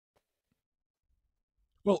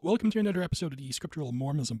Well, welcome to another episode of the Scriptural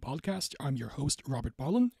Mormonism podcast. I'm your host, Robert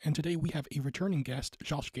Boland, and today we have a returning guest,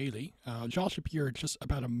 Josh Gehly. Josh appeared just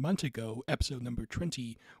about a month ago, episode number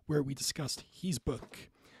 20, where we discussed his book,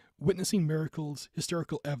 Witnessing Miracles,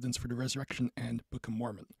 Historical Evidence for the Resurrection and Book of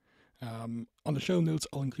Mormon. On the show notes,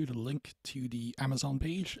 I'll include a link to the Amazon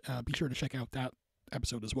page. Be sure to check out that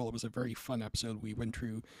episode as well. It was a very fun episode. We went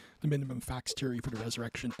through the minimum facts theory for the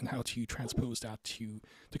resurrection and how to transpose that to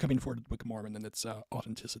the coming forward of the Book of Mormon and its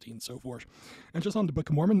authenticity and so forth. And just on the Book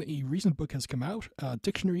of Mormon, a recent book has come out,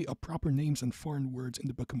 Dictionary of Proper Names and Foreign Words in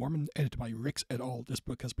the Book of Mormon, edited by Ricks et al. This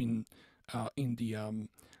book has been in the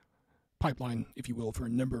pipeline, if you will, for a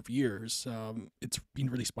number of years. It's been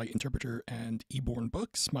released by Interpreter and Eborn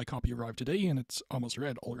Books. My copy arrived today and it's almost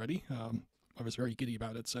read already. I was very giddy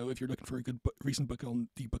about it. So if you're looking for a good recent book on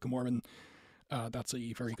the Book of Mormon, that's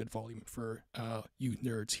a very good volume for you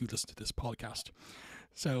nerds who listen to this podcast.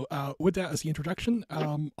 So with that as the introduction,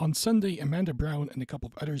 on Sunday, Amanda Brown and a couple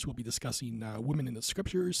of others will be discussing women in the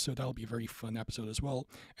scriptures, so that'll be a very fun episode as well.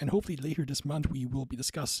 And hopefully later this month we will be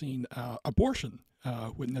discussing abortion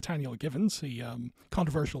with Nathaniel Givens, a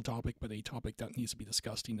controversial topic, but a topic that needs to be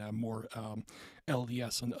discussed in more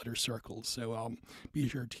LDS and other circles. So be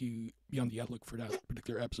sure to be on the outlook for that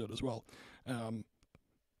particular episode as well.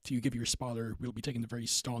 To give you a spoiler, we'll be taking the very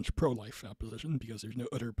staunch pro-life position because there's no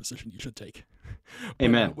other position you should take. But,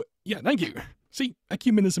 Amen. Yeah, thank you. See,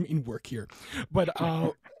 ecumenism in work here. But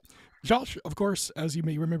Josh, of course, as you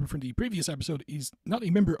may remember from the previous episode, is not a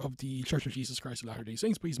member of the Church of Jesus Christ of Latter-day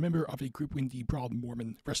Saints, but he's a member of a group in the broad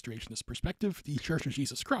Mormon restorationist perspective, the Church of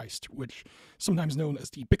Jesus Christ, which is sometimes known as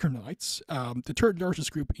the Bickertonites, the third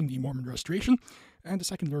largest group in the Mormon Restoration, and the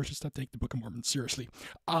second largest that take the Book of Mormon seriously.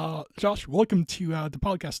 Josh, welcome to the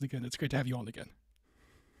podcast again. It's great to have you on again.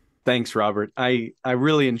 Thanks, Robert. I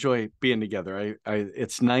really enjoy being together.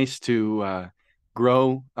 It's nice to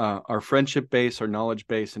grow our friendship base, our knowledge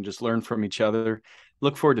base, and just learn from each other.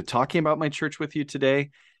 Look forward to talking about my church with you today.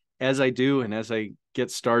 As I do, and as I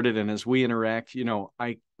get started, and as we interact,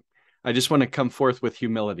 I just want to come forth with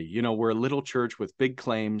humility. We're a little church with big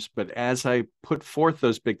claims, but as I put forth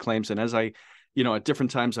those big claims, and as I at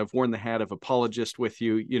different times I've worn the hat of apologist with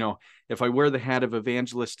you. If I wear the hat of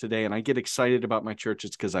evangelist today and I get excited about my church,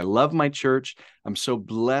 it's because I love my church. I'm so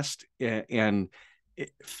blessed and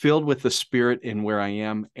filled with the Spirit in where I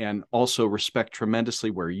am, and also respect tremendously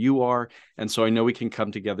where you are. And so I know we can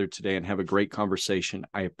come together today and have a great conversation.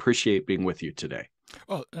 I appreciate being with you today.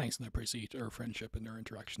 Well, thanks, and I appreciate our friendship and our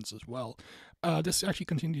interactions as well. This actually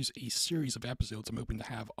continues a series of episodes I'm hoping to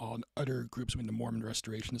have on other groups within the Mormon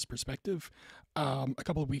Restorationist perspective. A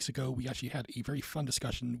couple of weeks ago, we actually had a very fun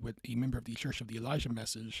discussion with a member of the Church of the Elijah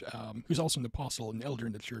Message, who's also an apostle and elder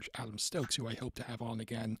in the church, Adam Stokes, who I hope to have on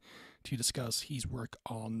again to discuss his work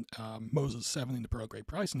on Moses 7 in the Pearl of Great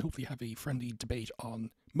Price, and hopefully have a friendly debate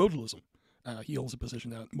on modalism. He holds a position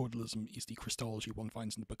that modalism is the Christology one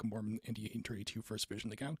finds in the Book of Mormon in the 1832 First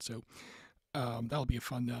Vision account. So that'll be a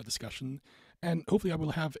fun discussion. And hopefully I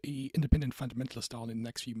will have a independent fundamentalist on in the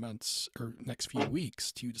next few months or next few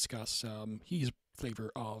weeks to discuss his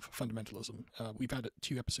flavor of fundamentalism. We've had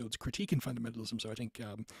 2 episodes critiquing fundamentalism, so I think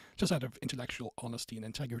just out of intellectual honesty and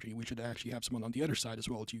integrity, we should actually have someone on the other side as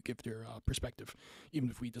well to give their perspective, even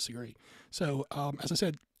if we disagree. So, as I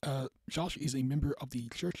said, Josh is a member of the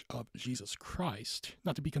Church of Jesus Christ,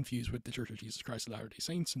 not to be confused with the Church of Jesus Christ of Latter-day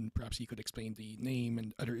Saints, and perhaps he could explain the name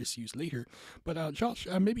and other issues later. But Josh,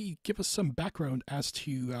 maybe give us some background as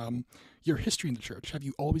to your history in the church. Have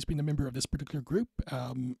you always been a member of this particular group?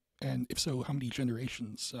 And if so, how many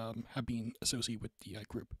generations have been associated with the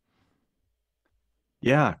group?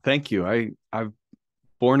 Yeah, thank you. I've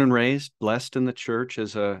born and raised, blessed in the church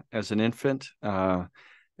as an infant,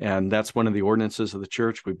 and that's one of the ordinances of the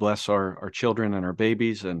church. We bless our children and our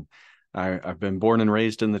babies, and I've been born and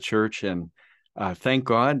raised in the church, and thank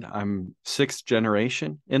God I'm 6th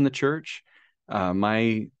generation in the church.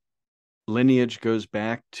 My lineage goes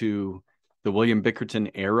back to the William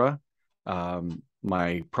Bickerton era.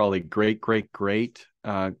 My probably great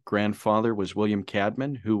grandfather was William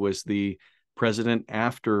Cadman, who was the president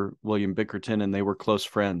after William Bickerton, and they were close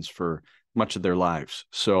friends for much of their lives.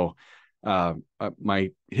 So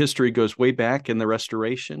my history goes way back in the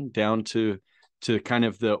Restoration down to kind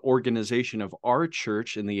of the organization of our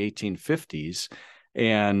church in the 1850s.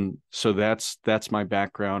 And so that's my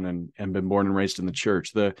background, and been born and raised in the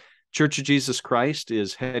church. The Church of Jesus Christ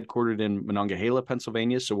is headquartered in Monongahela,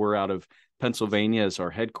 Pennsylvania. So we're out of Pennsylvania as our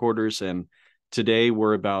headquarters. And today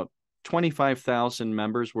we're about 25,000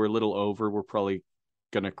 members. We're a little over. We're probably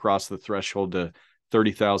going to cross the threshold to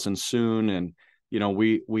 30,000 soon. And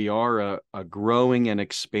we are a growing and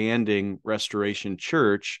expanding Restoration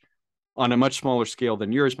Church on a much smaller scale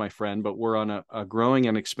than yours, my friend, but we're on a growing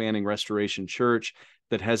and expanding Restoration Church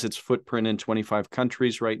that has its footprint in 25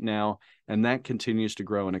 countries right now, and that continues to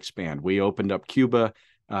grow and expand. We opened up Cuba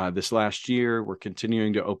this last year. We're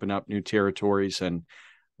continuing to open up new territories, and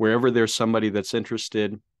wherever there's somebody that's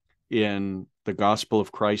interested in the gospel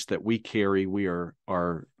of Christ that we carry, we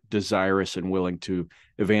are desirous and willing to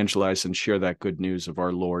evangelize and share that good news of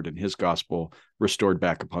our Lord and his gospel restored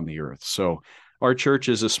back upon the earth. So our church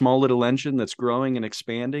is a small little engine that's growing and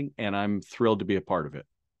expanding, and I'm thrilled to be a part of it.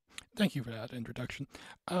 Thank you for that introduction.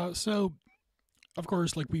 So, of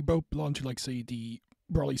course, like we both belong to, like, say,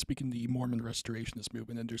 broadly speaking, the Mormon Restorationist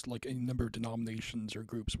movement, and there's like a number of denominations or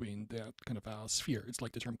groups within that kind of sphere. It's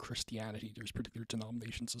like the term Christianity. There's particular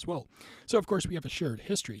denominations as well. So, of course, we have a shared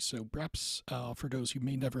history. So, perhaps for those who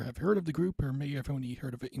may never have heard of the group or may have only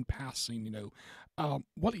heard of it in passing,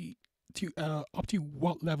 what up to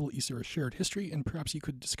what level is there a shared history, and perhaps you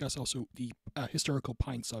could discuss also the historical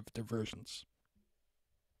points of diversions.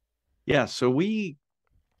 Yeah, so we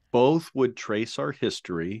both would trace our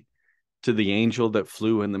history to the angel that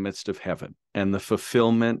flew in the midst of heaven and the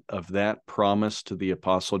fulfillment of that promise to the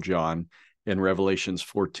Apostle John in Revelations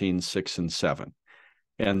 14:6 and 7.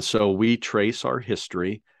 And so we trace our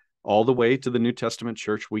history all the way to the New Testament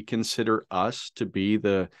church. We consider us to be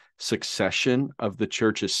the succession of the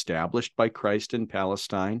church established by Christ in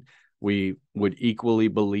Palestine. We would equally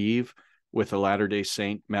believe with a Latter-day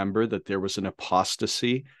Saint member that there was an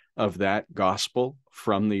apostasy of that gospel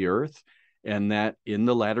from the earth, and that in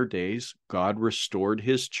the latter days, God restored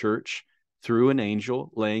his church through an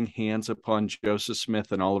angel laying hands upon Joseph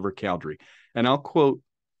Smith and Oliver Cowdery. And I'll quote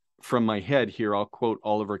from my head here, I'll quote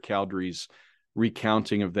Oliver Cowdery's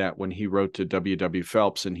recounting of that when he wrote to W.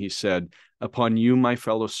 Phelps, and he said, "Upon you, my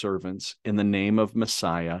fellow servants, in the name of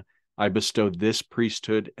Messiah, I bestow this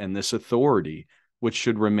priesthood and this authority, which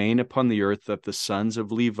should remain upon the earth, that the sons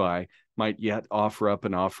of Levi might yet offer up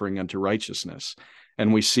an offering unto righteousness."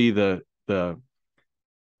 And we see the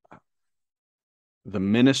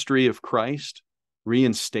ministry of Christ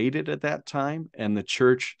reinstated at that time and the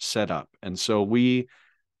church set up. And so we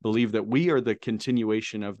believe that we are the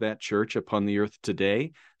continuation of that church upon the earth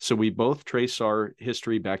today. So we both trace our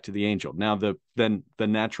history back to the angel. Now, then the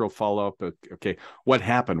natural follow-up, okay, what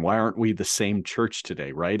happened? Why aren't we the same church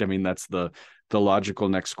today, right? I mean, that's the logical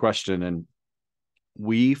next question. And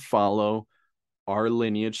we follow our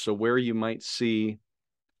lineage. So where you might see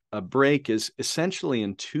a break is essentially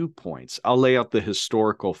in 2 points. I'll lay out the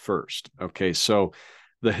historical first. Okay, so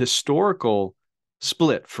the historical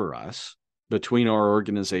split for us between our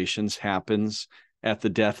organizations happens at the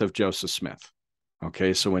death of Joseph Smith.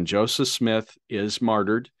 Okay, so when Joseph Smith is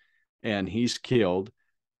martyred and he's killed,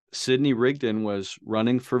 Sidney Rigdon was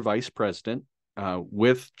running for vice president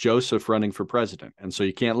with Joseph running for president. And so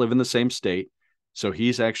you can't live in the same state. So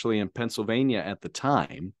he's actually in Pennsylvania at the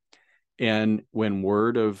time. And when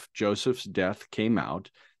word of Joseph's death came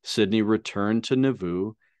out, Sidney returned to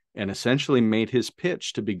Nauvoo and essentially made his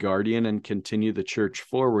pitch to be guardian and continue the church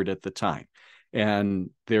forward at the time. And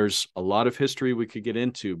there's a lot of history we could get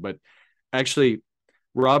into, but actually,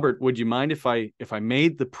 Robert, would you mind if I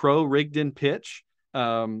made the pro Rigdon pitch?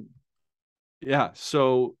 Yeah.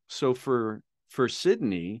 So for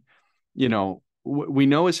Sidney, we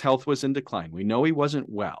know his health was in decline. We know he wasn't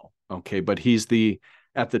well. Okay, but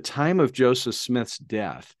at the time of Joseph Smith's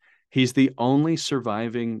death, he's the only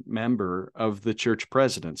surviving member of the church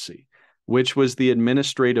presidency, which was the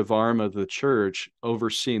administrative arm of the church,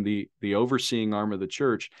 overseeing the overseeing arm of the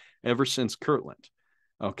church ever since Kirtland.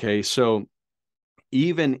 Okay, so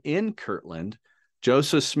even in Kirtland,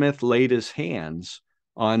 Joseph Smith laid his hands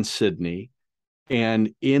on Sidney,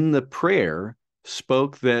 and in the prayer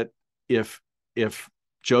spoke that if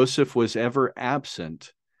Joseph was ever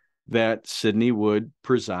absent, that Sidney would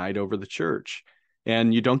preside over the church.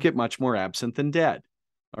 And you don't get much more absent than dead.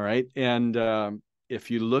 All right. And if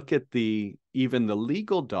you look at even the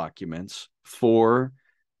legal documents for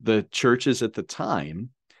the churches at the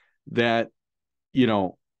time, that,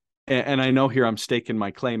 and I know here I'm staking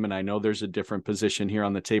my claim, and I know there's a different position here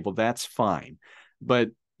on the table. That's fine.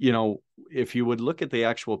 But, if you would look at the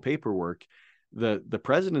actual paperwork, the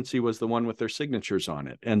presidency was the one with their signatures on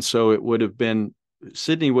it. And so it would have been,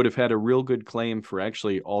 Sidney would have had a real good claim for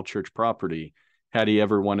actually all church property had he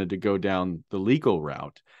ever wanted to go down the legal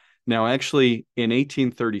route. Now, actually, in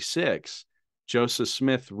 1836, Joseph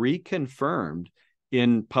Smith reconfirmed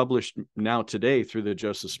in published now today through the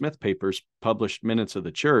Joseph Smith papers, published minutes of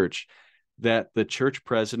the church, that the church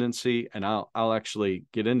presidency, and I'll actually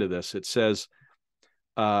get into this. It says,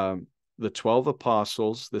 the 12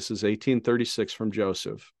 apostles, this is 1836 from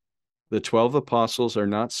Joseph, the 12 apostles are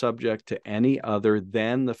not subject to any other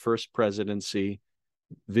than the first presidency,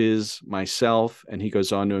 viz. Myself, and he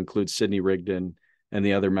goes on to include Sidney Rigdon and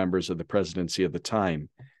the other members of the presidency at the time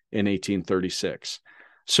in 1836.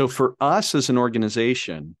 So for us as an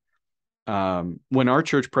organization, when our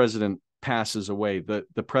church president passes away,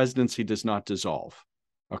 the presidency does not dissolve.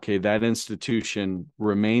 Okay, that institution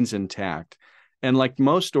remains intact. And like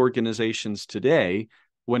most organizations today,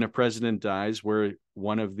 when a president dies, we're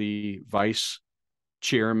one of the vice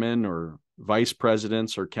chairmen or vice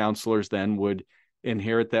presidents or counselors then would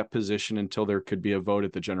inherit that position until there could be a vote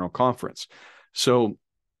at the general conference. So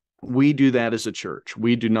we do that as a church.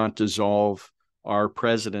 We do not dissolve our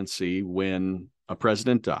presidency when a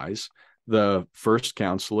president dies. The first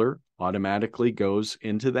counselor automatically goes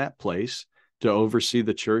into that place to oversee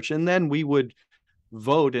the church, and then we would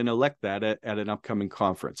vote and elect that at an upcoming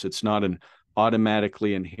conference. It's not an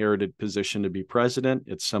automatically inherited position to be president.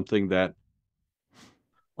 It's something that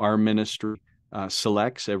our ministry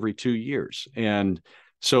selects every 2 years. And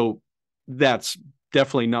so that's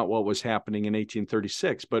definitely not what was happening in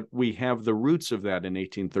 1836, but we have the roots of that in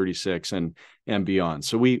 1836 and beyond.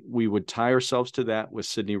 So we would tie ourselves to that with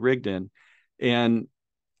Sidney Rigdon.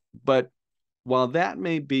 But while that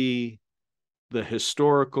may be the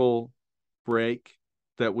historical break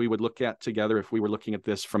that we would look at together if we were looking at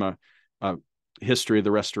this from a history of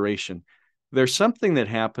the Restoration, there's something that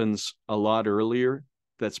happens a lot earlier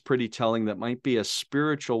that's pretty telling, that might be a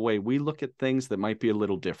spiritual way we look at things that might be a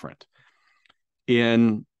little different.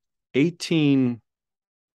 In I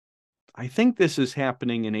think this is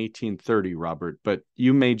happening in 1830, Robert, but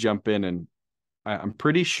you may jump in, and I'm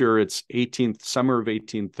pretty sure it's summer of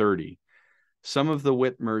 1830. Some of the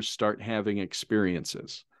Whitmers start having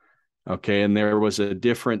experiences. Okay, and there was a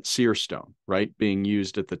different seer stone, right, being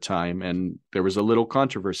used at the time, and there was a little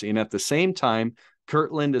controversy. And at the same time,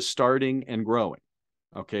 Kirtland is starting and growing.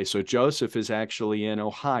 Okay, so Joseph is actually in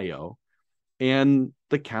Ohio, and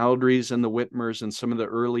the Cowdreys and the Whitmers and some of the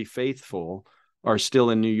early faithful are still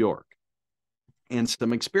in New York. And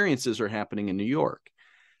some experiences are happening in New York.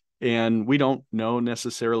 And we don't know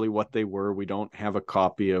necessarily what they were. We don't have a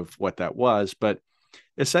copy of what that was. But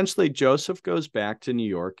essentially, Joseph goes back to New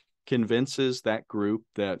York, convinces that group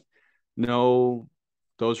that no,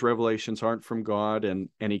 those revelations aren't from God. And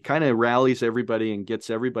he kind of rallies everybody and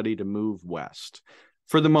gets everybody to move west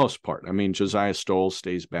for the most part. I mean, Josiah Stoll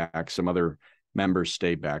stays back. Some other members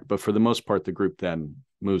stay back. But for the most part, the group then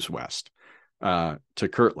moves west to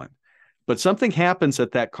Kirtland. But something happens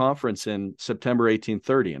at that conference in September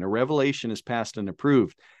 1830, and a revelation is passed and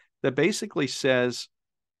approved that basically says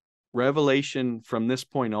revelation from this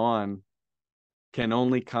point on can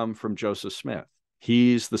only come from Joseph Smith.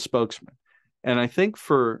 He's the spokesman. And I think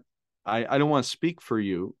I don't want to speak for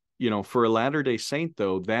you, for a Latter-day Saint,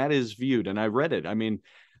 though, that is viewed, and I read it. I mean,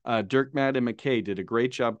 Dirk, Matt, and McKay did a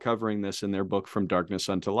great job covering this in their book, From Darkness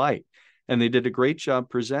Unto Light. And they did a great job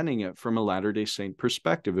presenting it from a Latter-day Saint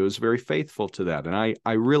perspective. It was very faithful to that. And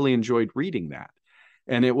I really enjoyed reading that.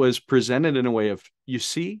 And it was presented in a way of, you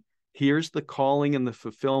see, here's the calling and the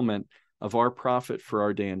fulfillment of our prophet for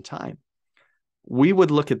our day and time. We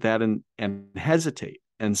would look at that and hesitate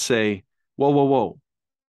and say, whoa,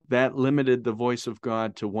 that limited the voice of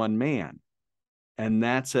God to one man. And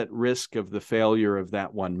that's at risk of the failure of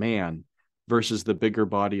that one man versus the bigger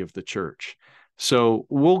body of the church. So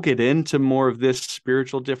we'll get into more of this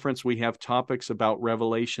spiritual difference. We have topics about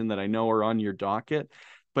revelation that I know are on your docket,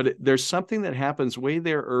 but there's something that happens way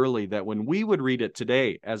there early that when we would read it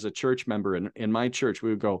today as a church member in my church, we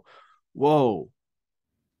would go, whoa,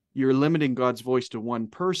 you're limiting God's voice to one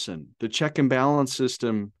person. The check and balance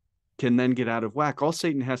system can then get out of whack. All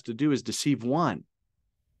Satan has to do is deceive one.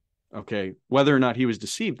 Okay, whether or not he was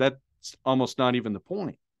deceived, that's almost not even the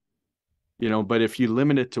point. But if you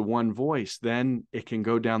limit it to one voice, then it can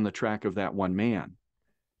go down the track of that one man.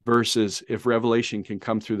 Versus if revelation can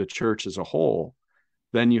come through the church as a whole,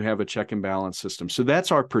 then you have a check and balance system. So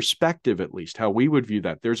that's our perspective, at least, how we would view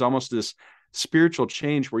that. There's almost this spiritual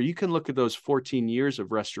change where you can look at those 14 years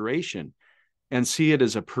of restoration and see it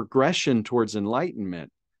as a progression towards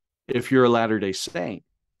enlightenment if you're a Latter-day Saint.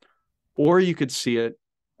 Or you could see it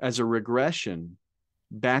as a regression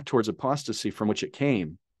back towards apostasy from which it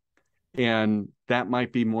came. And that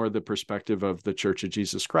might be more the perspective of the Church of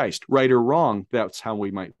Jesus Christ. Right or wrong, that's how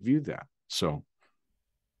we might view that. So,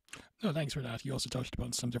 no, thanks for that. You also touched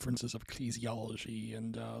upon some differences of ecclesiology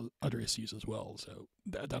and other issues as well. So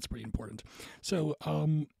that's pretty important. So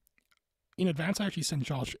in advance, I actually sent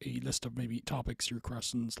Josh a list of maybe topics or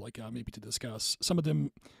questions, like maybe to discuss. Some of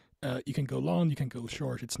them you can go long, you can go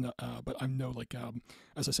short. It's not, but I know, like,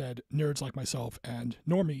 as I said, nerds like myself and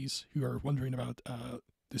normies who are wondering about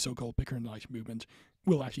the so-called Bickertonite movement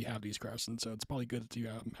will actually have these questions. So it's probably good to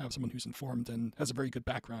have someone who's informed and has a very good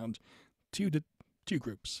background to the two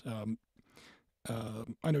groups.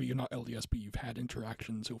 I know you're not LDS, but you've had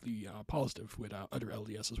interactions, hopefully positive, with other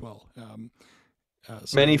LDS as well.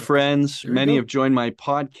 Many friends, many have joined my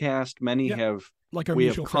podcast. Many yeah, have, like our we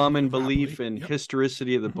have mutual friend, common Rapidly. belief in Yep.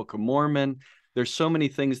 historicity of the Book of Mormon. There's so many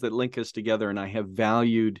things that link us together, and I have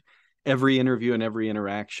valued every interview and every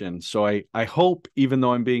interaction. So I hope, even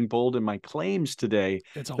though I'm being bold in my claims today,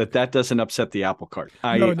 that doesn't upset the apple cart.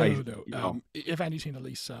 No. You know. If anything, at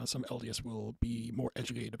least some LDS will be more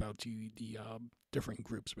educated about the different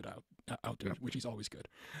groups out there, which is always good.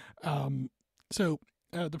 So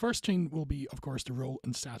the first thing will be, of course, the role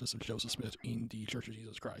and status of Joseph Smith in the Church of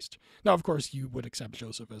Jesus Christ. Now, of course, you would accept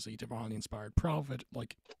Joseph as a divinely inspired prophet,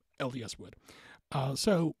 like LDS would.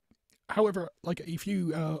 However, like if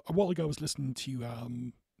you a while ago I was listening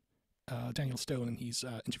to Daniel Stone and his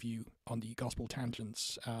interview on the Gospel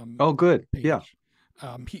Tangents. Oh, good. Page. Yeah.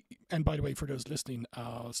 And by the way, for those listening,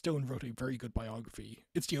 Stone wrote a very good biography.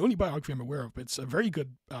 It's the only biography I'm aware of, but it's a very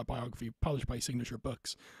good biography published by Signature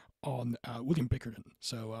Books on William Bickerton.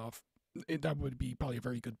 So that would be probably a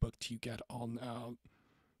very good book to get on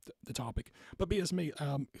the topic. But be as may,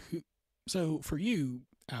 so for you,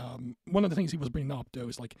 one of the things he was bringing up though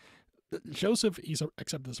is like Joseph is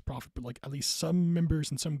accepted as a prophet, but like at least some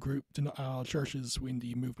members in some group churches in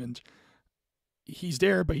the movement, he's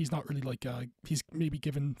there, but he's not really like he's maybe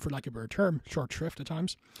given, for lack of a better term, short shrift at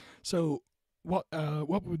times. So what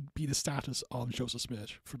would be the status of Joseph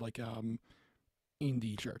Smith for like in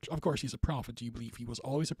the church? Of course, he's a prophet. Do you believe he was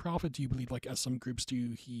always a prophet? Do you believe, like as some groups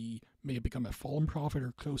do, he may have become a fallen prophet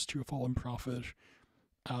or close to a fallen prophet?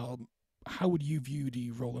 How would you view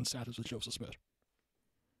the role and status of Joseph Smith?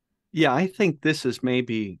 Yeah, I think this is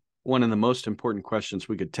maybe one of the most important questions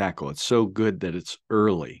we could tackle. It's so good that it's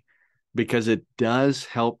early because it does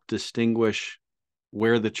help distinguish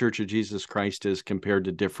where the Church of Jesus Christ is compared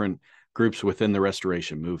to different groups within the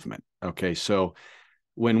Restoration movement. Okay, so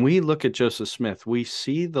when we look at Joseph Smith, we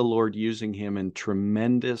see the Lord using him in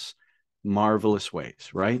tremendous, marvelous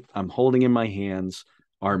ways, right? I'm holding in my hands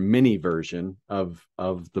our mini version of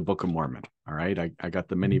the Book of Mormon. All right, I got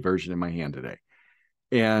the mini version in my hand today.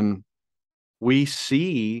 And we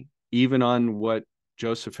see, even on what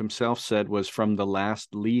Joseph himself said was from the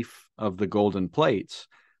last leaf of the golden plates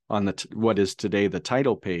on what is today the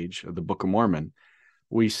title page of the Book of Mormon,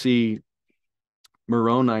 we see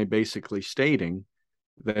Moroni basically stating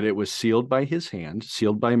that it was sealed by his hand,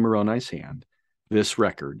 sealed by Moroni's hand, this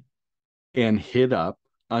record, and hid up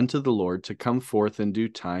unto the Lord to come forth in due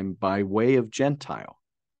time by way of Gentile,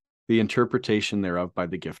 the interpretation thereof by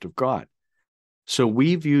the gift of God. So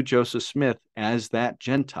we view Joseph Smith as that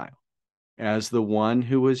Gentile, as the one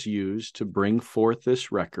who was used to bring forth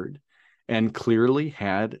this record and clearly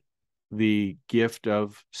had the gift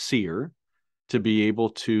of seer to be able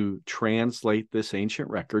to translate this ancient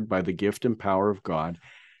record by the gift and power of God.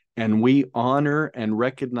 And we honor and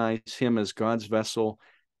recognize him as God's vessel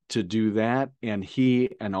to do that. And he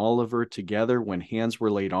and Oliver together, when hands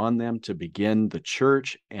were laid on them to begin the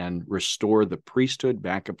church and restore the priesthood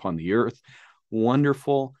back upon the earth,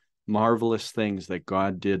 wonderful, marvelous things that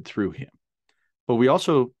God did through him. But we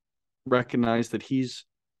also recognize that he's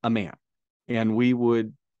a man, and we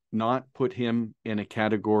would not put him in a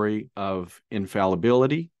category of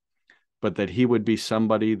infallibility, but that he would be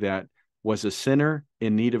somebody that was a sinner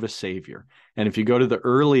in need of a savior. And if you go to the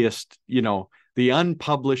earliest, the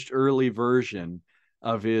unpublished early version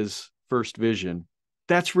of his first vision,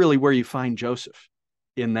 that's really where you find Joseph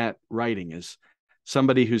in that writing, is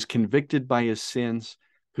somebody who's convicted by his sins,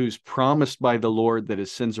 who's promised by the Lord that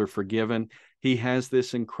his sins are forgiven. He has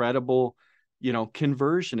this incredible,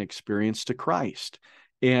 conversion experience to Christ.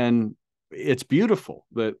 And it's beautiful.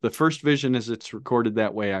 The first vision, as it's recorded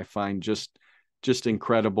that way, I find just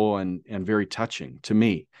incredible and very touching to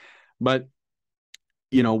me. But,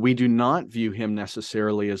 we do not view him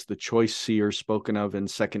necessarily as the choice seer spoken of in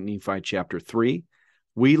 2 Nephi chapter 3.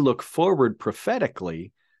 We look forward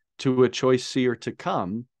prophetically to a choice seer to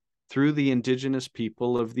come through the indigenous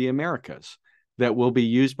people of the Americas that will be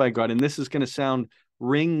used by God. And this is going to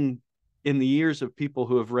ring in the ears of people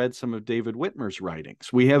who have read some of David Whitmer's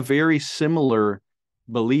writings. We have very similar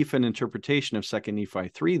belief and interpretation of 2 Nephi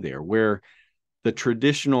 3 there, where the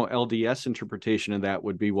traditional LDS interpretation of that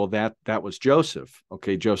would be, well, that was Joseph,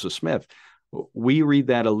 okay, Joseph Smith. We read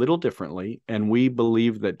that a little differently, and we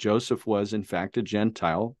believe that Joseph was, in fact, a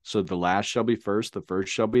Gentile. So the last shall be first, the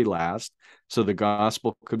first shall be last. So the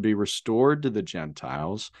gospel could be restored to the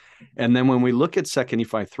Gentiles. And then when we look at 2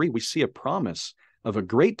 Nephi 3, we see a promise of a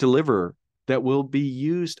great deliverer that will be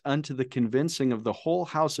used unto the convincing of the whole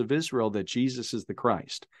house of Israel that Jesus is the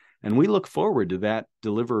Christ. And we look forward to that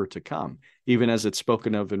deliverer to come, even as it's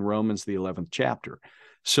spoken of in Romans, the 11th chapter.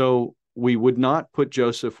 So we would not put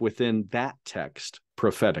Joseph within that text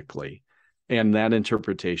prophetically and that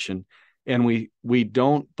interpretation. And we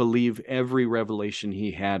don't believe every revelation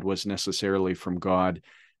he had was necessarily from God.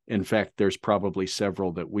 In fact, there's probably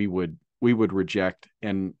several that we would reject,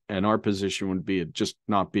 and our position would be just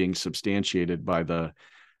not being substantiated by the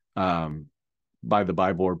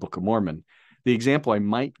Bible or Book of Mormon. The example I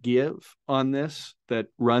might give on this that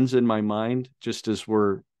runs in my mind, just as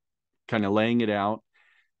we're kind of laying it out,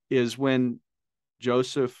 is when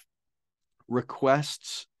Joseph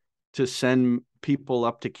requests to send people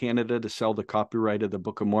up to Canada to sell the copyright of the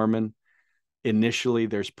Book of Mormon. Initially,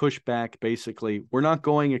 there's pushback. Basically, we're not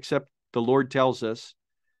going except the Lord tells us.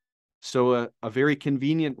 So a very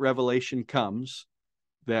convenient revelation comes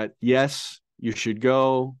that, yes, you should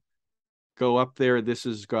go up there. This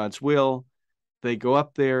is God's will. They go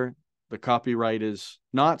up there. The copyright is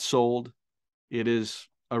not sold. It is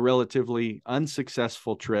a relatively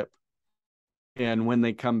unsuccessful trip. And when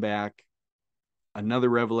they come back, another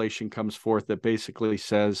revelation comes forth that basically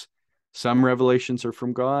says some revelations are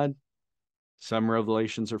from God, some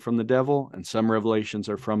revelations are from the devil, and some revelations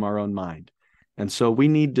are from our own mind. And so we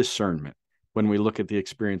need discernment when we look at the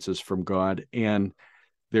experiences from God. And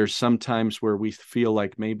there's some times where we feel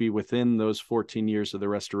like maybe within those 14 years of the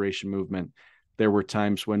Restoration movement, there were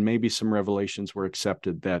times when maybe some revelations were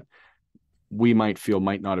accepted that we might feel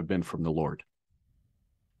might not have been from the Lord.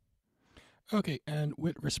 Okay, and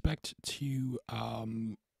with respect to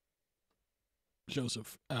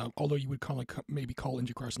Joseph, although you would maybe call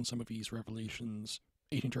into question some of these revelations,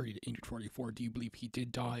 1830 to 1844, do you believe he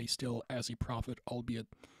did die still as a prophet, albeit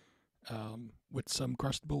with some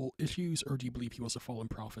questionable issues, or do you believe he was a fallen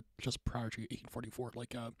prophet just prior to 1844,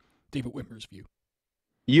 like David Whitmer's view?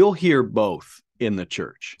 You'll hear both in the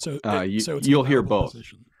church. So you'll hear both.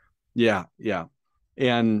 Position. Yeah.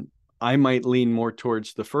 And I might lean more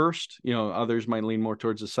towards the first, others might lean more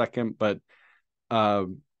towards the second, but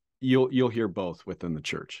you'll hear both within the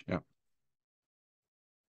church. Yeah.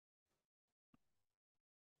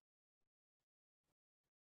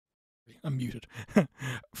 I'm muted.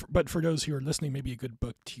 But for those who are listening, maybe a good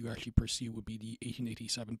book to actually pursue would be the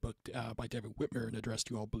 1887 book by David Whitmer, An Address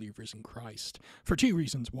to All Believers in Christ, for two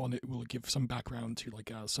reasons. One, it will give some background to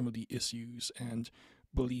some of the issues and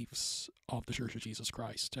beliefs of the Church of Jesus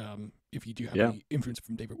Christ, if you do have any influence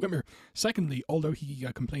from David Whitmer. Secondly, although he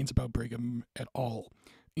complains about Brigham at all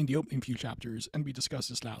in the opening few chapters, and we discussed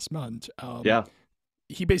this last month,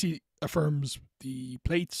 he basically affirms the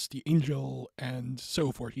plates, the angel, and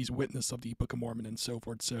so forth. He's a witness of the Book of Mormon and so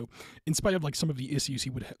forth. So in spite of some of the issues he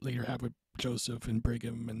would later have with Joseph and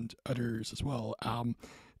Brigham and others as well,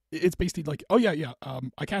 it's basically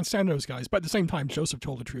I can't stand those guys, but at the same time, Joseph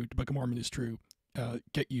told the truth. The Book of Mormon is true.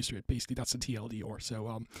 Get used to it. Basically, that's the TLDR.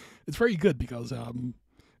 So it's very good because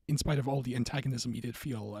in spite of all the antagonism he did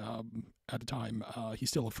feel at the time, he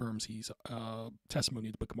still affirms his testimony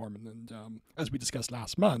of the Book of Mormon. And as we discussed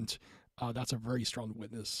last month, that's a very strong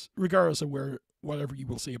witness, regardless of whatever you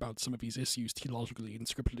will say about some of these issues theologically and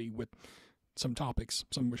scripturally with some topics,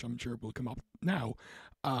 some of which I'm sure will come up now.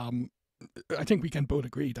 I think we can both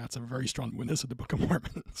agree that's a very strong witness of the Book of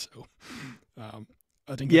Mormon. So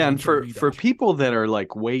I think and for people that are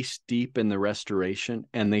waist deep in the Restoration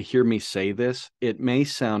and they hear me say this, it may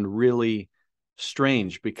sound really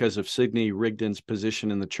strange because of Sidney Rigdon's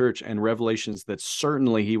position in the church and revelations that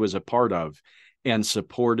certainly he was a part of and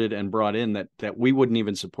supported and brought in that we wouldn't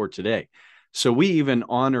even support today. So we even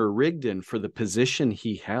honor Rigdon for the position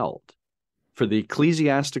he held, for the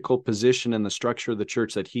ecclesiastical position and the structure of the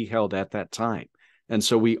church that he held at that time. And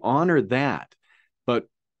so we honor that. But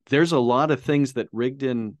there's a lot of things that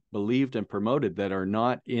Rigdon believed and promoted that are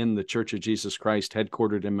not in the Church of Jesus Christ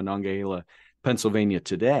headquartered in Monongahela, Pennsylvania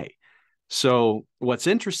today. So what's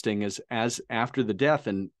interesting is as after the death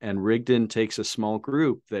and Rigdon takes a small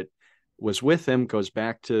group that was with him, goes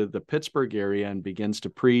back to the Pittsburgh area and begins to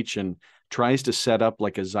preach and tries to set up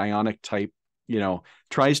like a Zionic type,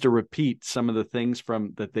 tries to repeat some of the things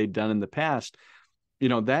that they'd done in the past.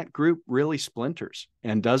 That group really splinters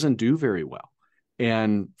and doesn't do very well.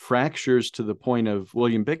 And fractures to the point of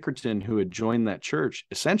William Bickerton, who had joined that church,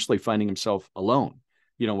 essentially finding himself alone,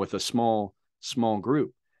 with a small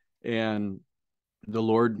group. And The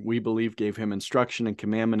Lord, we believe, gave him instruction and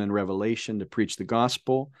commandment and revelation to preach the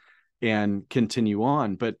gospel and continue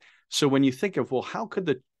on. But so when you think of, well, how could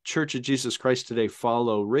the Church of Jesus Christ today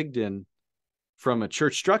follow Rigdon from a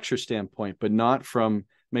church structure standpoint, but not from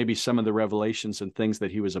maybe some of the revelations and things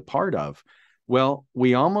that he was a part of? Well,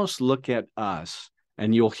 we almost look at us,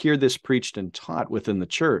 and you'll hear this preached and taught within the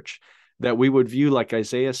church, that we would view, like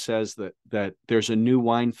Isaiah says, that there's a new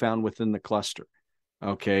wine found within the cluster.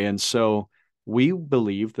 Okay. And so we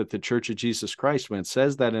believe that the Church of Jesus Christ, when it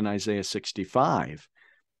says that in Isaiah 65,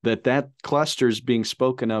 that cluster is being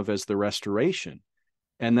spoken of as the restoration,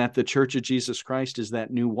 and that the Church of Jesus Christ is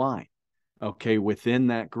that new wine, okay, within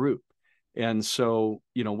that group. And so,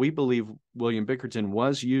 we believe William Bickerton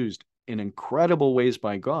was used in incredible ways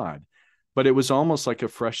by God, but it was almost like a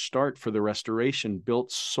fresh start for the restoration,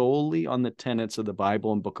 built solely on the tenets of the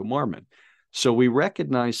Bible and Book of Mormon. So we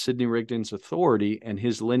recognize Sidney Rigdon's authority and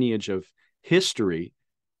his lineage of history,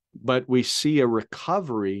 but we see a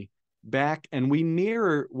recovery back, and we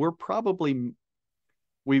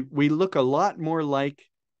look a lot more like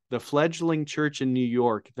the fledgling church in New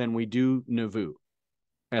York than we do Nauvoo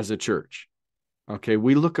as a church. Okay,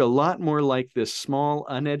 we look a lot more like this small,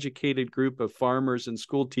 uneducated group of farmers and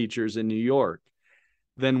school teachers in New York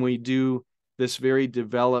than we do this very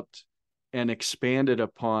developed and expanded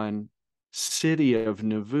upon city of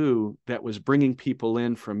Nauvoo that was bringing people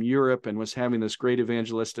in from Europe and was having this great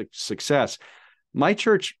evangelistic success. My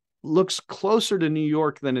church looks closer to New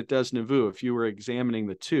York than it does Nauvoo if you were examining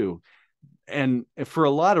the two. And for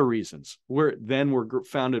a lot of reasons. We're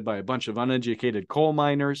founded by a bunch of uneducated coal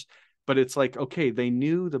miners, but it's like, okay, they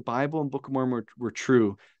knew the Bible and Book of Mormon were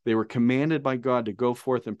true. They were commanded by God to go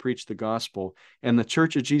forth and preach the gospel. And the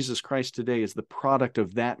Church of Jesus Christ today is the product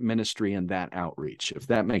of that ministry and that outreach, if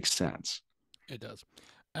that makes sense. It does.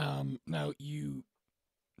 Now, you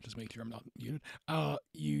just make sure I'm not muted.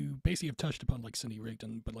 You basically have touched upon like Sidney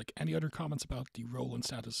Rigdon, but like any other comments about the role and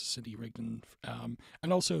status of Sidney Rigdon?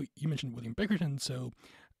 And also you mentioned William Bickerton, so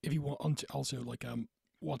if you want to also like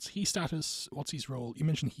what's his status, what's his role? You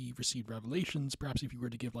mentioned he received revelations. Perhaps if you were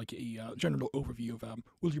to give like a general overview of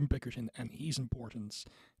William Bickerton and his importance,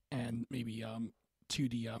 and maybe to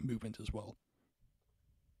the movement as well.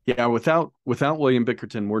 Yeah, without William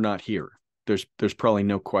Bickerton, we're not here. There's probably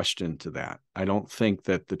no question to that. I don't think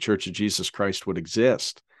that the Church of Jesus Christ would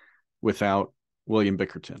exist without William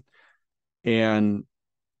Bickerton. And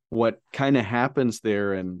what kind of happens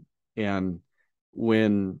there, and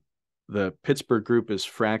when the Pittsburgh group is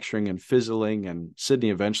fracturing and fizzling, and Sidney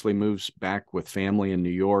eventually moves back with family in New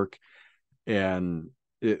York, and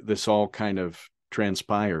this all kind of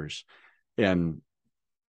transpires. And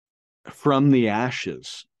from the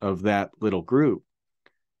ashes of that little group,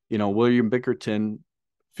 William Bickerton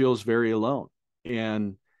feels very alone.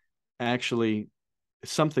 And actually,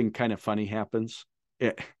 something kind of funny happens.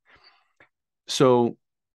 So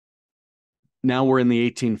now we're in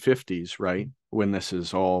the 1850s, right? When this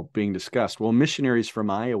is all being discussed. Well, missionaries from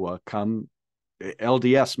Iowa come,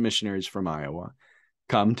 LDS missionaries from Iowa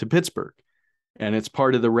come to Pittsburgh. And it's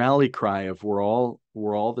part of the rally cry of we're all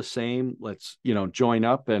the same. Let's, join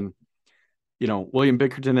up. And William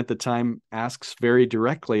Bickerton at the time asks very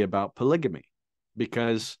directly about polygamy,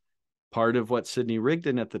 because part of what Sidney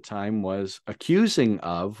Rigdon at the time was accusing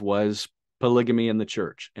of was polygamy in the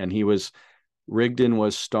church. And Rigdon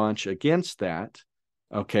was staunch against that.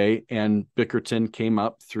 Okay. And Bickerton came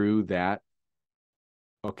up through that,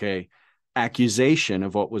 accusation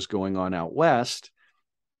of what was going on out west,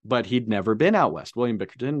 but he'd never been out west. William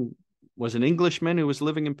Bickerton was an Englishman who was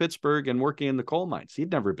living in Pittsburgh and working in the coal mines.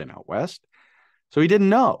 He'd never been out west. So he didn't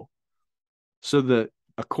know. So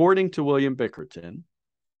according to William Bickerton,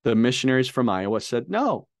 the missionaries from Iowa said,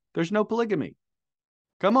 no, there's no polygamy.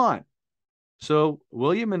 Come on. So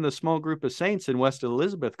William and the small group of saints in West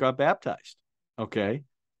Elizabeth got baptized. Okay.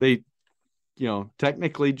 They,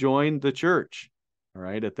 technically joined the church, all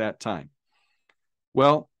right, at that time.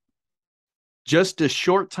 Well, just a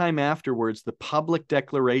short time afterwards, the public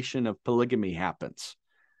declaration of polygamy happens.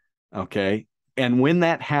 Okay. And when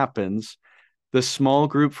that happens, the small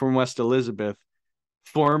group from West Elizabeth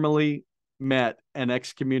formally met and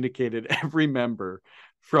excommunicated every member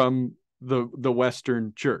from the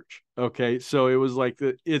Western church. Okay. So it was like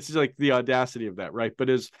it's like the audacity of that, right? But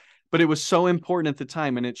it was so important at the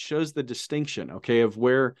time, and it shows the distinction, okay, of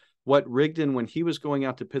what Rigdon, when he was going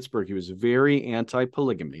out to Pittsburgh, he was very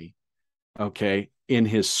anti-polygamy, okay, in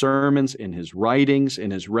his sermons, in his writings,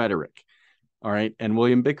 in his rhetoric. All right. And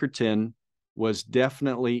William Bickerton was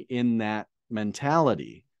definitely in that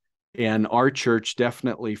mentality, and our church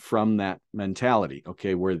definitely from that mentality,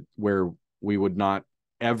 okay, where we would not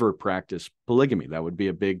ever practice polygamy. That would be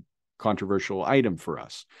a big controversial item for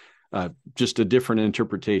us. Just a different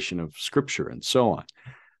interpretation of scripture and so on.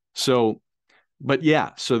 So, but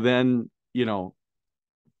yeah, so then,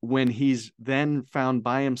 when he's then found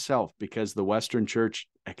by himself, because the Western church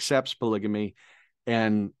accepts polygamy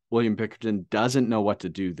and William Bickerton doesn't know what to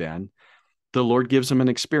do, then the Lord gives him an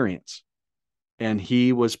experience, and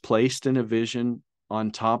he was placed in a vision on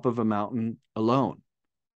top of a mountain alone,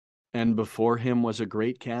 and before him was a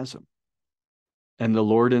great chasm. And the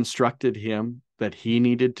Lord instructed him that he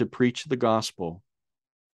needed to preach the gospel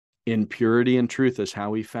in purity and truth as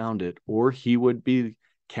how he found it, or he would be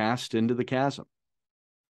cast into the chasm.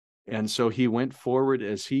 And so he went forward,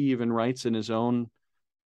 as he even writes in his own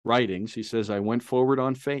writings. He says, I went forward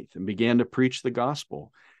on faith and began to preach the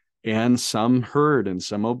gospel. And some heard and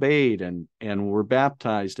some obeyed and were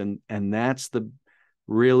baptized. And that's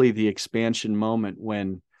really the expansion moment,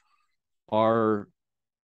 when our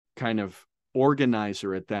kind of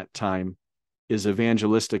organizer at that time is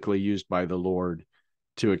evangelistically used by the Lord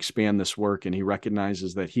to expand this work. And he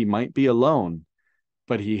recognizes that he might be alone,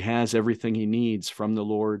 but he has everything he needs from the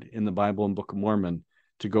Lord in the Bible and Book of Mormon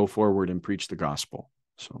to go forward and preach the gospel.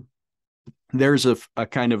 So there's a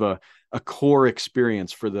kind of a core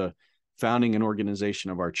experience for the founding and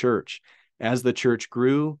organization of our church. As the church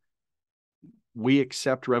grew, we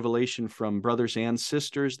accept revelation from brothers and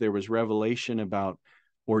sisters. There was revelation about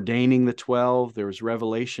ordaining the 12. There was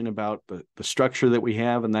revelation about the structure that we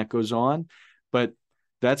have, and that goes on. But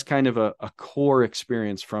that's kind of a core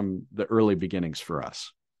experience from the early beginnings for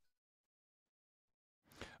us.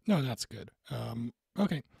 No, that's good.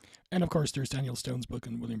 Okay. And of course, there's Daniel Stone's book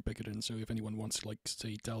and William Bickerton. So if anyone wants to,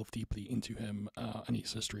 say, delve deeply into him and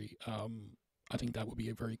his history, I think that would be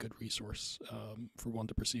a very good resource for one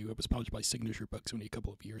to pursue. It was published by Signature Books only a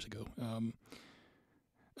couple of years ago.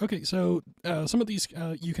 Okay, so some of these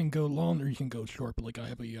you can go long or you can go short, but I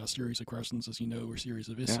have a series of questions, as you know, or series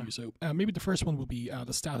of issues. Yeah. So maybe the first one will be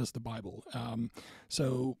the status of the Bible.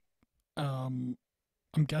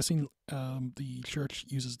 I'm guessing the church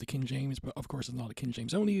uses the King James, but of course it's not a King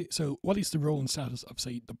James only. So what is the role and status of,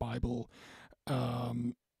 say, the Bible,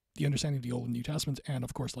 the understanding of the Old and New Testament, and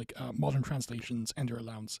of course modern translations and their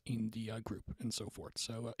allowance in the group and so forth?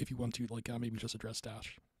 So if you want to maybe just address that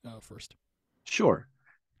first. Sure.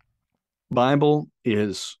 Bible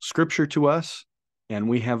is scripture to us, and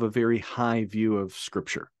we have a very high view of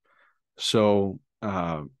scripture. So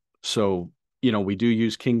we do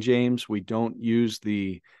use King James. We don't use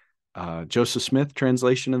the Joseph Smith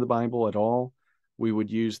translation of the Bible at all. We would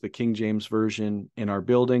use the King James version in our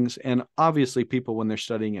buildings. And obviously people, when they're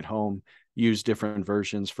studying at home, use different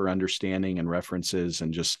versions for understanding and references,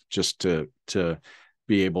 and just to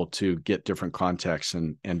be able to get different contexts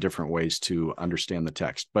and different ways to understand the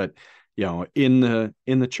text. But in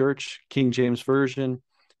the church, King James version,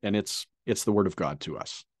 and it's the word of God to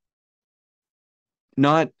us.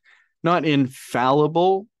 Not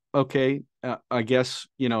infallible. Okay. I guess,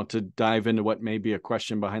 to dive into what may be a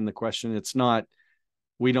question behind the question, it's not,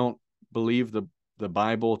 we don't believe the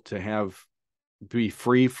Bible to be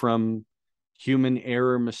free from human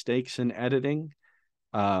error, mistakes, and editing.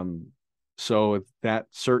 So that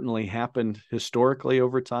certainly happened historically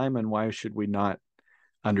over time, and why should we not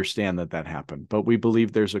understand that happened? But we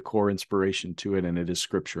believe there's a core inspiration to it, and it is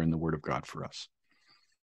scripture and the word of God for us.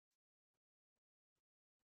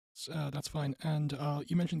 That's fine. And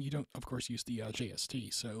you mentioned you don't, of course, use the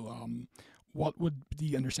JST. So what would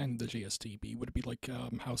the understanding of the JST be? Would it be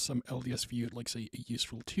how some LDS view it, say, a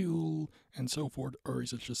useful tool and so forth? Or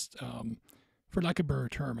is it just, for lack of a better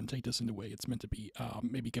term, and take this in the way it's meant to be,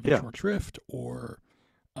 maybe given short shrift? Or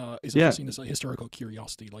is it just seen as a historical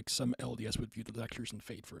curiosity, like some LDS would view the lectures in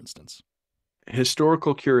Faith, for instance?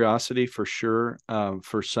 Historical curiosity for sure,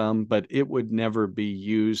 for some, but it would never be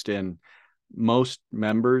used in most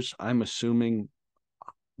members. I'm assuming,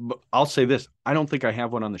 I'll say this, I don't think I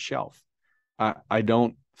have one on the shelf. I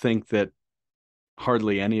don't think that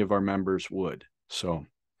hardly any of our members would. So.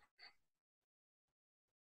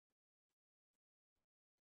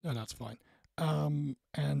 No, that's fine. And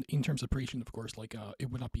in terms of preaching, of course,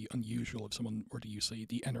 it would not be unusual if someone were to use, say,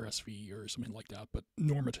 the NRSV or something like that, but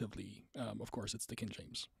normatively, of course, it's the King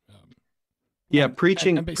James.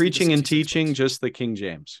 Preaching and teaching, books. Just the King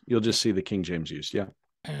James. You'll just see the King James used, yeah.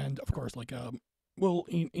 And of course,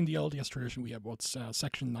 in the LDS tradition, we have what's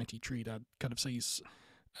section 93 that kind of says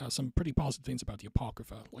some pretty positive things about the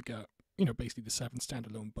Apocrypha, basically the 7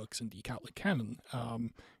 standalone books in the Catholic canon.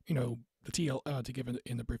 The TL, to give it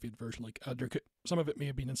in the abbreviated version, some of it may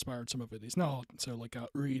have been inspired, some of it is not. So,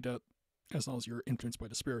 read as long as you're influenced by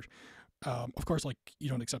the Spirit. Of course, like you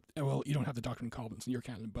don't accept, well, you don't have the Doctrine and Covenants in your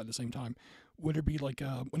canon, but at the same time, would there be like,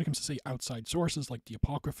 when it comes to say outside sources like the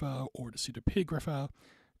Apocrypha or the Pseudepigrapha,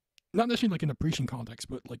 not necessarily like in a preaching context,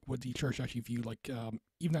 but like would the church actually view like,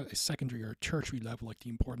 even at a secondary or tertiary level, like the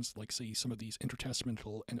importance of like say some of these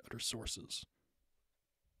intertestamental and other sources?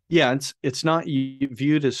 Yeah, it's not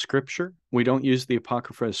viewed as scripture. We don't use the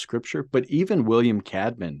Apocrypha as scripture, but even William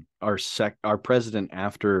Cadman, our president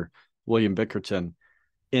after William Bickerton,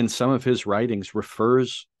 in some of his writings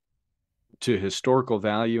refers to historical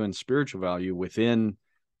value and spiritual value within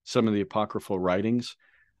some of the apocryphal writings.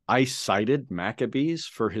 I cited Maccabees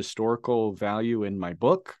for historical value in my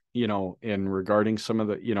book, in regarding some of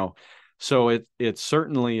the, so it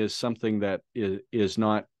certainly is something that is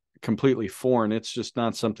not completely foreign. It's just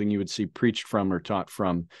not something you would see preached from or taught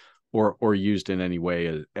from or used in any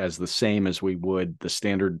way as the same as we would the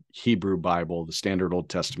standard Hebrew Bible, the standard Old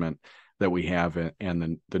Testament that we have,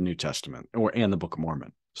 and the New Testament and the Book of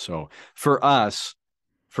Mormon. So for us,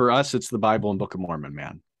 it's the Bible and Book of Mormon,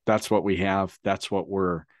 man. That's what we have. That's what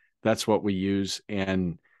we use.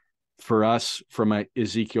 And for us, from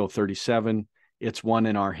Ezekiel 37, it's one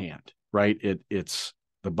in our hand, right? It's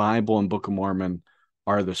the Bible and Book of Mormon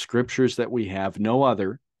are the scriptures that we have, no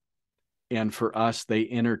other. And for us, they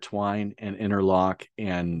intertwine and interlock,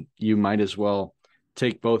 and you might as well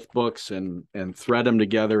take both books and thread them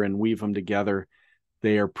together and weave them together.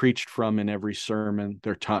 They are preached from in every sermon.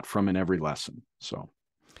 They're taught from in every lesson. So,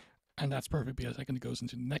 and that's perfect because I think it goes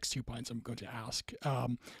into the next 2 points I'm going to ask.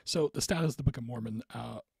 So the status of the Book of Mormon.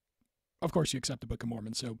 Of course, you accept the Book of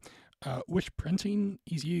Mormon. So, which printing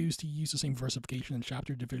is used? He used the same versification and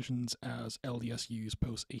chapter divisions as LDS used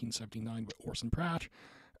post 1879 with Orson Pratt.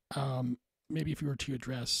 Maybe if you were to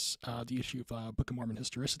address the issue of Book of Mormon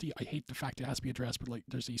historicity, I hate the fact it has to be addressed, but like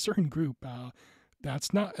there's a certain group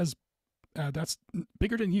that's not as that's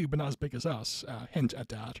bigger than you, but not as big as us. Hint at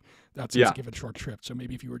that. That seems to give it short shrift. So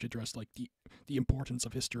maybe if you were to address like the importance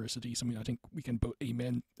of historicity, something I think we can both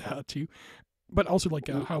amen to, but also like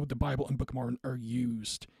how the Bible and Book of Mormon are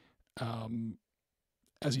used.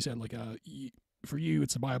 As you said, like for you,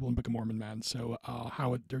 it's the Bible and Book of Mormon, man. So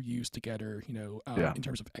how they're used together, in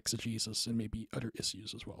terms of exegesis and maybe other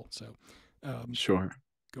issues as well. So sure,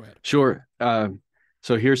 go ahead. Sure.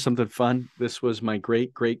 So here's something fun. This was my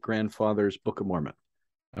great-great-grandfather's Book of Mormon.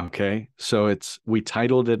 Okay. So we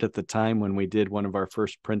titled it at the time when we did one of our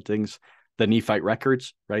first printings, the Nephite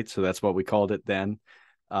Records, right? So that's what we called it then.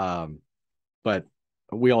 But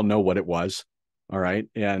we all know what it was. All right.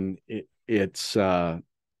 And it's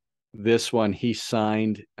this one he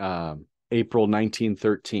signed April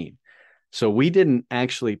 1913. So we didn't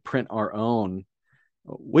actually print our own.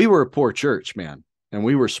 We were a poor church, man, and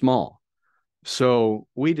we were small. So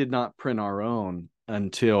we did not print our own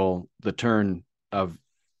until the turn of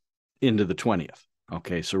into the 20th.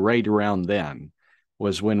 Okay. So right around then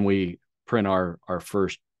was when we print our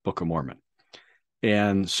first Book of Mormon.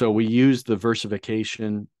 And so we used the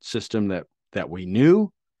versification system that we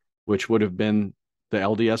knew, which would have been the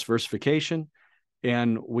LDS versification.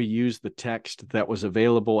 And we used the text that was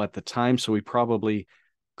available at the time. So we probably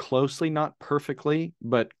closely, not perfectly,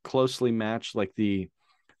 but closely matched like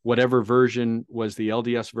whatever version was the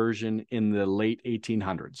LDS version in the late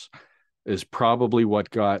 1800s is probably what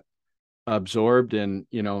got absorbed. And,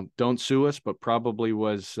 don't sue us, but probably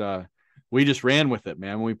was, we just ran with it,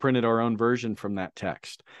 man. We printed our own version from that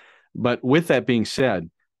text. But with that being said,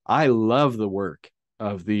 I love the work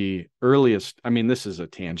of the earliest. I mean, this is a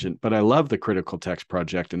tangent, but I love the Critical Text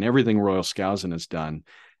Project and everything Royal Skousen has done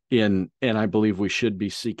and I believe we should be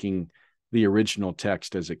seeking the original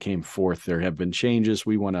text as it came forth. There have been changes.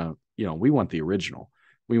 We want the original.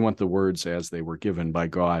 We want the words as they were given by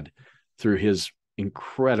God through his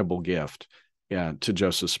incredible gift to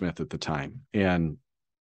Joseph Smith at the time. And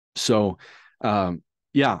so, if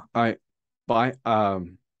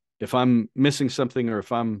I'm missing something or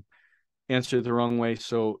if I'm answered the wrong way,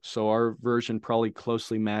 so our version probably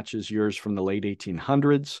closely matches yours from the late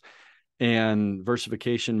 1800s, and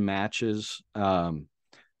versification matches. I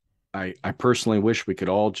personally wish we could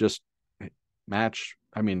all just match.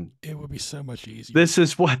 I mean, it would be so much easier. This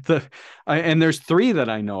is what and there's 3 that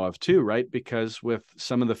I know of too, right? Because with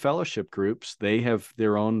some of the fellowship groups, they have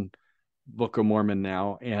their own Book of Mormon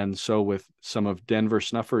now. And so with some of Denver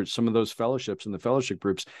Snuffer, some of those fellowships and the fellowship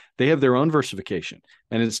groups, they have their own versification,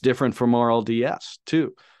 and it's different from RLDS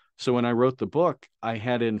too. So when I wrote the book, I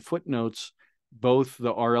had in footnotes both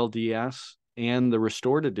the RLDS and the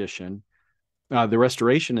restored edition, the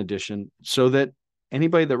restoration edition, so that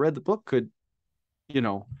anybody that read the book could,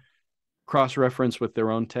 cross-reference with their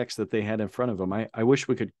own text that they had in front of them. I wish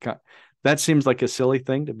we could. That seems like a silly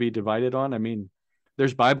thing to be divided on. I mean,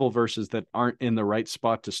 there's Bible verses that aren't in the right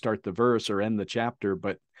spot to start the verse or end the chapter,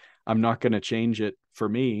 but I'm not going to change it for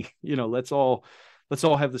me. Let's all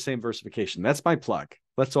have the same versification. That's my plug.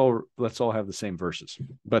 Let's all have the same verses.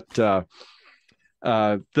 But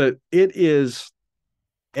it is,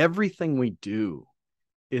 everything we do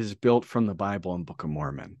is built from the Bible and Book of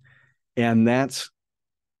Mormon. And that's,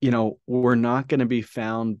 we're not going to be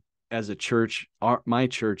found as a church, my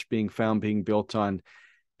church being built on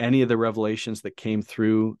any of the revelations that came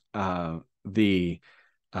through what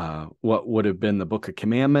would have been the Book of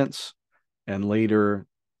Commandments, and later,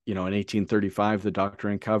 in 1835, the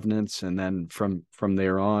Doctrine and Covenants, and then from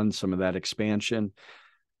there on, some of that expansion.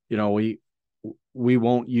 We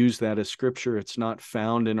won't use that as scripture. It's not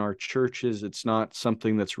found in our churches. It's not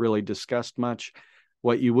something that's really discussed much.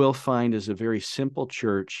 What you will find is a very simple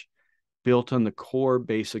church built on the core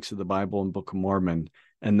basics of the Bible and Book of Mormon,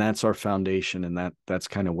 and that's our foundation, and that's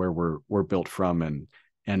kind of where we're built from,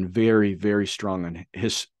 and very, very strong on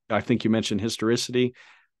I think you mentioned historicity.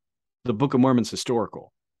 The Book of Mormon's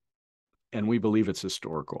historical, and we believe it's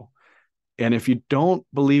historical. And if you don't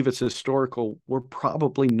believe it's historical, we're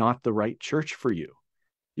probably not the right church for you.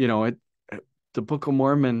 The Book of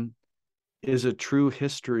Mormon is a true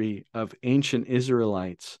history of ancient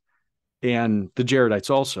Israelites and the Jaredites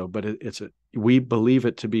also, but we believe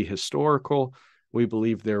it to be historical. We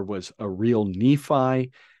believe there was a real Nephi.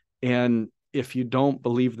 And if you don't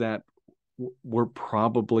believe that, we're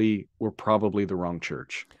probably the wrong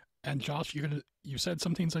church. And Josh, you said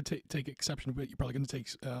some things I take exception with. You're probably going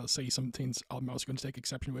to say some things I'm also going to take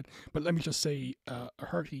exception with. But let me just say a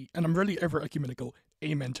hearty, and I'm really ever ecumenical,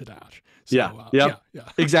 amen to that. So, yeah,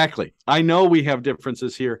 exactly. I know we have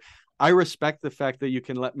differences here. I respect the fact that you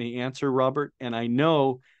can let me answer, Robert, and I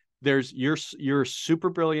know you're super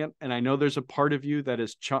brilliant, and I know there's a part of you that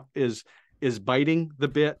is biting the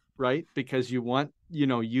bit, right? Because you want,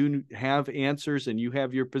 you have answers and you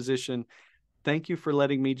have your position. Thank you for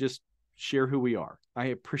letting me just share who we are. I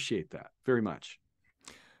appreciate that very much.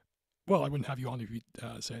 Well, I wouldn't have you on if you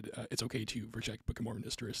said it's okay to reject Book of Mormon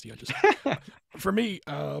historicity. For me,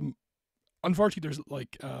 unfortunately, there's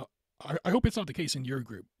I hope it's not the case in your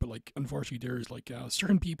group, but unfortunately, there's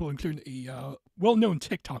certain people, including a well-known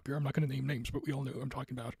TikToker. I'm not going to name names, but we all know who I'm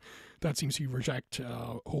talking about. That seems to reject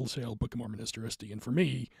wholesale Book of Mormon historicity, and for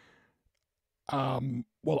me,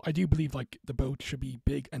 well, I do believe the boat should be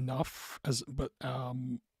big enough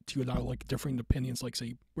to allow differing opinions,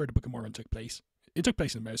 say where the Book of Mormon took place. It took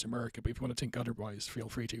place in Mesoamerica, but if you want to think otherwise, feel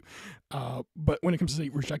free to. But when it comes to say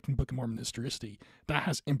rejecting Book of Mormon historicity, that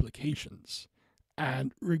has implications,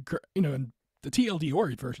 and and the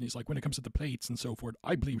TLDR version is when it comes to the plates and so forth,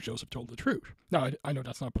 I believe Joseph told the truth. Now, I know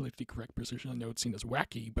that's not a politically correct position. I know it's seen as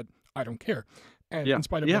wacky, but I don't care. And in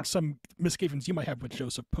spite of some misgivings you might have with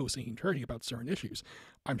Joseph post 1830 about certain issues,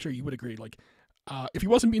 I'm sure you would agree. If he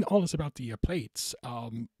wasn't being honest about the plates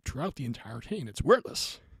throughout the entire thing, it's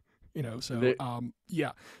worthless. The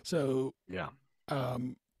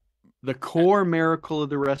core miracle of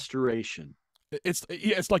the restoration.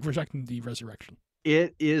 It's like rejecting the resurrection.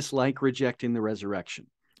 It is like rejecting the resurrection.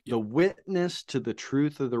 Yep. The witness to the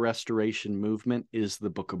truth of the restoration movement is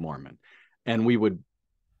the Book of Mormon. And we would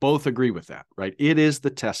both agree with that, right? It is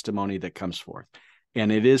the testimony that comes forth.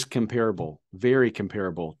 And it is comparable, very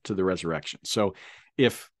comparable to the resurrection. So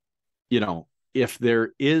if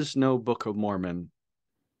there is no Book of Mormon,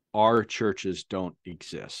 our churches don't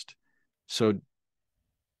exist. So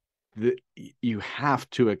you have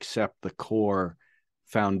to accept the core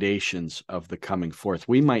foundations of the coming forth.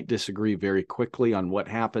 We might disagree very quickly on what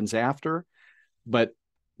happens after, but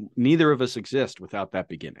neither of us exist without that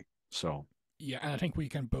beginning. So yeah, and I think we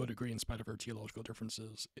can both agree, in spite of our theological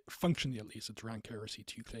differences, functionally at least, it's rank heresy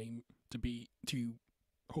to claim to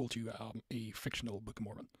hold to a fictional Book of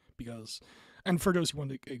Mormon. And for those who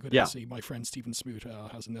want a good essay, my friend Stephen Smoot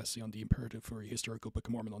has an essay on the imperative for a historical Book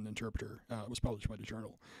of Mormon on the Interpreter. It was published by the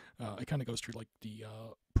Journal. It kind of goes through the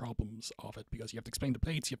problems of it, because you have to explain the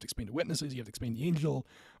plates, you have to explain the witnesses, you have to explain the angel,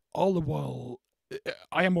 all the while.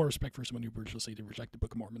 I have more respect for someone who would just say to reject the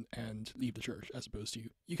Book of Mormon and leave the church, as opposed to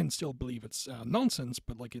you can still believe it's nonsense,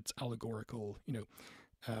 but it's allegorical.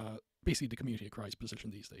 Basically the Community of Christ position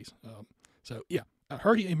these days. So yeah,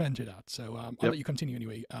 hearty amen to that. So I'll let you continue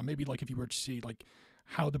anyway. Maybe if you were to see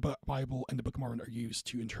how the Bible and the Book of Mormon are used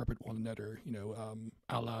to interpret one another,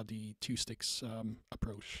 a la the two sticks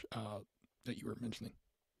approach that you were mentioning.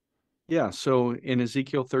 Yeah. So in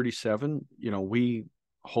Ezekiel 37, we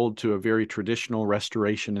hold to a very traditional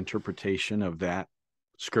restoration interpretation of that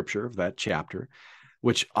scripture, of that chapter.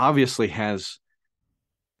 which obviously has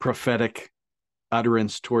prophetic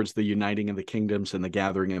utterance towards the uniting of the kingdoms and the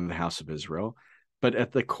gathering in the house of Israel. But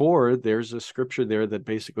at the core, there's a scripture there that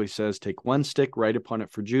basically says, take one stick, write upon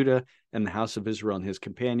it for Judah and the house of Israel and his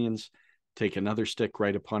companions. Take another stick,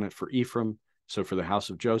 write upon it for Ephraim. So for the house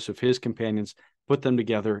of Joseph, his companions, put them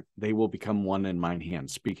together. They will become one in mine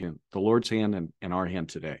hand, speaking the Lord's hand and our hand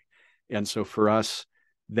today. And so for us,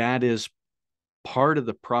 that is part of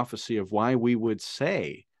the prophecy of why we would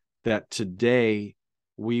say that today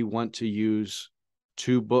we want to use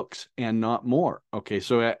 2 books and not more. Okay,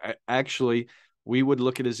 so actually, we would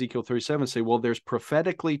look at Ezekiel 37 and say, well, there's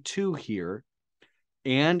prophetically 2 here.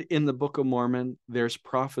 And in the Book of Mormon, there's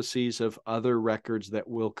prophecies of other records that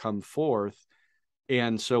will come forth.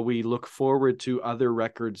 And so we look forward to other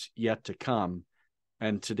records yet to come.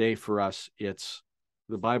 And today for us, it's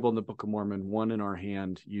the Bible and the Book of Mormon, one in our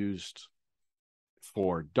hand, used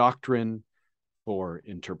for doctrine, for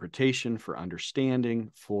interpretation, for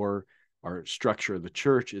understanding, for our structure of the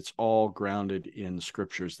church. It's all grounded in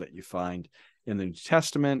scriptures that you find in the New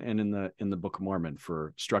Testament and in the Book of Mormon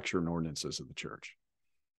for structure and ordinances of the church.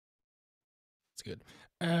 That's good.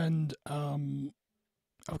 And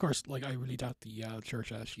of course, like, I really doubt the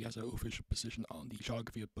church actually has an official position on the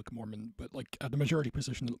geography of Book of Mormon, but like the majority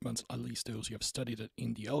position, at least those who have studied it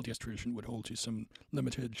in the LDS tradition, would hold to some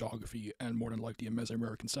limited geography and more than likely a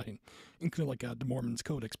Mesoamerican setting, including like the Mormon's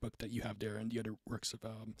Codex book that you have there and the other works of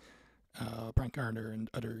Frank Garner and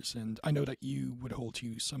others. And I know that you would hold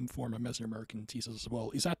to some form of Mesoamerican thesis as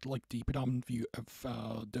well. Is that like the predominant view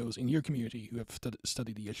of those in your community who have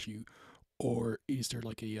studied the issue, or is there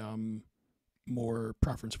like a more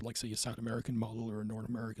preference for, like, say, a South American model or a North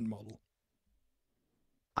American model?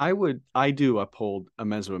 I do uphold a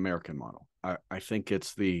Mesoamerican model. I think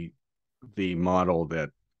it's the model that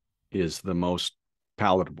is the most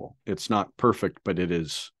palatable. It's not perfect, but it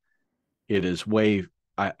is way,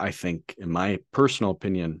 I think, in my personal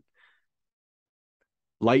opinion,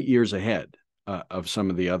 light years ahead of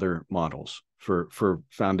some of the other models for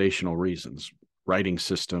foundational reasons, writing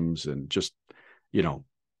systems, and just,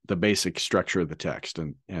 the basic structure of the text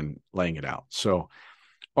and laying it out. So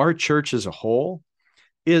our church as a whole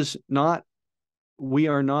is not, we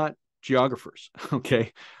are not geographers,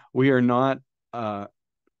 okay? We are not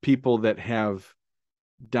people that have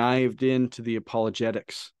dived into the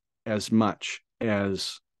apologetics as much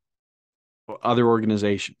as other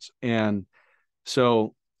organizations. And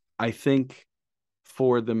so I think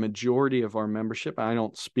for the majority of our membership, I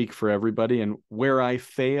don't speak for everybody, and where I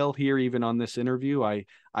fail here, even on this interview, I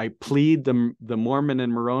plead the Mormon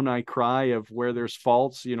and Moroni cry of where there's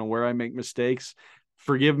faults, where I make mistakes,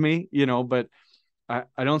 forgive me, but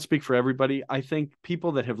I don't speak for everybody. I think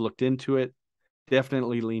people that have looked into it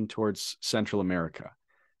definitely lean towards Central America.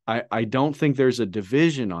 I don't think there's a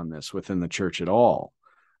division on this within the church at all.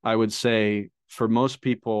 I would say for most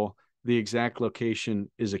people, the exact location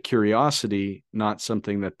is a curiosity, not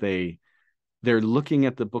something that they're looking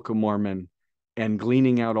at the Book of Mormon and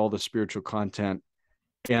gleaning out all the spiritual content,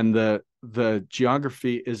 and the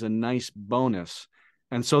geography is a nice bonus.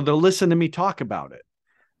 And so they'll listen to me talk about it,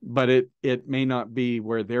 but it may not be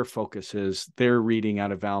where their focus is. They're reading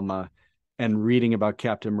out of Alma and reading about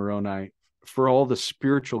Captain Moroni for all the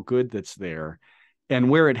spiritual good that's there. And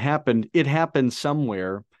where it happened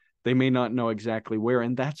somewhere. They may not know exactly where,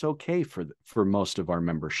 and that's okay for most of our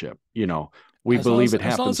membership. We believe it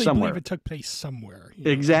happened somewhere. Believe it took place somewhere.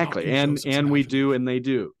 Exactly, and we do, and they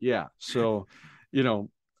do. Yeah. So,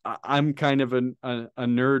 I'm kind of a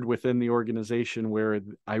nerd within the organization where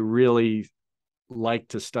I really like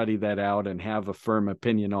to study that out and have a firm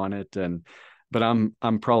opinion on it. But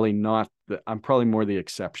I'm probably not. I'm probably more the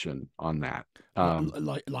exception on that.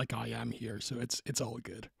 Like I am here, so it's all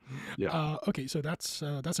good. Yeah. Okay, so that's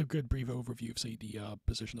a good brief overview of, say, the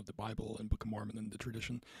position of the Bible and Book of Mormon and the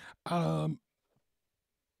tradition.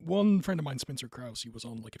 One friend of mine, Spencer Krause, who was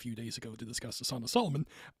on like a few days ago to discuss the Song of Solomon,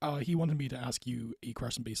 he wanted me to ask you a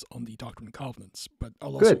question based on the Doctrine and Covenants, but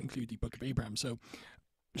I'll also include the Book of Abraham. So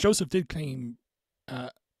Joseph did claim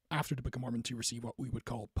after the Book of Mormon to receive what we would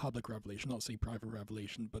call public revelation, not say private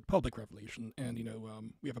revelation, but public revelation. And,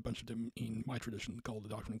 we have a bunch of them in my tradition called the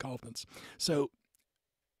Doctrine and Covenants. So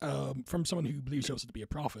from someone who believes Joseph to be a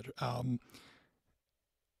prophet,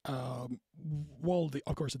 while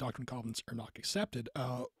of course the Doctrine and Covenants are not accepted,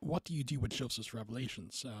 what do you do with Joseph's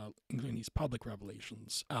revelations, including these public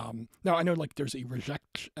revelations? Now I know like there's a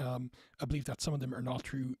I believe that some of them are not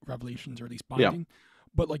true revelations, or at least binding. Yeah.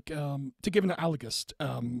 But like to give an analogist,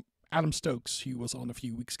 Adam Stokes, who was on a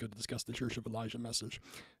few weeks ago to discuss the Church of Elijah message,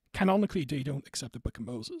 canonically they don't accept the Book of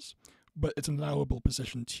Moses, but it's an allowable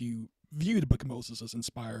position to view the Book of Moses as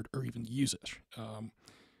inspired or even use it.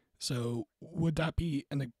 So would that be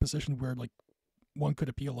in a position where like one could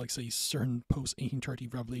appeal, like say, certain post 1830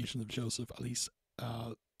 revelations of Joseph, at least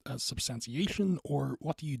as substantiation, or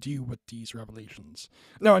what do you do with these revelations?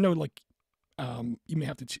 Now I know like you may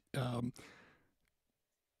have to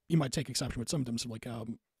you might take exception with some of them, so like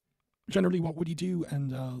generally what would you do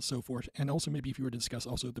and so forth, and also maybe if you were to discuss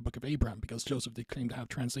also the Book of Abraham, because Joseph did claim to have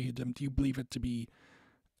translated them. Do you believe it to be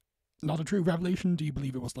not a true revelation? Do you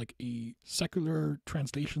believe it was like a secular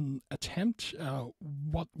translation attempt?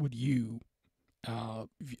 What would you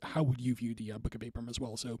how would you view the Book of Abraham as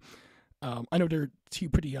well? So I know they're two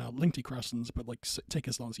pretty lengthy questions, but like take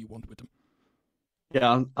as long as you want with them.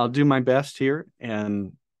 Yeah, I'll do my best here.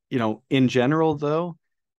 And, in general, though,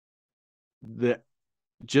 the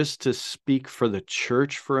just to speak for the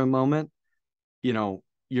church for a moment, you're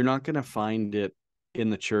not going to find it in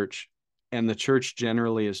the church. And the church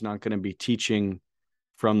generally is not going to be teaching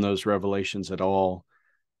from those revelations at all.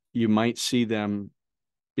 You might see them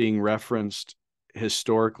being referenced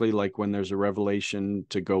historically, like when there's a revelation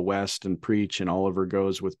to go west and preach, and Oliver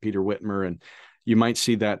goes with Peter Whitmer, and you might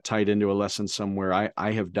see that tied into a lesson somewhere.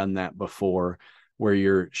 I have done that before, where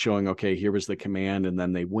you're showing, okay, here was the command, and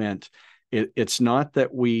then they went. It's not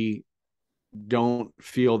that we don't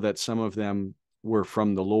feel that some of them were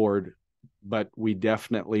from the Lord, but we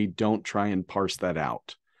definitely don't try and parse that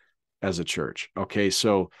out as a church. Okay,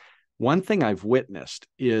 so one thing I've witnessed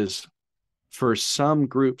is for some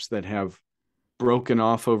groups that have broken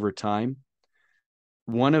off over time,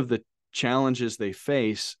 one of the challenges they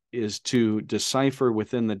face is to decipher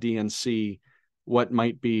within the DNC what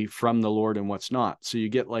might be from the Lord and what's not. So you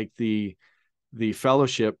get like the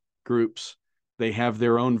fellowship groups, they have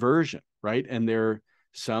their own version, right? And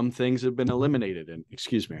some things have been eliminated, and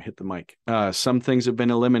excuse me, I hit the mic. Some things have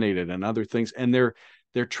been eliminated and other things, and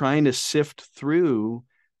they're trying to sift through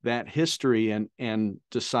that history and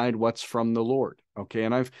decide what's from the Lord. Okay.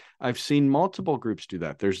 And I've seen multiple groups do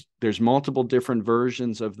that. There's multiple different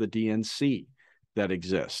versions of the DNC that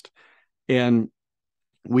exist. And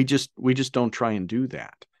we just don't try and do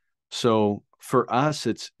that. So for us,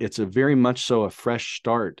 it's a very much so a fresh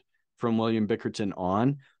start from William Bickerton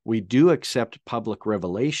on. We do accept public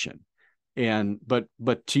revelation.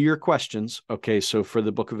 But to your questions, okay, so for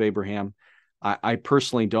the Book of Abraham, I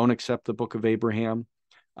personally don't accept the Book of Abraham.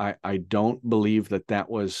 I don't believe that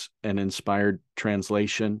was an inspired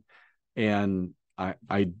translation. And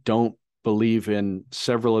I don't believe in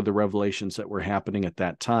several of the revelations that were happening at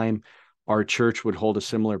that time. Our church would hold a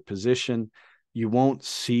similar position. You won't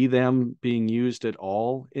see them being used at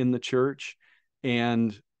all in the church.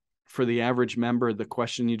 And for the average member, the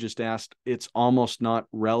question you just asked, it's almost not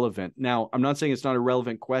relevant. Now, I'm not saying it's not a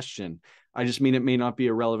relevant question. I just mean it may not be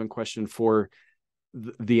a relevant question for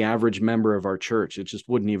the average member of our church. It just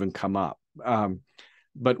wouldn't even come up.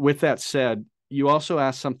 But with that said, you also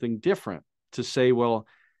asked something different to say, well,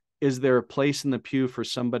 is there a place in the pew for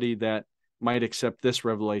somebody that might accept this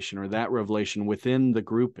revelation or that revelation within the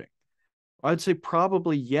grouping? I'd say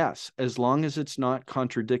probably yes, as long as it's not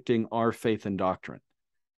contradicting our faith and doctrine.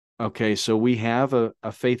 Okay, so we have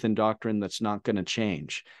a faith and doctrine that's not going to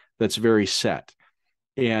change, that's very set.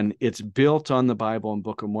 And it's built on the Bible and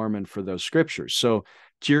Book of Mormon for those scriptures. So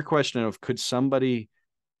to your question of could somebody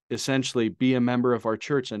essentially be a member of our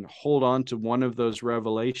church and hold on to one of those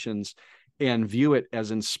revelations and view it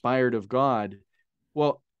as inspired of God?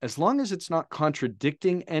 Well, as long as it's not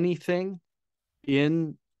contradicting anything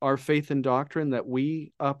in our faith and doctrine that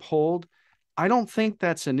we uphold, I don't think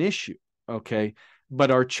that's an issue. Okay.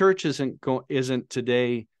 But our church isn't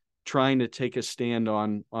today trying to take a stand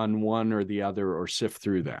on one or the other or sift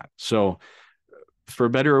through that. So for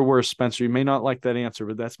better or worse, Spencer, you may not like that answer,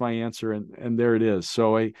 but that's my answer. And there it is.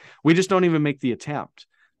 So we just don't even make the attempt.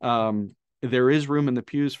 There is room in the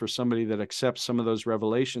pews for somebody that accepts some of those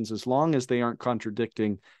revelations, as long as they aren't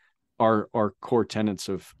contradicting our core tenets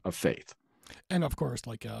of faith. And of course,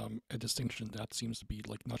 like a distinction that seems to be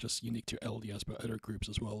like not just unique to LDS but other groups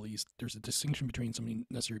as well. There's a distinction between something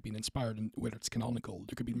necessarily being inspired and whether it's canonical.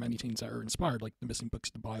 There could be many things that are inspired, like the missing books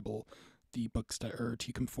of the Bible, the books that are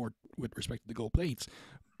to come forth with respect to the gold plates,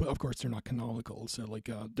 but of course they're not canonical. So like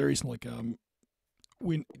there is like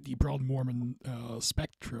when the broad Mormon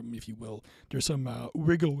spectrum, if you will, there's some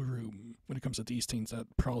wiggle room when it comes to these things that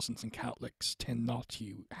Protestants and Catholics tend not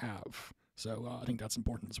to have. So I think that's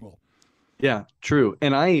important as well. Yeah, true.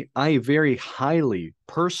 And I very highly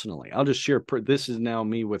personally, I'll just share, this is now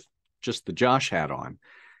me with just the Josh hat on.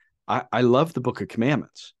 I love the Book of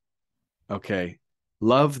Commandments. Okay.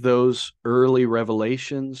 Love those early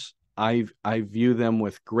revelations. I view them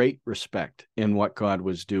with great respect in what God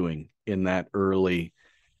was doing in that early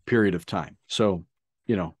period of time. So,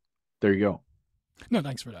 there you go. No,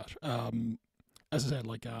 thanks for that. As I said,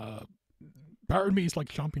 part of me is like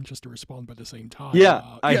chomping just to respond, but at the same time,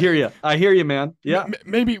 Yeah, I hear you. I hear you, man. Yeah.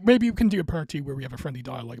 Maybe we can do a part 2 where we have a friendly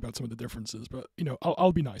dialogue about some of the differences. But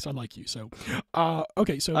I'll be nice. I like you. So,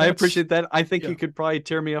 okay. So I appreciate that. I think yeah. you could probably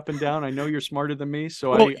tear me up and down. I know you're smarter than me,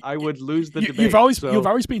 so Well, I would lose the debate. You've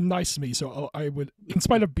always been nice to me, so I would, in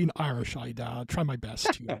spite of being Irish, I'd try my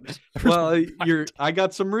best to. Well, I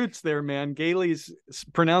got some roots there, man. Gehly's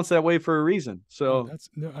pronounced that way for a reason. So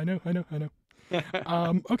I know.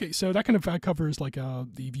 Okay, so that kind of covers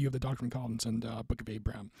the view of the Doctrine and Covenants and Book of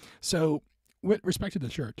Abraham. So, with respect to the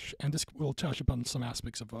church, and this will touch upon some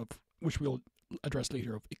aspects of which we'll address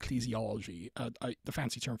later, of ecclesiology, the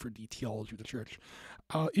fancy term for the theology of the church.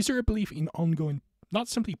 Is there a belief in ongoing, not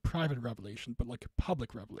simply private revelation, but like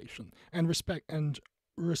public revelation, and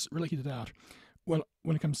related to that? Well,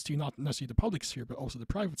 when it comes to not necessarily the public sphere, but also the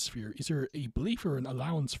private sphere, is there a belief or an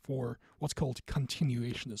allowance for what's called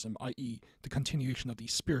continuationism, i.e., the continuation of the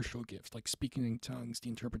spiritual gifts, like speaking in tongues, the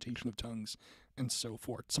interpretation of tongues, and so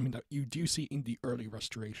forth? Something that you do see in the early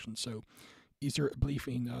restoration. So, is there a belief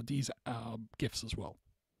in these gifts as well?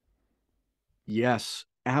 Yes,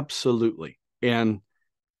 absolutely. And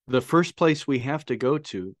the first place we have to go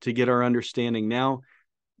to get our understanding now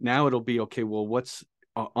it'll be, okay, well, what's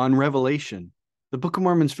on Revelation? The Book of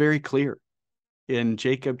Mormon's very clear. In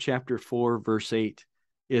Jacob chapter 4, verse 8,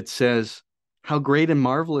 it says, "How great and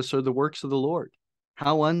marvelous are the works of the Lord!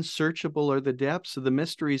 How unsearchable are the depths of the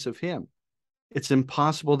mysteries of him! It's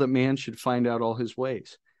impossible that man should find out all his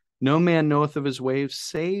ways. No man knoweth of his ways,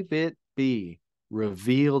 save it be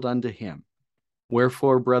revealed unto him.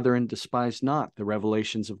 Wherefore, brethren, despise not the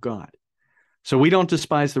revelations of God." So we don't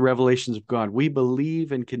despise the revelations of God. We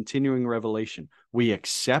believe in continuing revelation. We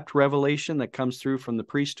accept revelation that comes through from the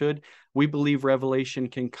priesthood. We believe revelation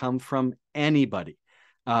can come from anybody.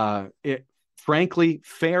 Frankly,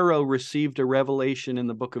 Pharaoh received a revelation in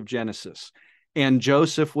the book of Genesis, and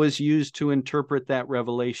Joseph was used to interpret that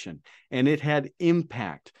revelation, and it had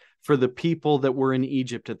impact for the people that were in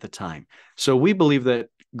Egypt at the time. So we believe that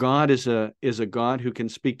God is a God who can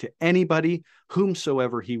speak to anybody,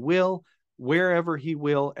 whomsoever he will, wherever he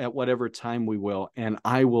will, at whatever time we will, and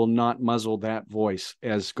I will not muzzle that voice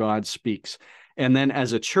as God speaks. And then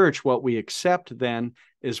as a church, what we accept then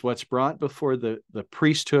is what's brought before the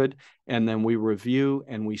priesthood, and then we review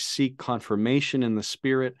and we seek confirmation in the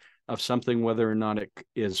Spirit of something, whether or not it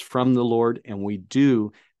is from the Lord, and we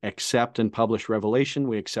do accept and publish revelation.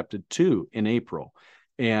 We accepted 2 in April,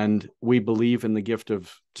 and we believe in the gift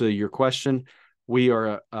of, to your question, we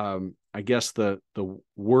are I guess the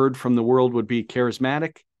word from the world would be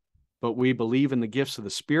charismatic, but we believe in the gifts of the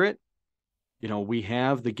Spirit. We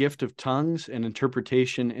have the gift of tongues and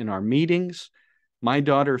interpretation in our meetings. My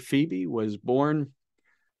daughter Phoebe was born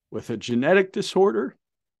with a genetic disorder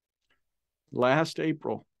last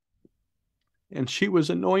April, and she was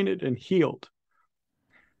anointed and healed.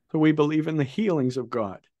 So we believe in the healings of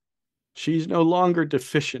God. She's no longer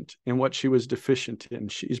deficient in what she was deficient in.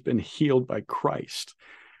 She's been healed by Christ.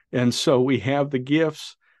 And so we have the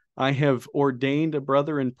gifts. I have ordained a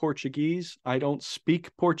brother in Portuguese. I don't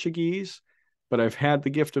speak Portuguese, but I've had the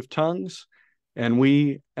gift of tongues. And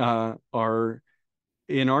we are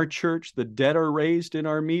in our church, the dead are raised in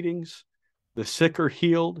our meetings, the sick are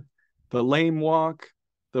healed, the lame walk,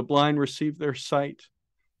 the blind receive their sight.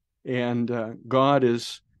 And God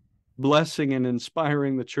is blessing and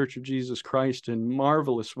inspiring the Church of Jesus Christ in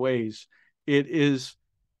marvelous ways.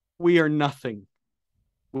 We are nothing.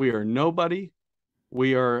 We are nobody.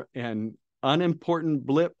 We are an unimportant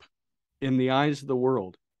blip in the eyes of the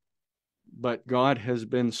world. But God has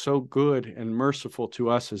been so good and merciful to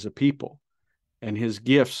us as a people, and his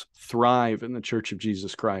gifts thrive in the Church of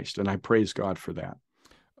Jesus Christ. And I praise God for that.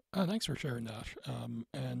 Thanks for sharing that.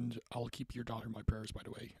 And I'll keep your daughter in my prayers, by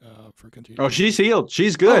the way, for continuing. Oh, she's healed.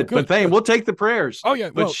 She's good. Good. But we'll take the prayers. Oh,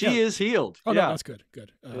 yeah. But she is healed. Oh, yeah. No, that's good.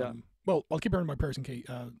 Good. Well, I'll keep her in my prayers in case,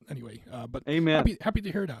 anyway. But Amen. Happy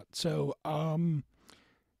to hear that. So, a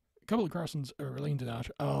couple of questions relating to that.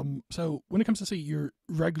 So when it comes to, say, your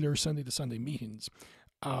regular Sunday to Sunday meetings,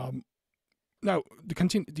 now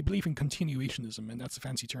the belief in continuationism, and that's a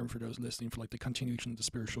fancy term for those listening, for like the continuation of the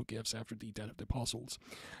spiritual gifts after the death of the apostles.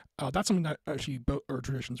 That's something that actually both our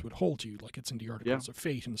traditions would hold to, like it's in the Articles of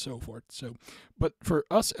Faith and so forth. So, but for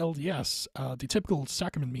us LDS, the typical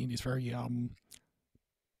sacrament meeting is very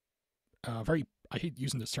very, I hate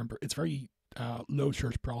using this term, but it's very low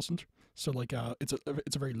church Protestant. So like it's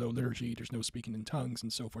a very low liturgy. There's no speaking in tongues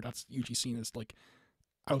and so forth. That's usually seen as like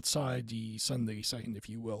outside the Sunday setting, if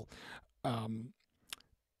you will. Um,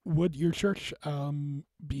 would your church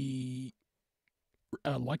be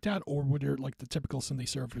like that, or would there like the typical Sunday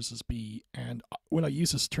services be? And when I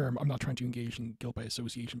use this term, I'm not trying to engage in guilt by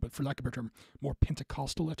association, but for lack of a better term, more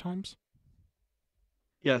Pentecostal at times.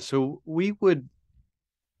 Yeah, so we would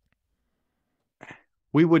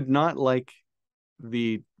not like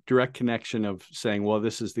the direct connection of saying, well,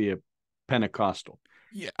 this is the Pentecostal.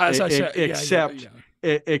 Yeah, as I said, Except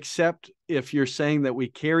yeah, except if you're saying that we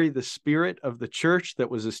carry the spirit of the church that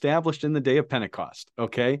was established in the day of Pentecost.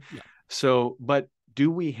 Okay. yeah, So, but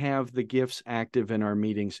do we have the gifts active in our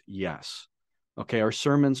meetings? Yes. Okay. Our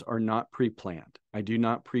sermons are not pre-planned. I do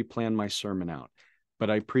not pre-plan my sermon out, but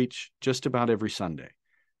I preach just about every Sunday.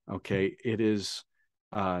 Okay. It is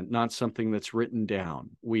not something that's written down.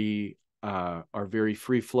 We are very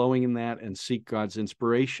free flowing in that and seek God's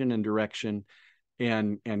inspiration and direction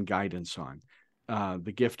and guidance on.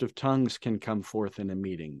 The gift of tongues can come forth in a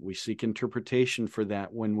meeting. We seek interpretation for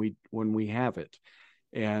that when we have it.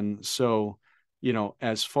 And so,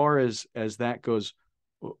 as far as that goes,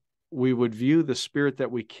 we would view the spirit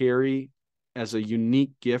that we carry as a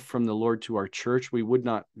unique gift from the Lord to our church. We would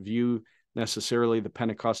not view necessarily the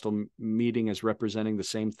Pentecostal meeting as representing the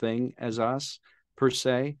same thing as us per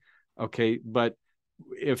se. Okay, but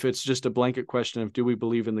if it's just a blanket question of do we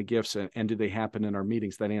believe in the gifts and do they happen in our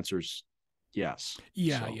meetings, that answers yes.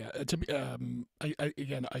 yeah, So yeah. To be,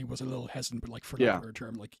 again, I was a little hesitant, but like for lack yeah, of a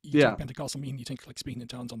term, like you think yeah. Pentecostal mean, you think like speaking in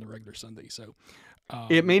tongues on the regular Sunday. So,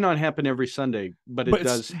 It um, may not happen every Sunday, but it but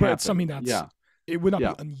it's does something happen. that's Yeah, it would not be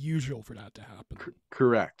yeah. unusual for that to happen.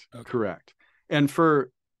 Correct, Okay. correct. And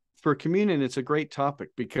for communion, it's a great topic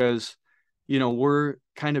because we're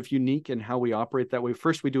kind of unique in how we operate that way.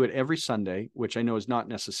 First, we do it every Sunday, which I know is not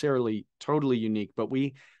necessarily totally unique, but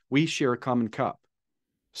we share a common cup.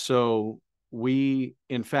 So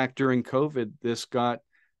in fact, during COVID,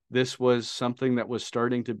 this was something that was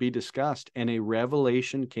starting to be discussed, and a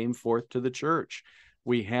revelation came forth to the church.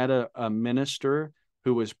 We had a minister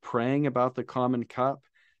who was praying about the common cup.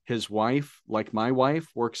 His wife, like my wife,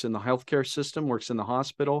 works in the healthcare system, works in the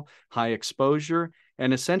hospital, high exposure,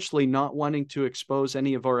 and essentially not wanting to expose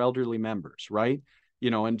any of our elderly members, right?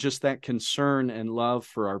 And just that concern and love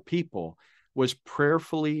for our people was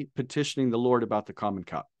prayerfully petitioning the Lord about the common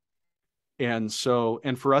cup. And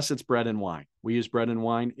for us, it's bread and wine. We use bread and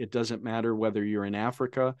wine. It doesn't matter whether you're in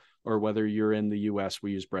Africa or whether you're in the US,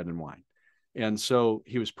 we use bread and wine. And so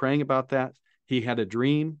he was praying about that. He had a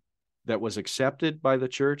dream that was accepted by the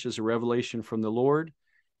church as a revelation from the Lord.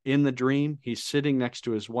 In the dream, he's sitting next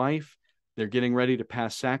to his wife. They're getting ready to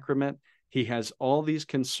pass sacrament. He has all these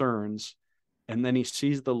concerns, and then he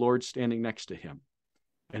sees the Lord standing next to him.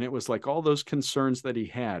 And it was like all those concerns that he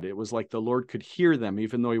had, it was like the Lord could hear them,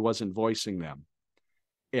 even though he wasn't voicing them.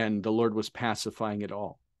 And the Lord was pacifying it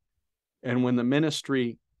all. And when the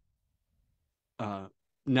ministry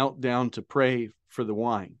knelt down to pray for the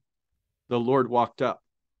wine, the Lord walked up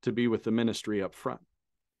to be with the ministry up front.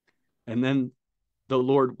 And then the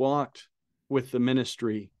Lord walked with the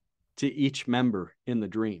ministry to each member in the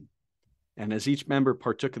dream. And as each member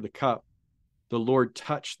partook of the cup, the Lord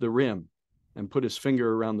touched the rim and put his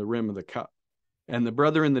finger around the rim of the cup. And the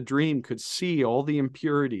brother in the dream could see all the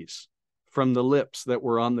impurities from the lips that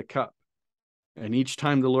were on the cup. And each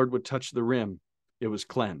time the Lord would touch the rim, it was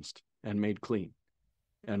cleansed and made clean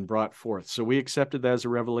and brought forth. So we accepted that as a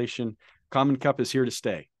revelation. Common cup is here to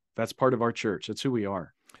stay. That's part of our church. That's who we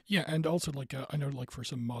are. Yeah, and also like I know like for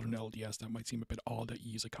some modern LDS that might seem a bit odd that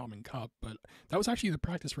you use a common cup, but that was actually the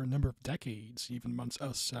practice for a number of decades, even amongst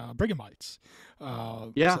us Brighamites.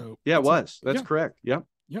 Yeah, So yeah, it it's not, was. That's correct. Yep.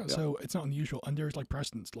 yeah, Yep. so it's not unusual, and there's like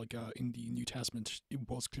precedents like in the New Testament, it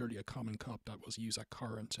was clearly a common cup that was used at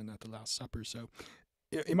Corinth and at the Last Supper. So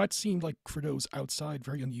it might seem like for those outside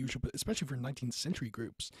very unusual, but especially for 19th century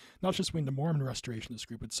groups, not just when the Mormon Restorationist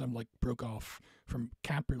group, but some like broke off from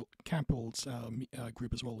Campbell's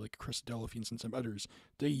group as well, like Christadelphians and some others.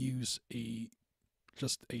 They use the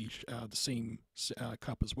same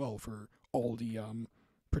cup as well for all the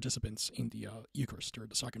participants in the Eucharist or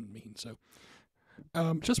the sacrament meeting. So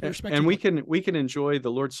just with respect And to we can enjoy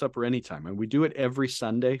the Lord's Supper anytime, and we do it every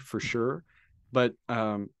Sunday for sure. But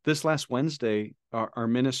this last Wednesday, our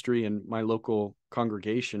ministry and my local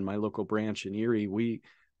congregation, my local branch in Erie, we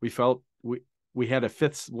felt we had a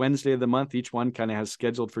fifth Wednesday of the month. Each one kind of has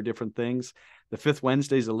scheduled for different things. The fifth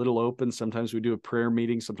Wednesday is a little open. Sometimes we do a prayer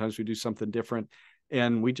meeting. Sometimes we do something different.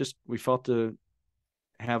 And we felt to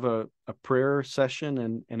have a prayer session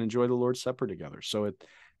and enjoy the Lord's Supper together. So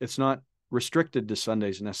it's not restricted to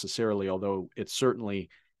Sundays necessarily, although it certainly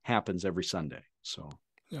happens every Sunday. So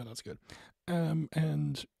yeah, that's good.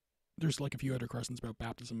 And there's like a few other questions about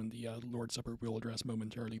baptism and the Lord's Supper we'll address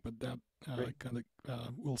momentarily, but that Great. kind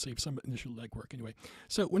of will save some initial legwork anyway.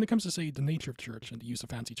 So when it comes to say the nature of church and the use of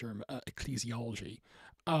fancy term ecclesiology,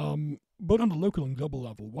 both on the local and global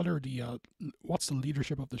level, what's the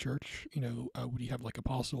leadership of the church? Would you have like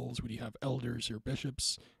apostles? Would you have elders or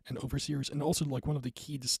bishops and overseers? And also like one of the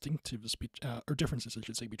key distinctives or differences, I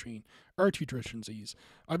should say, between our two traditions is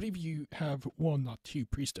I believe you have one, not two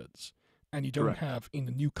priesthoods, and you don't Correct. have in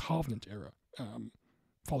the New Covenant era,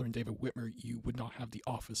 following David Whitmer, you would not have the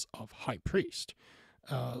office of high priest.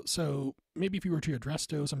 So maybe if you were to address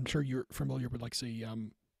those, I'm sure you're familiar with, like, say,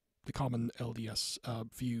 the common LDS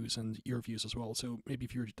views and your views as well. So maybe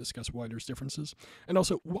if you were to discuss why there's differences, and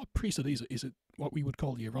also what priesthood is it? Is it what we would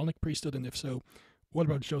call the Aaronic priesthood? And if so, what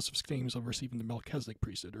about Joseph's claims of receiving the Melchizedek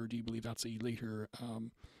priesthood, or do you believe that's a later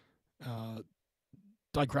uh,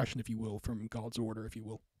 digression, if you will, from God's order, if you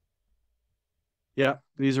will? Yeah,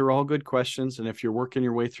 these are all good questions. And if you're working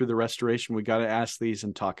your way through the restoration, we got to ask these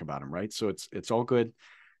and talk about them, right? So it's all good.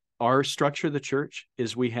 Our structure of the church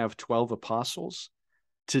is we have 12 apostles.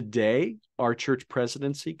 Today, our church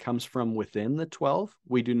presidency comes from within the 12.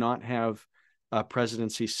 We do not have a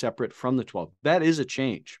presidency separate from the 12. That is a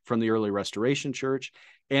change from the early Restoration Church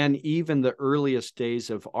and even the earliest days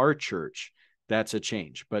of our church. That's a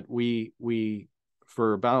change. But we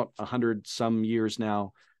for about 100 some years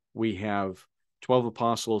now, we have 12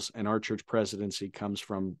 apostles, and our church presidency comes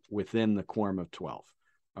from within the quorum of 12.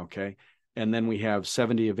 Okay. And then we have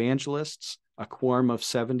 70 evangelists, a quorum of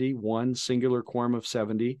 70, one singular quorum of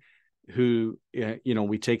 70, who,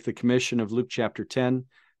 we take the commission of Luke chapter 10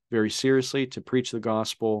 very seriously to preach the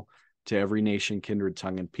gospel to every nation, kindred,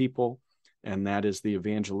 tongue, and people. And that is the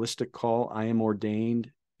evangelistic call. I am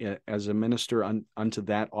ordained as a minister unto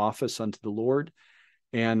that office, unto the Lord.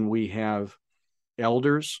 And we have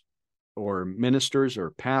elders or ministers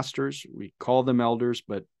or pastors. We call them elders,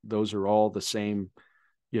 but those are all the same,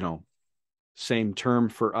 same term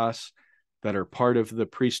for us, that are part of the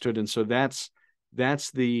priesthood. And so that's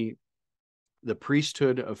the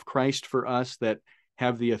priesthood of Christ for us, that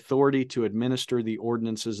have the authority to administer the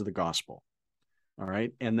ordinances of the gospel. All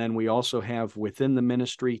right. And then we also have within the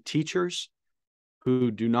ministry teachers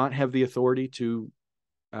who do not have the authority to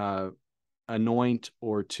anoint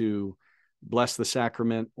or to bless the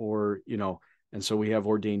sacrament, and so we have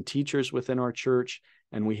ordained teachers within our church,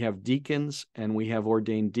 and we have deacons, and we have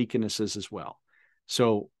ordained deaconesses as well.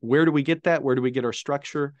 So where do we get that? Where do we get our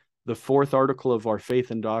structure? The fourth article of our faith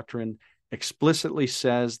and doctrine explicitly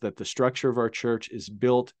says that the structure of our church is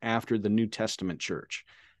built after the New Testament church.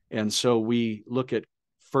 And so we look at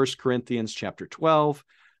 1 Corinthians chapter 12,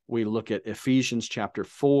 we look at Ephesians chapter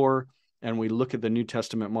 4, and we look at the New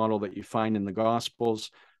Testament model that you find in the Gospels.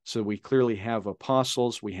 So we clearly have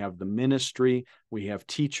apostles, we have the ministry, we have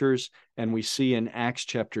teachers, and we see in Acts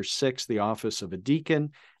chapter 6 the office of a deacon,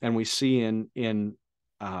 and we see in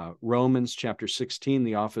Romans chapter 16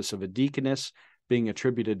 the office of a deaconess being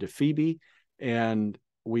attributed to Phoebe. And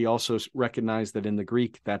we also recognize that in the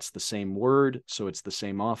Greek that's the same word, so it's the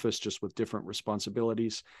same office, just with different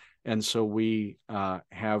responsibilities. And so we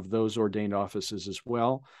have those ordained offices as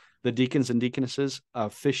well. The deacons and deaconesses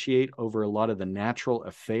officiate over a lot of the natural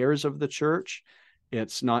affairs of the church.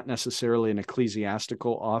 It's not necessarily an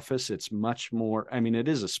ecclesiastical office. It's much more, it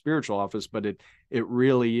is a spiritual office, but it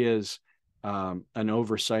really is an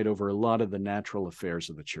oversight over a lot of the natural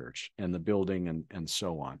affairs of the church and the building and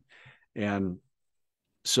so on. And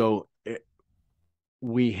so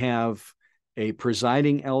we have a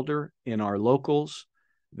presiding elder in our locals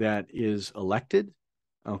that is elected,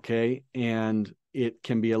 okay, and it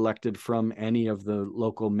can be elected from any of the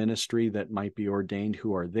local ministry that might be ordained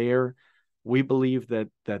who are there. We believe that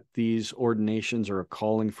these ordinations are a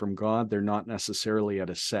calling from God. They're not necessarily at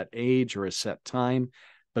a set age or a set time,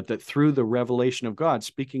 but that through the revelation of God,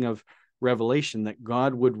 speaking of revelation, that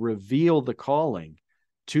God would reveal the calling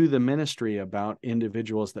to the ministry about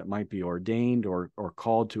individuals that might be ordained or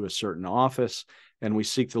called to a certain office. And we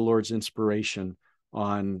seek the Lord's inspiration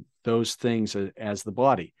on those things as the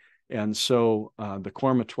body. And so the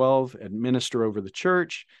Quorum of 12 administer over the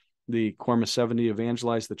church, the Quorum of 70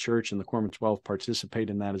 evangelize the church, and the Quorum of 12 participate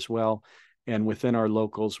in that as well. And within our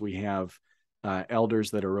locals, we have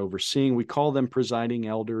elders that are overseeing. We call them presiding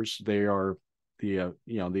elders. They are the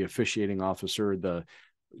officiating officer. The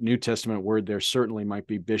New Testament word there certainly might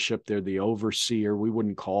be bishop. They're the overseer. We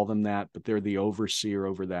wouldn't call them that, but they're the overseer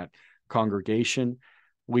over that congregation.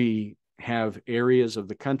 We have areas of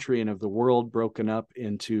the country and of the world broken up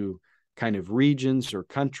into kind of regions or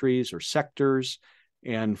countries or sectors.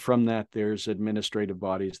 And from that, there's administrative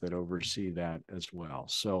bodies that oversee that as well.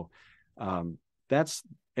 So That's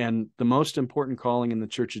and the most important calling in the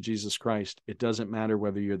Church of Jesus Christ. It doesn't matter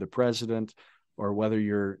whether you're the president or whether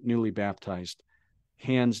you're newly baptized,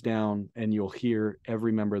 hands down, and you'll hear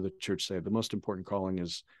every member of the church say the most important calling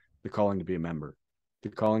is the calling to be a member, the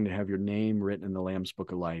calling to have your name written in the Lamb's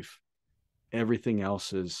Book of Life. Everything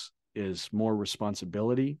else is more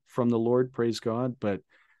responsibility from the Lord, praise God, but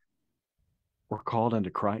we're called unto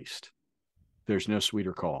Christ. There's no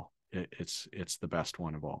sweeter call. It's the best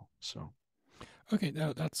one of all. So Okay,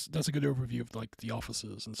 now that's a good overview of like the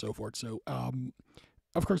offices and so forth. So,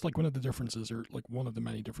 of course, like one of the differences, or like one of the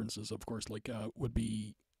many differences, of course, like would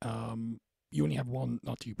be you only have one,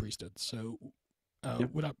 not two priesthoods. So, yep.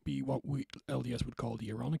 would that be what we LDS would call the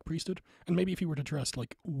Aaronic priesthood? And maybe if you were to address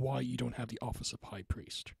like why you don't have the office of high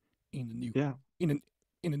priest in the new in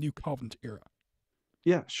a new covenant era.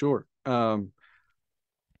 Yeah, sure.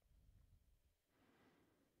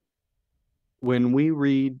 When we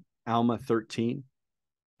read Alma 13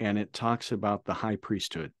 and it talks about the high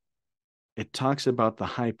priesthood, it talks about the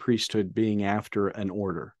high priesthood being after an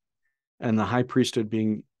order. And the high priesthood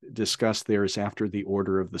being discussed there is after the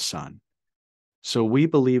order of the Son. So we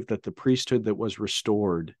believe that the priesthood that was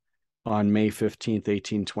restored on May 15th,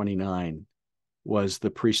 1829, was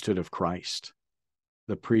the priesthood of Christ,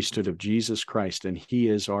 the priesthood of Jesus Christ, and he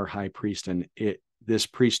is our high priest. And this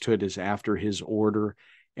priesthood is after his order,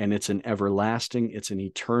 and it's an everlasting, it's an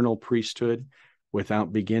eternal priesthood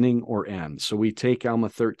without beginning or end. So we take Alma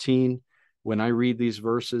 13. When I read these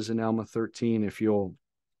verses in Alma 13, if you'll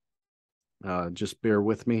just bear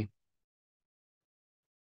with me.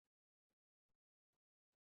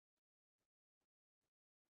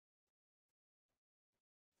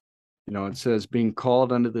 It says, being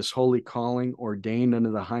called unto this holy calling, ordained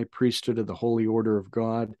unto the high priesthood of the holy order of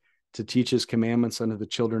God, to teach his commandments unto the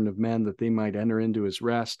children of men, that they might enter into his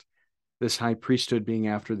rest. This high priesthood being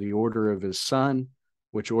after the order of his Son,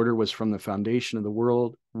 which order was from the foundation of the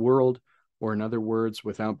world, or in other words,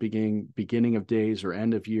 without beginning of days or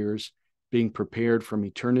end of years, being prepared from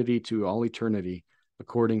eternity to all eternity,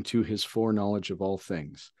 according to his foreknowledge of all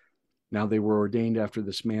things. Now they were ordained after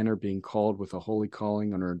this manner, being called with a holy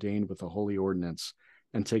calling and ordained with a holy ordinance,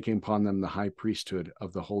 and taking upon them the high priesthood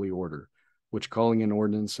of the holy order, which calling and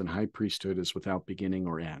ordinance and high priesthood is without beginning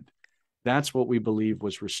or end. That's what we believe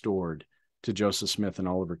was restored to Joseph Smith and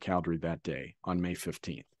Oliver Cowdery that day on May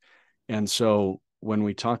 15th. And so when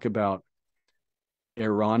we talk about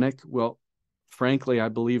Aaronic, well, frankly, I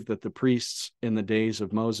believe that the priests in the days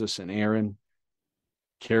of Moses and Aaron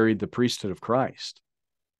carried the priesthood of Christ.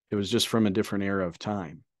 It was just from a different era of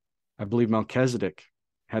time. I believe Melchizedek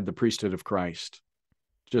had the priesthood of Christ,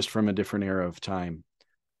 just from a different era of time.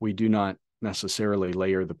 We do not necessarily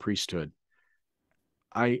layer the priesthood.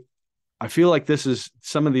 I feel like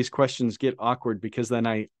some of these questions get awkward because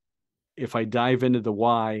then if I dive into the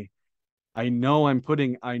why, I know I'm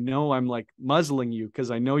like muzzling you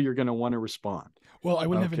because I know you're going to want to respond. Well, I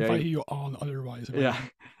wouldn't have invited you on otherwise. Yeah.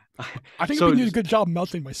 I think I've been doing a good job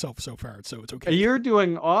melting myself so far, so it's okay. You're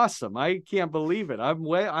doing awesome. I can't believe it.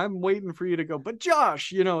 I'm waiting for you to go, but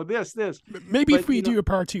Josh, this. Maybe if we do a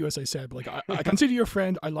part two, as I said, like I consider you a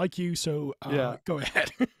friend. I like you, so go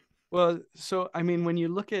ahead. Well, so I mean, when you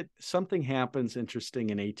look at something happens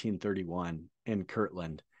interesting in 1831 in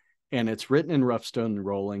Kirtland, and it's written in rough stone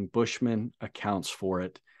rolling, Bushman accounts for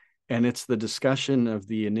it, and it's the discussion of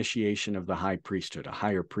the initiation of the high priesthood, a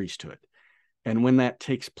higher priesthood. And when that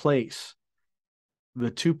takes place,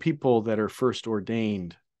 the two people that are first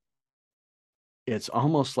ordained, it's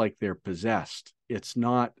almost like they're possessed. It's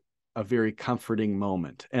not a very comforting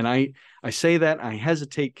moment. And I say that, I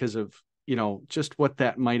hesitate because of, just what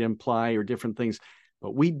that might imply or different things,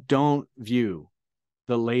 but we don't view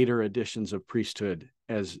the later editions of priesthood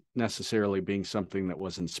as necessarily being something that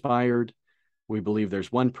was inspired. We believe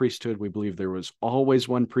there's one priesthood. We believe there was always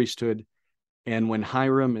one priesthood. And when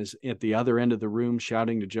Hiram is at the other end of the room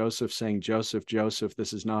shouting to Joseph, saying, Joseph, Joseph,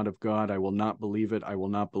 this is not of God. I will not believe it. I will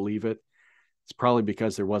not believe it. It's probably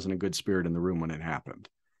because there wasn't a good spirit in the room when it happened.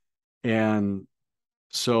 And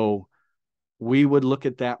so we would look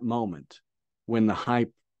at that moment when the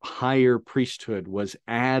higher priesthood was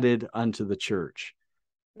added unto the church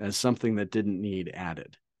as something that didn't need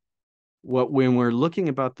added. When we're looking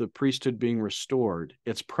about the priesthood being restored,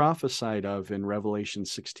 it's prophesied of in Revelation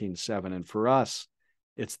 16:7. And for us,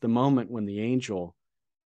 it's the moment when the angel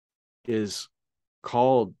is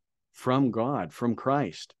called from God, from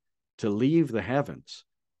Christ, to leave the heavens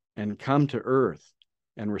and come to earth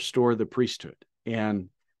and restore the priesthood. And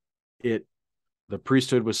the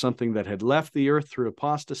priesthood was something that had left the earth through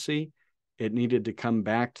apostasy. It needed to come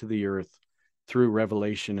back to the earth through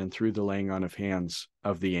revelation and through the laying on of hands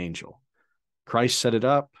of the angel. Christ set it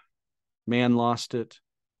up, man lost it,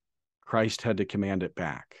 Christ had to command it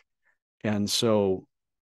back. And so,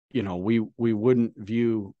 we wouldn't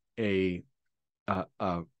view a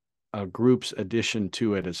group's addition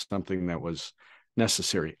to it as something that was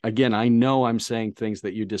necessary. Again, I know I'm saying things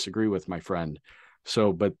that you disagree with, my friend.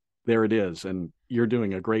 So, but there it is, and you're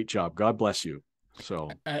doing a great job. God bless you. So,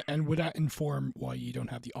 And would that inform why you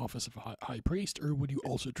don't have the office of high priest, or would you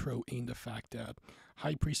also throw in the fact that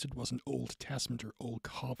high priesthood was an Old Testament or Old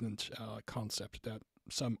Covenant concept that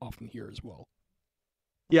some often hear as well?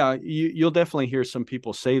 yeah, you'll definitely hear some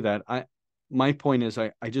people say that. My point is,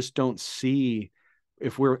 I just don't see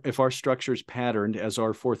if our structure is patterned as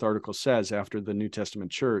our fourth article says after the New Testament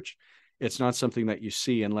church, it's not something that you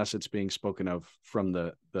see unless it's being spoken of from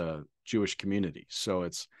the Jewish community. So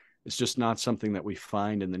it's just not something that we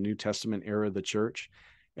find in the New Testament era of the church,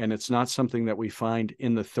 and it's not something that we find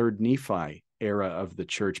in the third Nephi era of the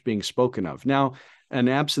church being spoken of. Now, an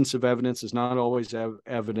absence of evidence is not always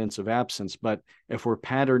evidence of absence, but if we're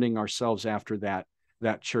patterning ourselves after that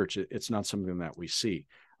church, it's not something that we see.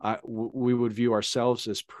 We would view ourselves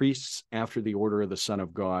as priests after the order of the Son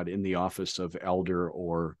of God in the office of elder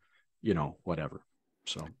or, whatever.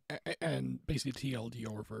 So, And basically, the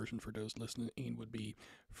TLDR version for those listening in would be,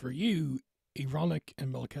 for you, Aaronic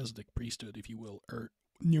and Melchizedek priesthood, if you will, are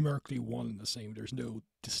numerically one and the same. There's no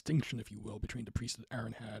distinction, if you will, between the priesthood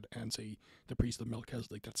Aaron had and, say, the priesthood of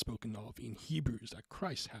Melchizedek that's spoken of in Hebrews that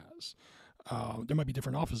Christ has. There might be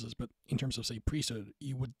different offices, but in terms of, say, priesthood,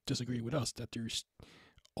 you would disagree with us that there's,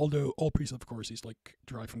 although all priesthood, of course, is like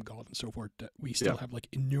derived from God and so forth, that we still have like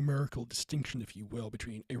a numerical distinction, if you will,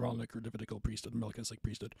 between Aaronic or Levitical priesthood and Melchizedek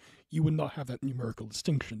priesthood. You would not have that numerical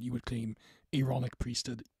distinction. You would claim Aaronic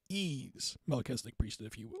priesthood is Melchizedek priesthood,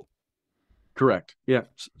 if you will. correct. Yeah,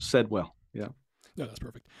 said well. Yeah. No, that's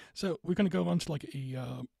perfect. So we're going to go on to like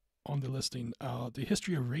on the listing, the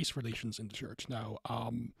history of race relations in the church. Now,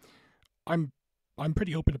 I'm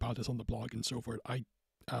pretty open about this on the blog and so forth. I,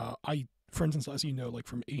 for instance, as you know, like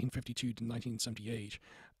from 1852 to 1978,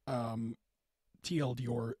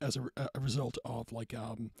 TLDR, as a result of like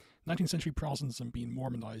 19th century Protestantism being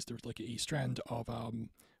Mormonized, there was like a strand of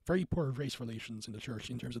very poor race relations in the church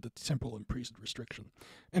in terms of the temple and priesthood restriction.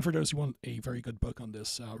 And for those who want a very good book on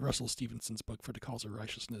this, Russell Stevenson's book For the Cause of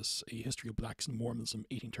Righteousness, A History of Blacks and Mormonism,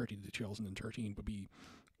 1830 to 2013, would be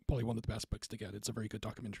probably one of the best books to get. It's a very good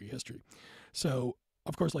documentary history. So,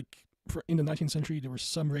 of course, like in the 19th century, there was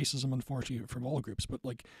some racism, unfortunately, from all groups. But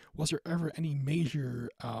like, was there ever any major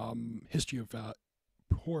history of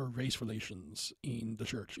poor race relations in the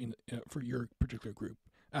church for your particular group,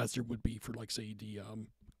 as there would be for, like, say, the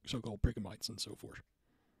so-called Brighamites and so forth?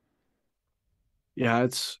 Yeah,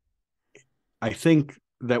 I think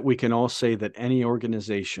that we can all say that any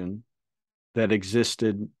organization that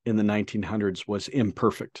existed in the 1900s was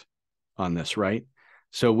imperfect on this, right?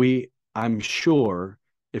 So I'm sure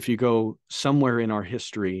if you go somewhere in our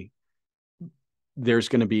history, there's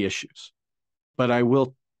going to be issues. But I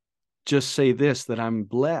will just say this, that I'm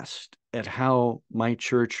blessed at how my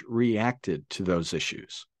church reacted to those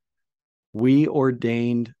issues. We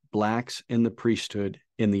ordained blacks in the priesthood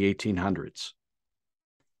in the 1800s.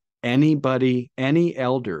 Any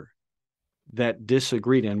elder that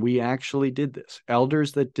disagreed, and we actually did this,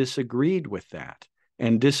 elders that disagreed with that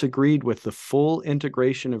and disagreed with the full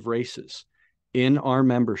integration of races in our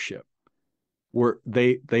membership,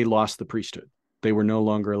 they lost the priesthood. They were no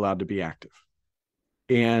longer allowed to be active.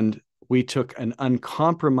 And we took an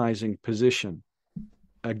uncompromising position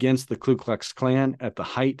against the Ku Klux Klan at the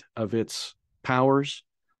height of its powers.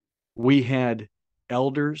 We had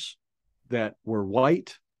elders that were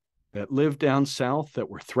white, that lived down south, that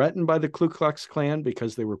were threatened by the Ku Klux Klan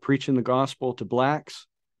because they were preaching the gospel to blacks.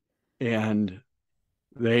 And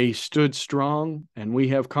they stood strong. And we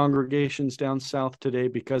have congregations down south today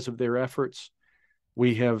because of their efforts.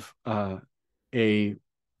 We have our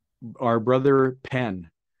brother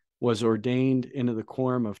Penn was ordained into the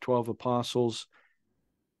quorum of 12 apostles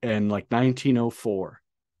in like 1904.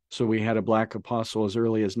 So we had a black apostle as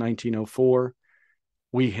early as 1904.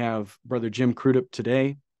 We have brother Jim Crudup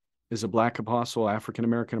today is a black apostle,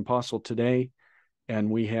 African-American apostle today. And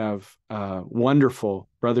we have wonderful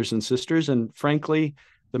brothers and sisters. And frankly,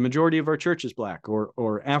 the majority of our church is black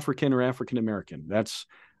or African or African-American. That's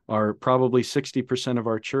probably 60% of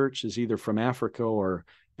our church is either from Africa or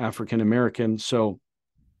African-American. So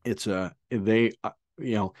it's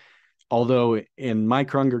although in my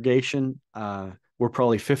congregation, we're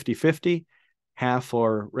probably 50-50, half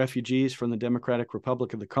are refugees from the Democratic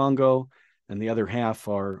Republic of the Congo, and the other half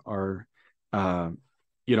are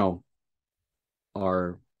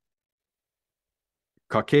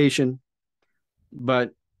Caucasian.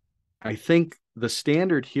 But I think the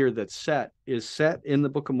standard here that's set is set in the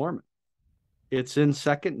Book of Mormon. It's in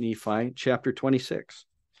 2nd Nephi chapter 26.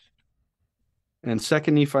 And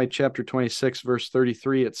 2nd Nephi chapter 26, verse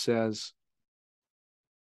 33, it says,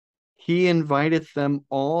 He inviteth them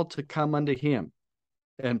all to come unto him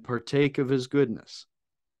and partake of his goodness.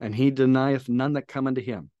 And he denieth none that come unto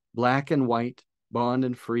him, black and white, bond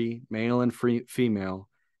and free, male and female.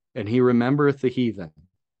 And he remembereth the heathen,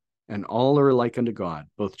 and all are alike unto God,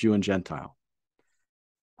 both Jew and Gentile.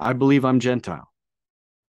 I believe I'm Gentile.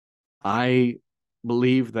 I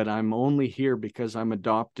believe that I'm only here because I'm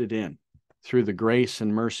adopted in through the grace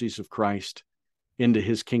and mercies of Christ into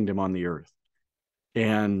his kingdom on the earth.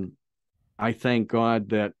 And I thank God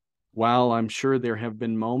that while I'm sure there have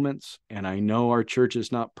been moments, and I know our church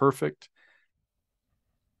is not perfect,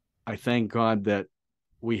 I thank God that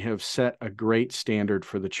we have set a great standard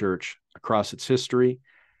for the church across its history.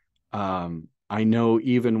 I know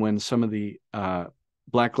even when some of the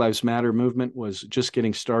Black Lives Matter movement was just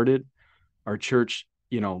getting started, our church,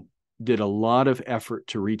 did a lot of effort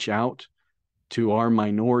to reach out to our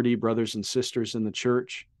minority brothers and sisters in the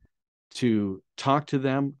church, to talk to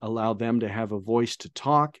them, allow them to have a voice to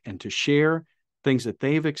talk and to share things that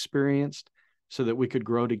they've experienced so that we could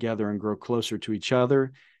grow together and grow closer to each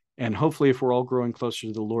other. And hopefully, if we're all growing closer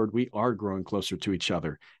to the Lord, we are growing closer to each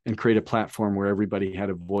other and create a platform where everybody had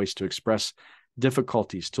a voice to express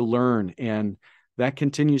difficulties, to learn. And that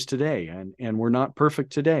continues today. And we're not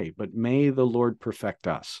perfect today, but may the Lord perfect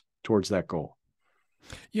us towards that goal.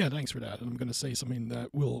 Yeah, thanks for that. And I'm going to say something that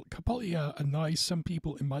will probably annoy some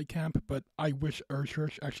people in my camp, but I wish our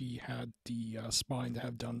church actually had the spine to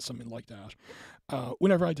have done something like that.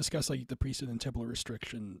 Whenever I discuss like the priesthood and temple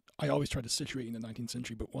restriction, I always try to situate in the 19th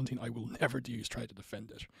century, but one thing I will never do is try to defend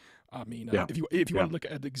it. I mean, Yeah. if you want to look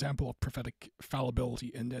at the example of prophetic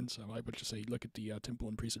fallibility and then some, I would just say look at the temple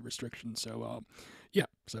and priesthood restriction. So, yeah,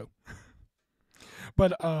 so.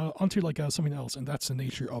 But onto like something else, and that's the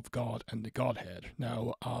nature of God and the Godhead.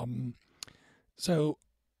 Now, so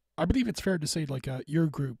I believe it's fair to say like your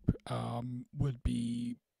group would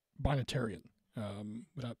be binitarian.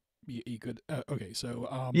 Would that be a good? Okay,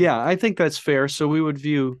 so Yeah, I think that's fair. So we would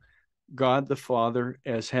view God the Father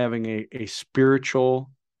as having a spiritual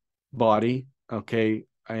body, okay,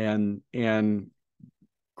 and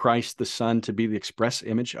Christ the Son to be the express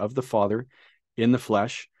image of the Father in the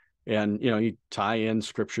flesh. And you tie in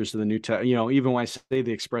scriptures to the New Testament. Even when I say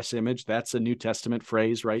the express image, that's a New Testament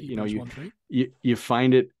phrase, right? Hebrews 1:3. You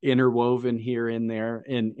find it interwoven here in there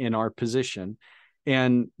in our position.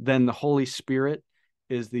 And then the Holy Spirit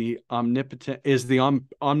is the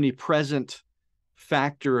omnipresent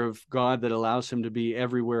factor of God that allows him to be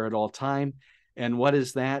everywhere at all time. And what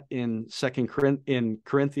is that in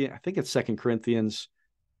Corinthians? I think it's 2 Corinthians.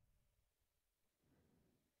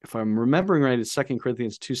 If I'm remembering right, it's 2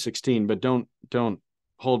 Corinthians 2:16, but don't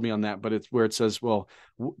hold me on that. But it's where it says, well,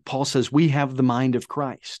 Paul says we have the mind of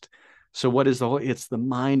Christ. So what is it's the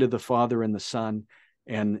mind of the Father and the Son.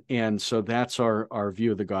 And so that's our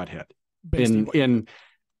view of the Godhead. In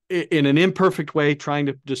an imperfect way, trying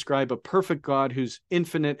to describe a perfect God who's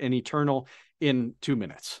infinite and eternal in 2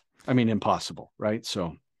 minutes. I mean, impossible, right?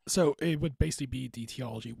 So it would basically be the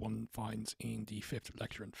theology one finds in the fifth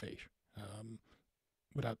lecture on faith.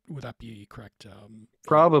 Would that be correct?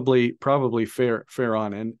 Probably fair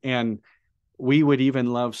on. And we would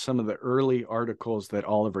even love some of the early articles that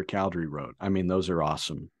Oliver Cowdery wrote. I mean, those are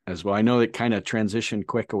awesome as well. I know it kind of transitioned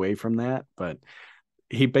quick away from that, but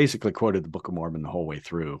he basically quoted the Book of Mormon the whole way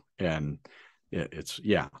through, and it's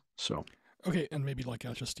yeah. So okay, and maybe like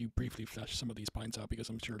I'll just do briefly flesh some of these points out because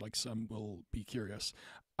I'm sure like some will be curious.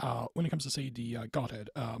 When it comes to say the Godhead,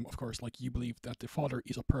 of course, like you believe that the Father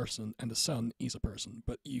is a person and the Son is a person,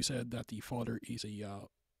 but you said that the Father is a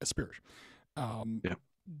spirit. Yeah.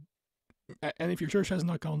 And if your church has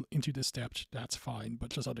not gone into this step, that's fine.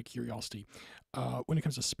 But just out of curiosity, when it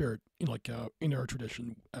comes to spirit, in our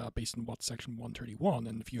tradition, based on what section 131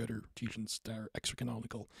 and a few other teachings that are extra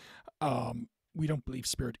canonical, we don't believe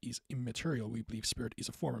spirit is immaterial. We believe spirit is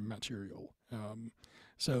a form of material.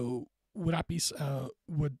 So would that be?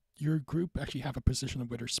 Would your group actually have a position of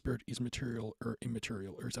whether spirit is material or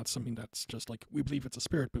immaterial, or is that something that's just like we believe it's a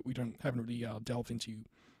spirit, but we haven't really delved into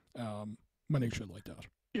minutiae like that?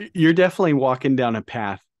 You're definitely walking down a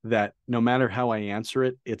path that no matter how I answer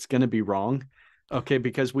it, it's going to be wrong. Okay.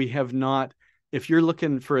 Because we have not, if you're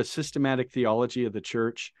looking for a systematic theology of the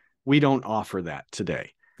church, we don't offer that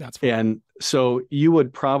today. That's fine. And so you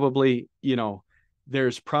would probably,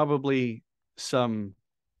 there's probably some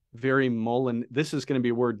very this is going to be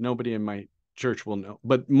a word nobody in my church will know,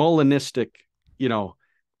 but Molinistic,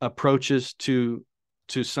 approaches to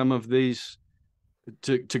some of these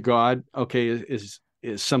to God, okay, is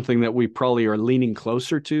something that we probably are leaning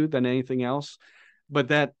closer to than anything else. But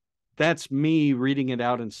that's me reading it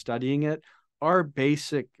out and studying it. Our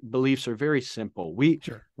basic beliefs are very simple.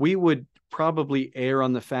 Sure. We would probably err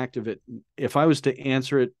on the fact of it. If I was to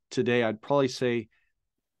answer it today, I'd probably say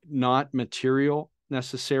not material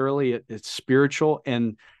necessarily. It's spiritual.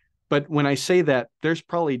 But when I say that, there's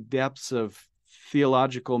probably depths of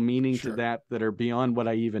theological meaning to Sure. that are beyond what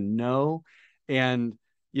I even know. And,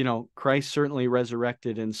 Christ certainly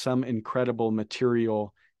resurrected in some incredible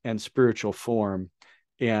material and spiritual form.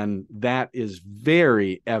 And that is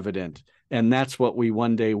very evident. And that's what we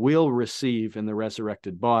one day will receive in the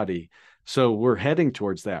resurrected body. So we're heading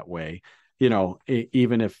towards that way,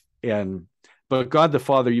 even if, but God the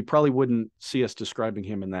Father, you probably wouldn't see us describing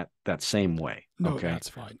him in that same way. No, Okay. that's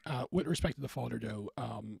fine. With respect to the Father, though,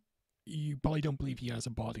 you probably don't believe he has a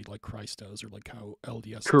body like Christ does, or like how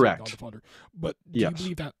LDS take God the Correct. Father. But do you Yes.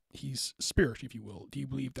 believe that he's spirit, if you will? Do you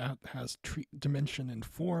believe that has dimension and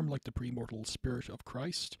form like the pre-mortal spirit of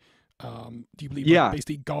Christ? Do you believe like Yeah.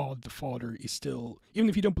 basically God the Father is still, even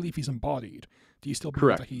if you don't believe he's embodied, do you still believe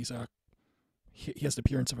Correct. that he has the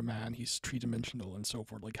appearance of a man, he's three-dimensional and so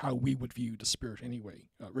forth, like how we would view the spirit anyway,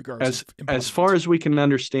 regardless of As far embodiment? as we can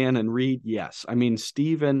understand and read, yes. I mean,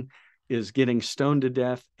 Stephen is getting stoned to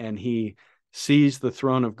death, and he sees the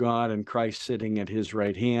throne of God and Christ sitting at his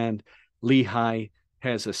right hand. Lehi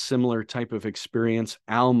has a similar type of experience.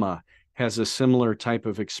 Alma has a similar type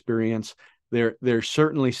of experience. There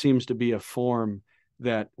certainly seems to be a form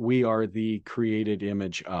that we are the created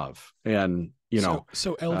image of, and So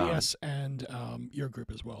LDS and your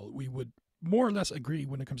group as well, we would more or less agree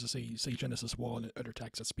when it comes to say Genesis 1 and other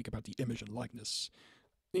texts that speak about the image and likeness.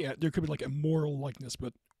 Yeah, there could be like a moral likeness,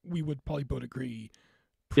 but we would probably both agree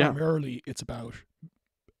yeah. primarily it's about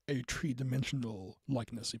a three-dimensional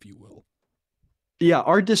likeness, if you will. Yeah,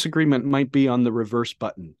 our disagreement might be on the reverse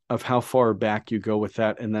button of how far back you go with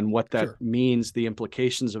that, and then what that Sure. means, the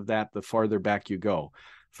implications of that, the farther back you go.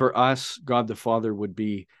 For us, God the Father would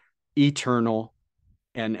be eternal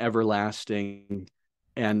and everlasting,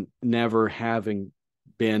 and never having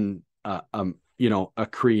been a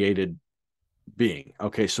created being.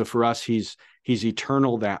 Okay, so for us, he's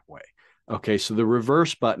eternal that way. Okay, so the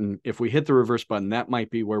reverse button, if we hit the reverse button, that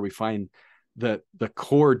might be where we find the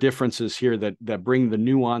core differences here that bring the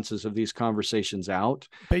nuances of these conversations out.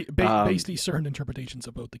 Basically, certain interpretations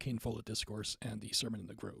of both the Cain Follett discourse and the Sermon in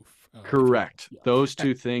the Grove, if you will. Correct. Yeah. Those And,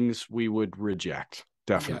 two things we would reject,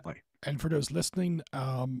 yeah. definitely. And for those listening,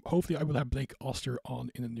 hopefully I will have Blake Oster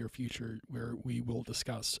on in the near future where we will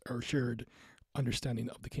discuss our shared understanding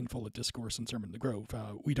of the Cain Follett discourse and Sermon in the Grove.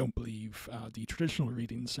 We don't believe the traditional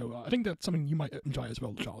reading, so I think that's something you might enjoy as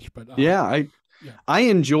well, Josh. But Yeah, yeah, I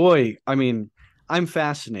enjoy, I mean, I'm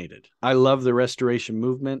fascinated. I love the restoration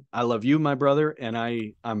movement. I love you, my brother, and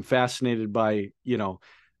I'm fascinated by,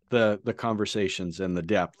 the conversations and the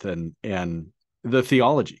depth and the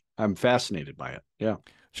theology. I'm fascinated by it. Yeah.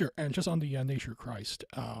 sure. And just on the nature of Christ,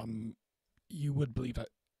 you would believe that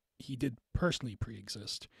he did personally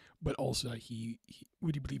pre-exist, but also that he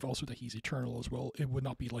would you believe also that he's eternal as well? It would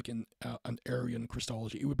not be like an Arian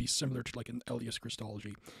Christology. It would be similar to like an LDS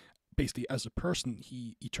Christology. Basically, as a person,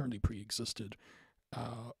 he eternally pre-existed,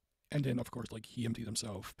 and then of course, like he emptied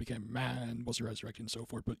himself, became man, was resurrected, and so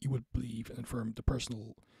forth. But you would believe and affirm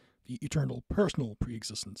the eternal personal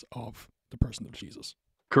pre-existence of the person of Jesus.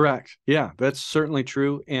 Correct. Yeah, that's certainly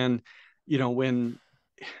true. And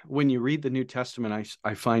when you read the New Testament,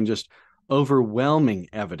 I find just overwhelming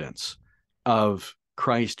evidence of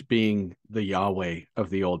Christ being the Yahweh of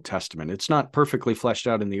the Old Testament. It's not perfectly fleshed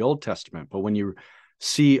out in the Old Testament, but when you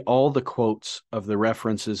see all the quotes of the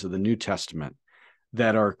references of the New Testament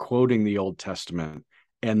that are quoting the Old Testament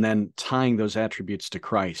and then tying those attributes to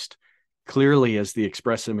Christ clearly as the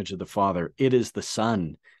express image of the Father, it is the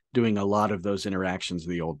Son doing a lot of those interactions of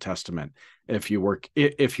the Old Testament. If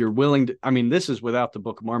you're willing to, I mean, this is without the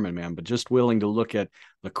Book of Mormon, man, but just willing to look at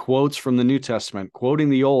the quotes from the New Testament, quoting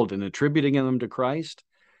the Old and attributing them to Christ,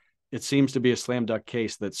 it seems to be a slam dunk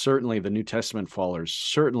case that certainly the New Testament followers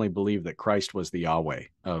certainly believe that Christ was the Yahweh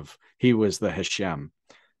he was the Hashem,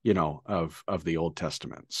 of the Old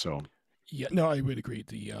Testament. So Yeah, no, I would agree.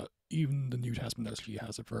 The even the New Testament actually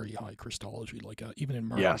has a very high Christology. Like even in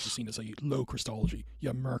Mark, which is Yes. seen as a low Christology, you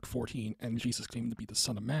have Mark 14, and Jesus claimed to be the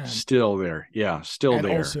Son of Man. Still there. Yeah, still And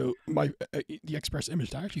there. also, the express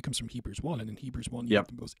image that actually comes from Hebrews 1, and in Hebrews 1, you have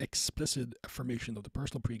the most explicit affirmation of the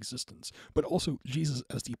personal preexistence, but also Jesus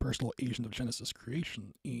as the personal agent of Genesis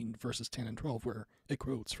creation in verses 10 and 12, where it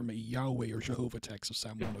quotes from a Yahweh or Jehovah text of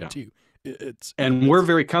Psalm 102. And we're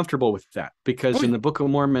very comfortable with that because in the Book of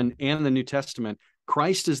Mormon and the New Testament,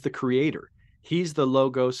 Christ is the creator. He's the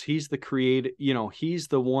Logos. He's the creator. He's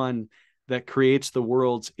the one that creates the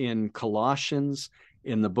worlds in Colossians,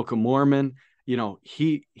 in the Book of Mormon.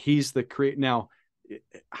 He's the creator. Now,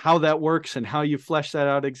 how that works and how you flesh that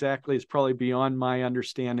out exactly is probably beyond my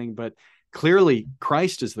understanding, but clearly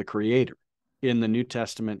Christ is the creator in the New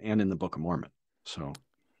Testament and in the Book of Mormon. So,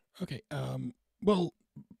 okay. Well,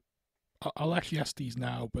 I'll actually ask these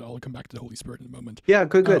now, but I'll come back to the Holy Spirit in a moment. Yeah,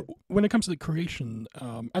 good. When it comes to the creation,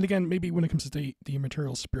 and again, maybe when it comes to the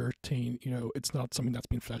immaterial spirit, it's not something that's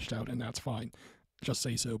been fleshed out, and that's fine. Just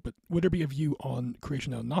say so. But would there be a view on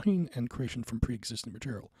creation out of nothing and creation from pre-existing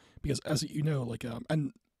material? Because as you know,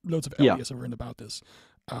 and loads of LDS have written about this,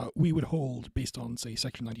 we would hold, based on, say,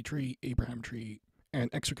 Section 93, Abraham tree, and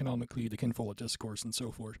extra-canonically the kinfolk discourse and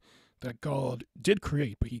so forth, that God did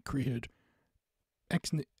create, but he created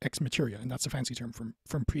ex materia, and that's a fancy term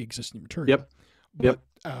from pre-existing material. But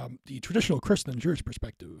the traditional Christian and Jewish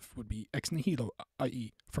perspective would be ex nihilo,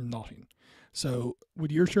 i.e., from nothing. So,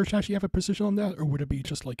 would your church actually have a position on that, or would it be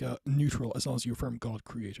just like a neutral as long as you affirm God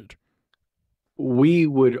created? We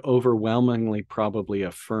would overwhelmingly probably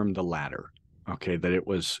affirm the latter. Okay, that it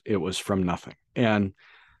was from nothing, and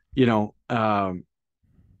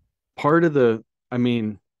part of the,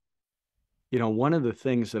 one of the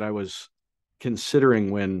things that I was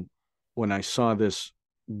considering when I saw this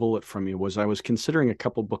bullet from you was I was considering a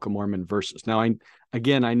couple Book of Mormon verses. Now, I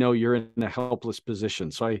know you're in a helpless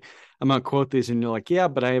position, so I'm gonna quote these, and you're like, yeah,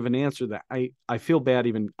 but I have an answer that I feel bad.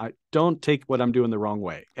 I don't take what I'm doing the wrong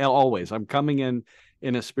way. Always, I'm coming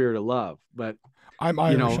in a spirit of love, but I'm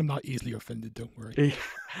Irish. I'm not easily offended. Don't worry.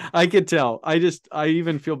 I could tell. I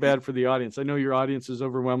even feel bad for the audience. I know your audience is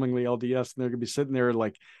overwhelmingly LDS, and they're gonna be sitting there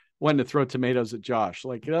like wanting to throw tomatoes at Josh.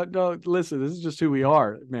 Like, no, listen, this is just who we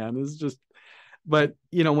are, man. This is just. But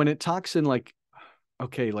when it talks in like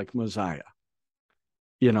Mosiah,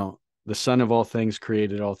 the Son of all things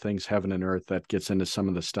created all things, heaven and earth. That gets into some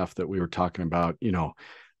of the stuff that we were talking about.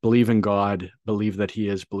 Believe in God, believe that He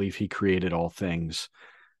is, believe He created all things.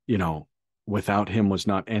 Without Him was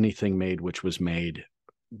not anything made which was made.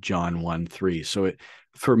 John 1:3. So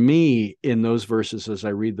for me, in those verses, as I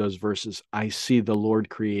read those verses, I see the Lord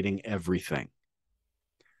creating everything.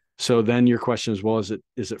 So then your question is, well, is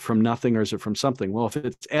it from nothing or is it from something? Well, if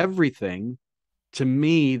it's everything, to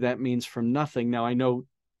me, that means from nothing. Now, I know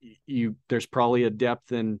there's probably a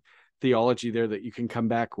depth in theology there that you can come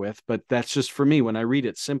back with, but that's just for me. When I read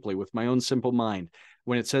it simply with my own simple mind,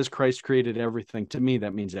 when it says Christ created everything, to me,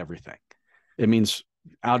 that means everything. It means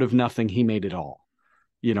out of nothing, He made it all.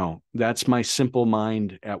 That's my simple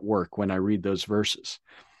mind at work when I read those verses.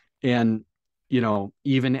 And,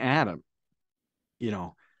 even Adam,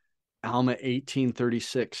 Alma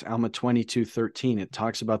 18:36, Alma 22:13, it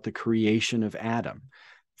talks about the creation of Adam.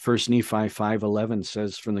 First Nephi 5:11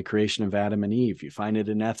 says from the creation of Adam and Eve. You find it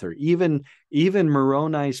in Ether. Even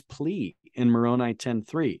Moroni's plea in Moroni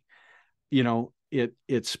 10:3,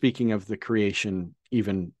 it's speaking of the creation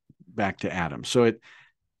even back to Adam. So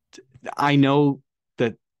I know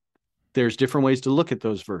that there's different ways to look at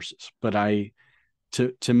those verses, but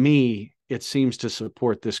to me, it seems to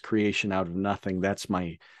support this creation out of nothing. That's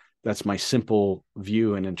my simple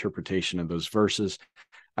view and interpretation of those verses.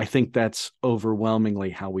 I think that's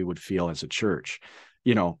overwhelmingly how we would feel as a church.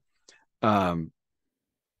 Yeah.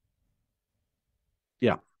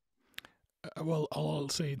 Well, all I'll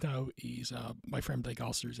say now is my friend Blake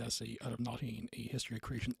Oster's essay, Out of Nothing, A History of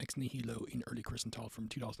Creation Ex Nihilo in Early Christian Thought from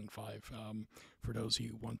 2005, for those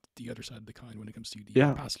who want the other side of the coin when it comes to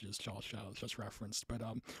the passages Josh just referenced. But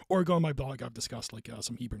or go on my blog, I've discussed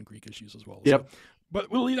some Hebrew and Greek issues as well. Yep. So, but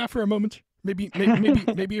we'll leave that for a moment. Maybe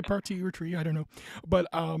a part 2 or 3, I don't know. But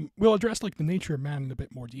we'll address the nature of man in a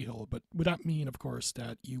bit more detail. But would that mean, of course,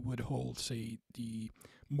 that you would hold, say, the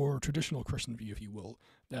more traditional Christian view, if you will,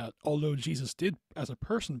 that although Jesus did as a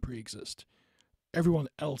person pre-exist, everyone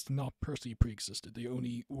else not personally pre-existed. They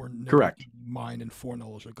only were correct mind and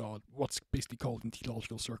foreknowledge of God, what's basically called in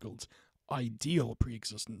theological circles ideal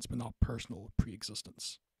pre-existence, but not personal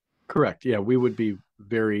pre-existence. Correct. Yeah, we would be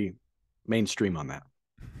very mainstream on that.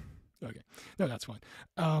 Okay, no, that's fine.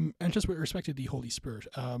 And just with respect to the Holy Spirit,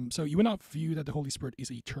 so you would not view that the Holy Spirit is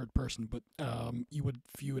a third person, but you would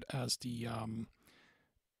view it as the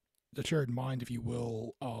shared mind, if you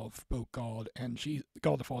will, of both God and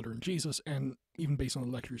God the Father and Jesus, and even based on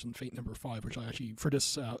the lectures on Fate number 5, which I actually for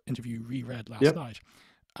this interview reread last Yep. night.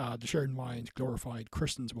 The shared mind glorified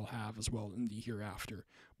Christians will have as well in the hereafter,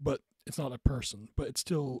 but it's not a person, but it's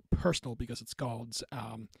still personal because it's God's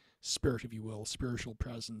spirit, if you will, spiritual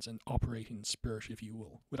presence and operating spirit, if you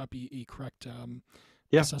will. Would that be a correct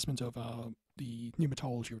Yeah. assessment of the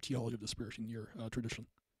pneumatology or theology of the spirit in your tradition?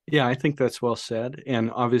 Yeah, I think that's well said.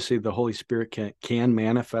 And obviously, the Holy Spirit can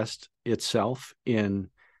manifest itself in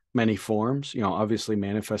many forms. Obviously,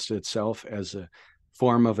 manifested itself as a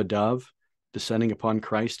form of a dove descending upon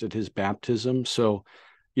Christ at his baptism. So,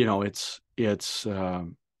 it's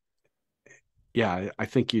yeah, I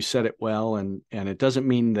think you said it well, and it doesn't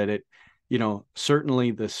mean that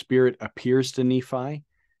certainly the Spirit appears to Nephi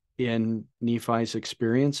in Nephi's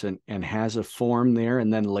experience and has a form there.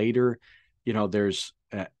 And then later, there's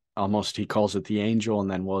almost, he calls it the angel.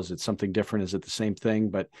 And then, is it something different? Is it the same thing?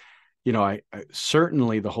 But, I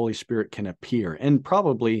certainly the Holy Spirit can appear. And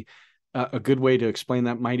probably a good way to explain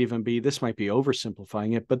that might even be, this might be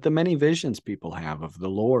oversimplifying it, but the many visions people have of the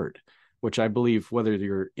Lord, which I believe, whether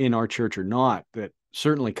you're in our church or not, that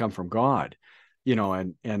certainly come from God,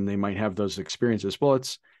 and they might have those experiences. Well,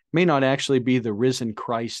 it's may not actually be the risen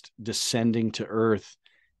Christ descending to earth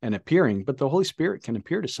and appearing, but the Holy Spirit can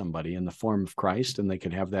appear to somebody in the form of Christ, and they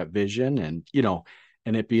could have that vision, and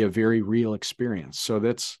it be a very real experience. So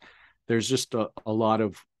there's just a lot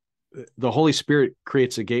of, the Holy Spirit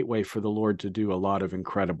creates a gateway for the Lord to do a lot of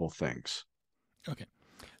incredible things. Okay,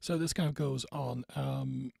 so this kind of goes on.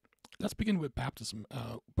 Let's begin with baptism.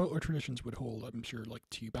 Both our traditions would hold, I'm sure, like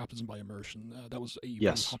to baptism by immersion. That was a very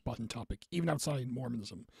Yes. hot button topic, even outside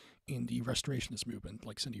Mormonism, in the Restorationist movement.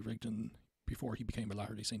 Like Cindy Rigdon, before he became a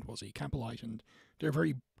Latter Day Saint, was a Campbellite, and they're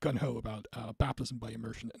very gun ho about baptism by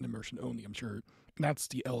immersion and immersion only. I'm sure, and that's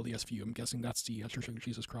the LDS view. I'm guessing that's the Church of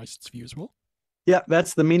Jesus Christ's view as well. Yeah,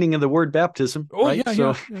 that's the meaning of the word baptism, Oh right? yeah,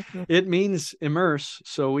 yeah, So yeah, yeah. it means immerse.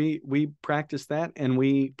 So we practice that, and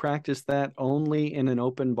we practice that only in an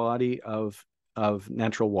open body of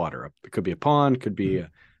natural water. It could be a pond, could be Mhm.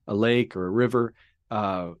 a lake or a river,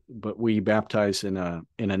 but we baptize in a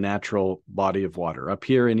natural body of water. Up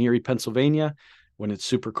here in Erie, Pennsylvania, when it's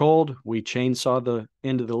super cold, we chainsaw the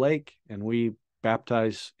end of the lake and we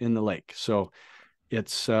baptize in the lake. So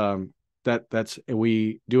it's that's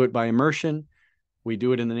we do it by immersion. We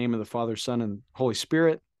do it in the name of the Father, Son, and Holy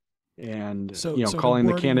Spirit, and So the calling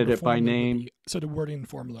the wording of the candidate by formula would name. be so the wording and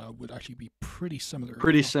formula would actually be pretty similar, if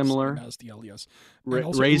Pretty not the same similar. as the LDS, and also it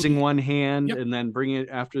would Raising be one hand yep, and then bringing it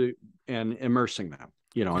after and immersing them,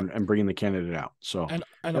 yep, and bringing the candidate out. So, and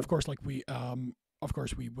yep. of course, like of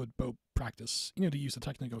course we would both practice, to use the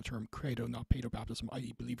technical term credo, not pedo baptism,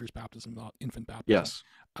 i.e., believers baptism, not infant baptism.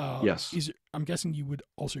 Yes, yes. I'm guessing you would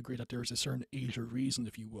also agree that there is a certain age or reason,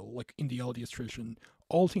 if you will, like in the LDS tradition,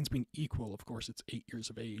 all things being equal. Of course, it's 8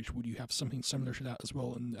 years of age. Would you have something similar to that as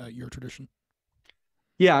well in your tradition?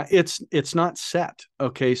 Yeah, it's not set.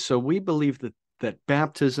 Okay, so we believe that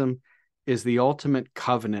baptism is the ultimate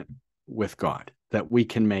covenant with God that we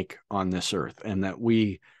can make on this earth, and that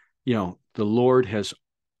the Lord has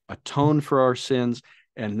atoned for our sins,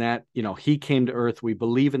 and that he came to earth. We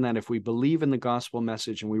believe in that. If we believe in the gospel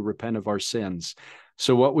message and we repent of our sins,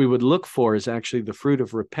 so what we would look for is actually the fruit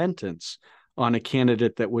of repentance on a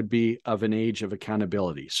candidate that would be of an age of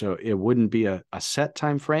accountability. So it wouldn't be a set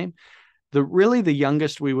time frame. The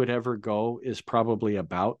youngest we would ever go is probably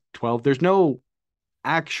about 12. There's no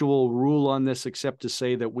actual rule on this except to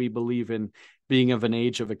say that we believe in being of an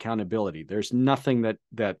age of accountability. There's nothing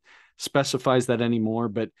that specifies that anymore,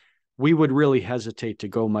 but we would really hesitate to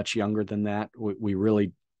go much younger than that. We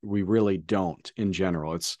really don't in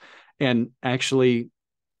general. And actually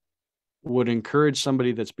would encourage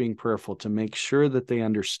somebody that's being prayerful to make sure that they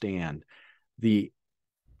understand the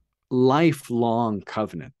lifelong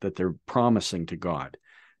covenant that they're promising to God,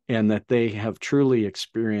 and that they have truly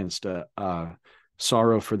experienced a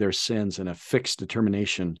sorrow for their sins and a fixed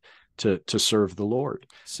determination to serve the Lord.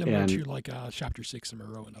 Similar to And like chapter 6 in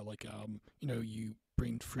Moroni, like you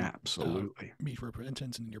bring fruit, absolutely. meat for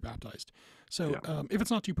repentance, and then you're baptized. So Yeah. if it's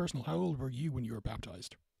not too personal, how old were you when you were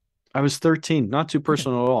baptized? I was 13, not too Okay,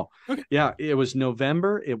 personal at all. okay. Yeah, it was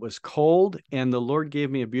November, it was cold, and the Lord gave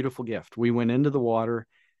me a beautiful gift. We went into the water,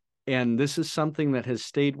 and this is something that has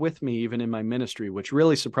stayed with me even in my ministry, which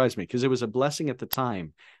really surprised me because it was a blessing at the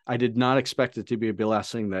time. I did not expect it to be a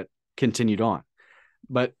blessing that continued on.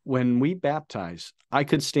 But when we baptized, I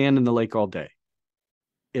could stand in the lake all day.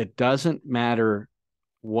 it doesn't matter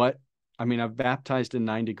what, I mean, I've baptized in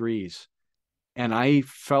 9 degrees and I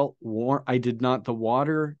felt warm. The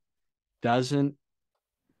water doesn't,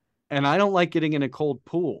 and I don't like getting in a cold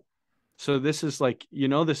pool. So this is like,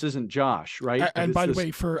 this isn't Josh, right? But And it's by the this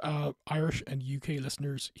way, for Irish and UK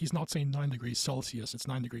listeners, he's not saying 9 degrees Celsius, it's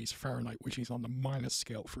 9 degrees Fahrenheit, which is on the minus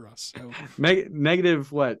scale for us. So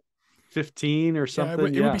negative, what, 15 or yeah,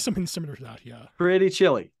 something? it would be something similar to that, yeah. Pretty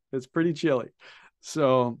chilly. It's pretty chilly.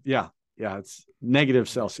 So yeah, it's negative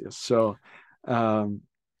Celsius. So, um,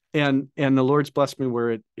 and the Lord's blessed me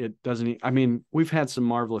where it doesn't. I mean, we've had some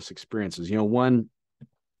marvelous experiences. One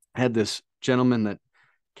had this gentleman that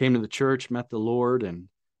came to the church, met the Lord, and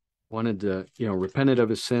wanted to, repented of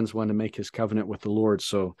his sins, wanted to make his covenant with the Lord.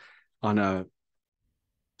 So, on a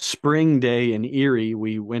spring day in Erie,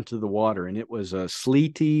 we went to the water, and it was a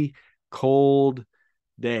sleety, cold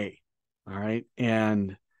day. All right,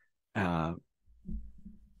 and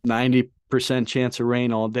 90% chance of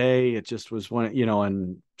rain all day. It just was one,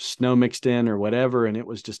 and snow mixed in or whatever, and it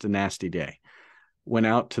was just a nasty day. Went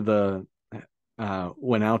out to the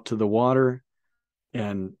water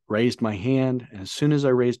and raised my hand. And as soon as I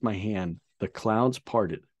raised my hand, the clouds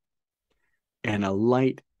parted and a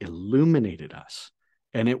light illuminated us.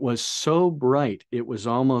 And it was so bright, it was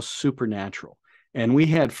almost supernatural. And we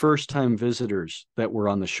had first-time visitors that were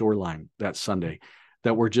on the shoreline that Sunday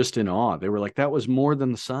that were just in awe. They were like, that was more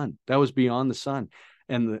than the sun. That was beyond the sun.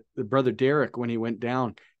 And the brother Derek, when he went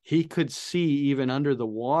down, he could see even under the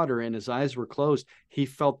water and his eyes were closed. He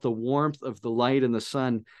felt the warmth of the light and the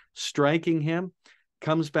sun striking him,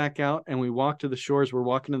 comes back out, and we walk to the shores. We're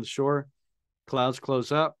walking to the shore. Clouds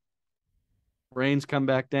close up. Rains come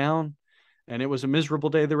back down. And it was a miserable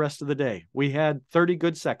day the rest of the day. We had 30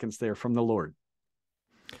 good seconds there from the Lord.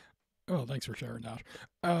 Oh, thanks for sharing that.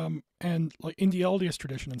 And like in the LDS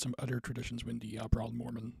tradition and some other traditions within the broad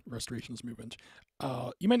Mormon restorations movement,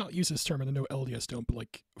 you might not use this term, and I know LDS don't, but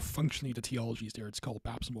like functionally the theology is there. It's called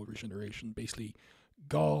baptismal regeneration. Basically,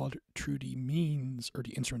 God, through the means or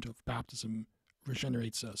the instrument of baptism,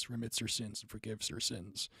 regenerates us, remits our sins, and forgives our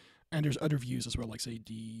sins. And there's other views as well, like say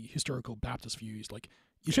the historical Baptist views, like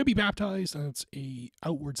you should be baptized and it's a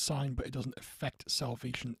outward sign, but it doesn't affect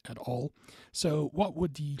salvation at all. So what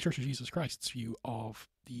would the Church of Jesus Christ's view of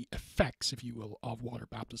the effects, if you will, of water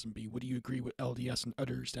baptism be? Would you agree with LDS and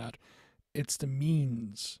others that it's the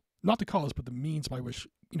means, not the cause, but the means by which,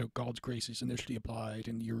 God's grace is initially applied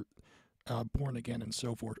and you're born again and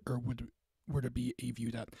so forth? Or would there be a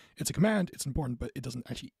view that it's a command, it's important, but it doesn't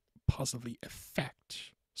actually positively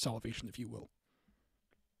affect salvation, if you will?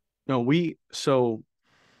 No,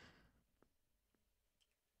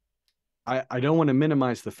 I don't want to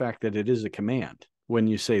minimize the fact that it is a command when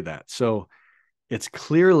you say that. So it's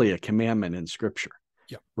clearly a commandment in Scripture.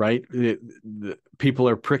 Yeah. Right? The people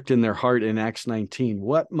are pricked in their heart in Acts 19.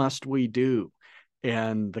 What must we do?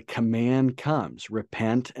 And the command comes,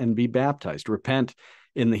 repent and be baptized. Repent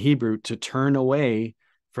in the Hebrew, to turn away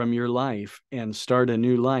from your life and start a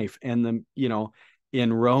new life. And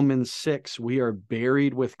in Romans 6, we are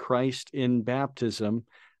buried with Christ in baptism,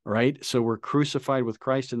 right? So we're crucified with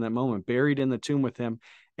Christ in that moment, buried in the tomb with him,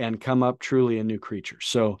 and come up truly a new creature.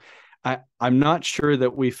 So I'm not sure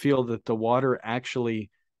that we feel that the water actually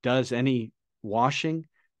does any washing,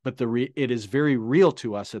 but it is very real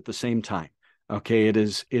to us at the same time. Okay, it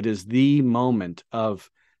is the moment of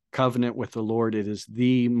covenant with the Lord. It is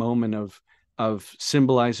the moment of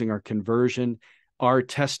symbolizing our conversion. Our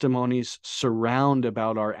testimonies surround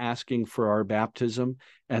about our asking for our baptism,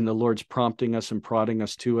 and the Lord's prompting us and prodding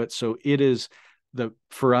us to it. So it is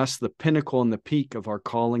for us the pinnacle and the peak of our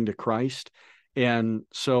calling to Christ. And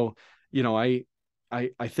so,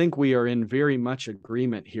 I think we are in very much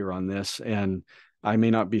agreement here on this, and I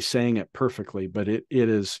may not be saying it perfectly, but it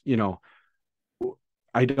is,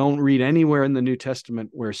 I don't read anywhere in the New Testament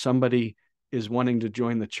where somebody is wanting to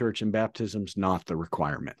join the church and baptism's not the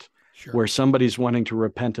requirement. Sure. Where somebody's wanting to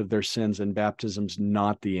repent of their sins and baptism's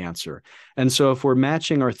not the answer. And so if we're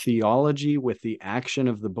matching our theology with the action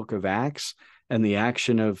of the book of Acts and the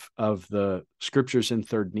action of the scriptures in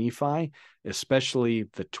 3rd Nephi, especially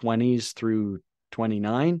the 20s through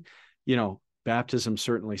 29, baptism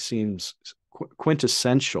certainly seems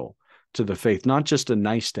quintessential to the faith, not just a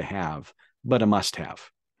nice to have, but a must have.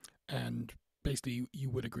 And basically, you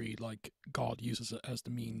would agree, like God uses it as the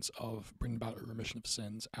means of bringing about a remission of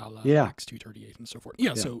sins, a la Acts 2:38 and so forth.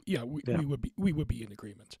 Yeah, yeah. So we would be in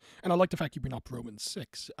agreement. And I like the fact you bring up Romans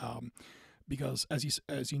 6, because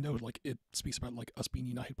as you know, like it speaks about like us being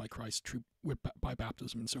united by Christ by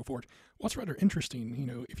baptism and so forth. What's rather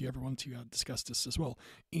interesting, if you ever want to discuss this as well,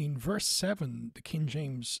 in verse 7, the King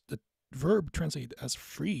James, the verb translated as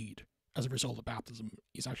freed as a result of baptism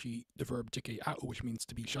is actually the verb dikeao, which means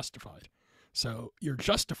to be justified. So you're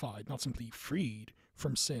justified, not simply freed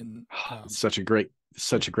from sin. Such a great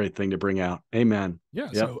thing to bring out. Amen. Yeah.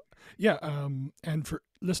 Yep. So yeah. And for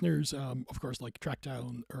listeners, of course, like track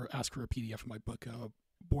down or ask for a PDF of my book,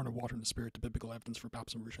 Born of Water and the Spirit: The Biblical Evidence for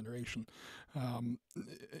Baptism and Regeneration.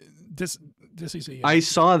 This is a. I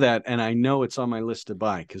saw that, and I know it's on my list to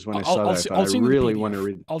buy, because when I saw that, I thought I really want to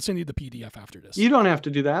read it. I'll send you the PDF after this. You don't have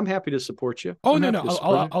to do that. I'm happy to support you. Oh, no.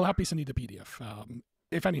 I'll happily send you the PDF.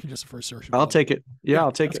 If anything, just the first search. I'll take it. Yeah,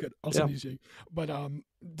 I'll take it. Good. I'll send it to you. But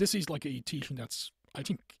this is like a teaching that's, I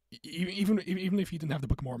think, even if you didn't have the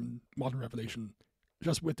Book of Mormon, Modern Revelation,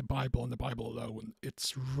 just with the Bible and the Bible alone,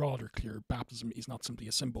 it's rather clear baptism is not simply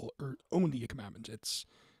a symbol or only a commandment. It's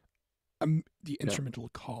the instrumental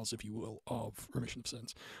cause, if you will, of remission of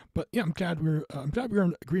sins. But yeah, I'm glad we're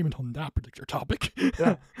in agreement on that particular topic.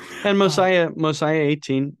 Yeah. And Mosiah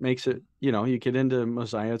 18 makes it, you get into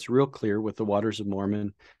Mosiah, it's real clear with the waters of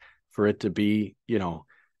Mormon for it to be,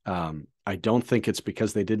 I don't think it's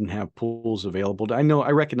because they didn't have pools available.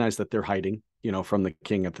 I recognize that they're hiding, from the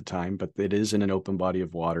king at the time, but it is in an open body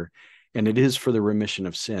of water, and it is for the remission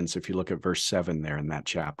of sins. If you look at verse 7 there in that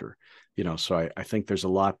chapter, so I think there's a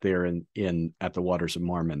lot there in at the waters of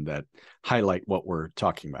Mormon that highlight what we're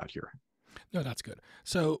talking about here. No, that's good.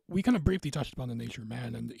 So we kind of briefly touched upon the nature of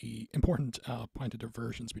man and the important point of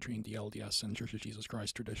divergence between the LDS and Church of Jesus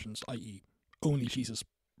Christ traditions, i.e. only Jesus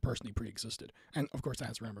personally pre-existed. And of course that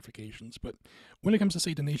has ramifications. But when it comes to,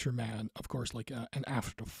 say, the nature of man, of course, like an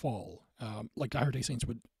after the fall, like Latter-day Saints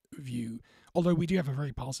would view, although we do have a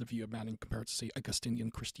very positive view of man in compared to, say,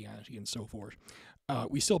 Augustinian Christianity and so forth,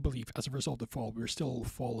 we still believe as a result of the fall, we're still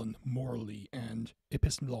fallen morally and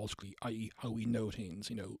epistemologically, i.e. how we know things.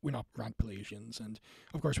 We're not Grant Pelagians, and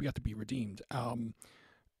of course we have to be redeemed.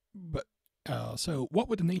 So what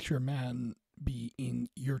would the nature of man be in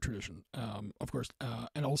your tradition? Of course,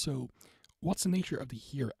 and also, what's the nature of the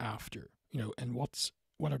hereafter? And what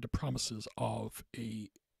are the promises of a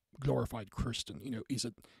glorified Christian? Is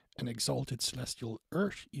it an exalted celestial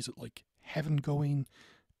earth? Is it like heaven going?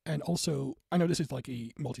 And also, I know this is like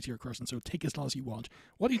a multi-tier question, so take as long as you want.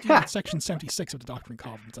 What do you do with section 76 of the Doctrine and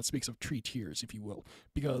Covenants that speaks of 3 tiers, if you will?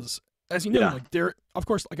 Because, as you know, like there, of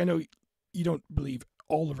course, like I know you don't believe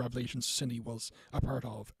all the revelations Cindy was a part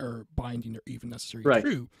of are binding or even necessarily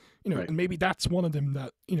true. And maybe that's one of them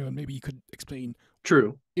that, and maybe you could explain.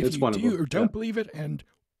 True. If it's you one do of them. or don't believe it, and,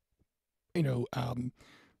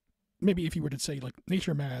 maybe if you were to say, like,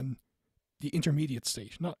 nature man, the intermediate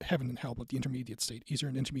state, not heaven and hell, but the intermediate state. Is there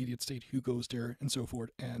an intermediate state? Who goes there, and so forth?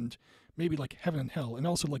 And maybe like heaven and hell, and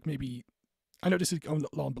also like maybe, I know this is going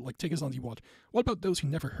long, but like take as long as you want. What about those who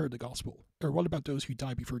never heard the gospel? Or what about those who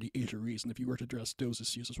died before the age of reason? If you were to address those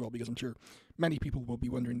issues as well, because I'm sure many people will be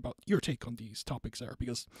wondering about your take on these topics there.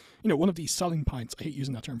 Because, one of these selling points, I hate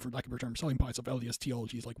using that term for lack of a better term, selling points of LDS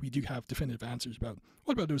theology is like we do have definitive answers about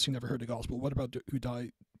what about those who never heard the gospel? What about who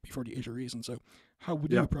died before the age of reason? So how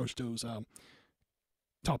would you approach those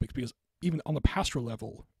topics? Because even on the pastoral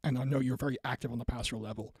level, and I know you're very active on the pastoral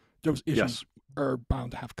level, those issues are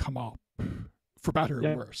bound to have come up, for better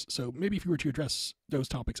or worse. So maybe if you were to address those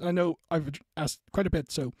topics, and I know I've asked quite a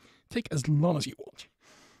bit, so take as long as you want.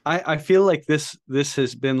 I feel like this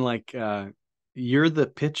has been like you're the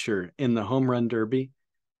pitcher in the home run derby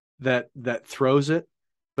that throws it,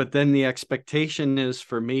 but then the expectation is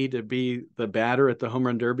for me to be the batter at the home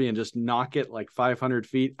run derby and just knock it like 500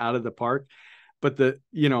 feet out of the park. But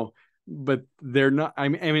but they're not, I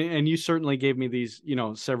mean, and you certainly gave me these,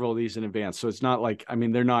 several of these in advance. So it's not like,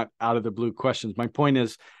 they're not out of the blue questions. My point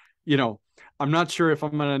is, I'm not sure if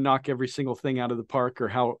I'm going to knock every single thing out of the park or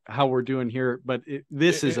how we're doing here, but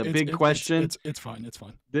this is a big question. It's fine. It's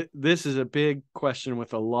fine. This is a big question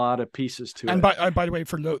with a lot of pieces to it. And by the way,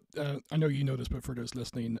 I know you know this, but for those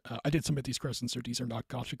listening, I did submit these questions, so these are not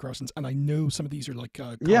gotcha questions. And I know some of these are like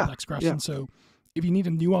complex questions. So if you need a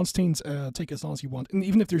nuanced things, take as long as you want. And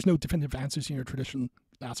even if there's no definitive answers in your tradition,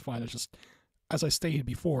 that's fine. It's just, as I stated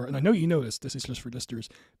before, and I know you know this is just for listeners,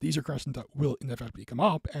 these are questions that will inevitably come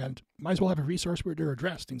up, and might as well have a resource where they're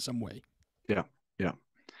addressed in some way. Yeah.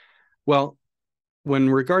 Well, when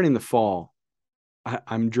regarding the fall,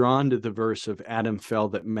 I'm drawn to the verse of Adam fell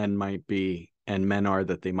that men might be, and men are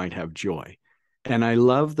that they might have joy. And I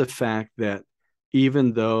love the fact that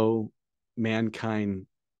even though mankind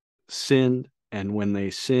sinned, and when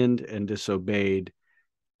they sinned and disobeyed,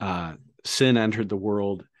 sin entered the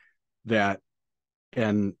world,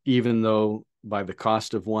 and even though by the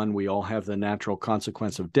cost of one, we all have the natural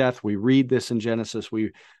consequence of death, we read this in Genesis,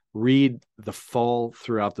 we read the fall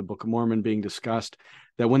throughout the Book of Mormon being discussed,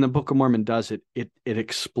 that when the Book of Mormon does it, it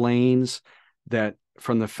explains that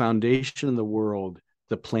from the foundation of the world,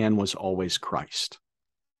 the plan was always Christ.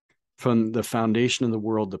 From the foundation of the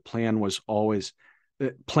world, the plan was always,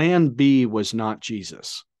 plan B was not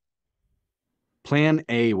Jesus. Plan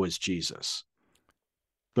A was Jesus.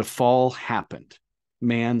 The fall happened.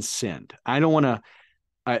 Man sinned. I don't want to,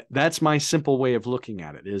 that's my simple way of looking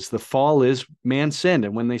at it, is the fall is man sinned.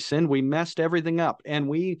 And when they sinned, we messed everything up, and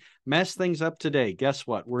we mess things up today. Guess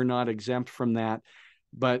what? We're not exempt from that.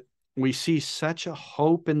 But we see such a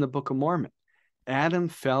hope in the Book of Mormon. Adam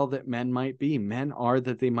fell that men might be. Men are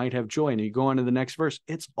that they might have joy. And you go on to the next verse.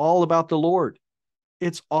 It's all about the Lord.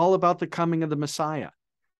 It's all about the coming of the Messiah.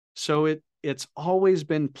 So it's always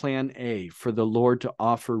been plan A for the Lord to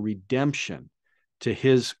offer redemption to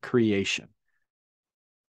his creation.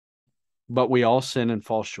 But we all sin and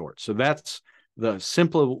fall short. So that's the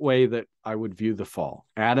simple way that I would view the fall.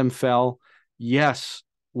 Adam fell. Yes,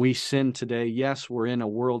 we sin today. Yes, we're in a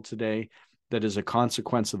world today that is a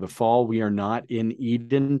consequence of the fall. We are not in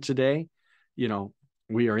Eden today. You know,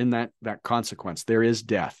 we are in that consequence. There is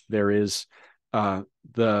death. There is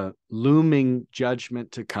the looming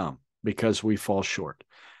judgment to come because we fall short.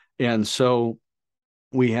 And so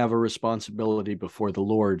we have a responsibility before the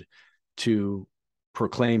Lord to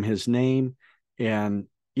proclaim his name. And,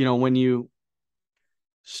 you know, when you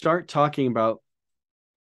start talking about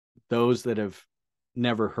those that have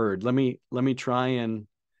never heard, let me try and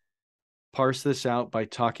parse this out by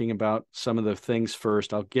talking about some of the things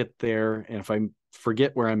first. I'll get there, and if I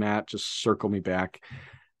forget where I'm at, just circle me back.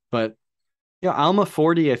 But yeah, Alma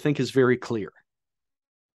 40, I think, is very clear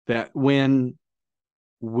that when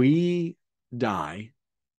we die,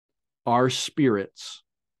 our spirits,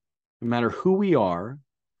 no matter who we are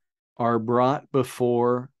brought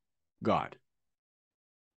before God.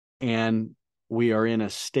 And we are in a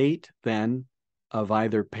state then of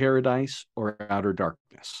either paradise or outer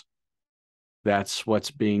darkness. That's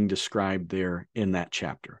what's being described there in that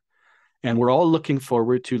chapter. And we're all looking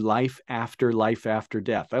forward to life after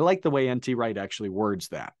death. I like the way N.T. Wright actually words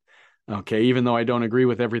that. Okay, even though I don't agree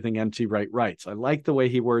with everything N.T. Wright writes, I like the way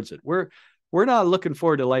he words it. We're not looking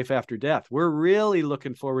forward to life after death. We're really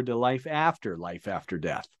looking forward to life after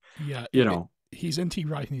death. Yeah, you know, he's N.T.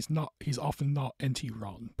 Wright, and he's often not N.T.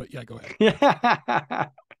 Ron. But yeah, go ahead.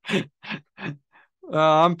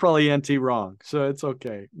 I'm probably N.T. wrong, so it's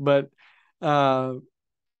okay. But you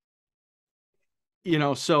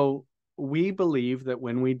know, so we believe that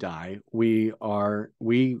when we die, we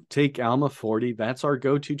take Alma 40. That's our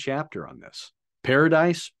go-to chapter on this: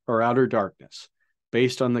 paradise or outer darkness,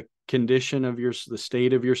 based on the condition of the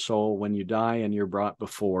state of your soul when you die and you're brought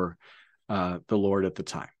before the Lord at the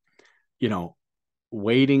time. You know,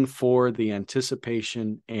 waiting for the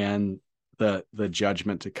anticipation and the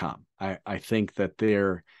judgment to come. I think that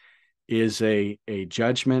there is a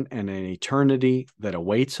judgment and an eternity that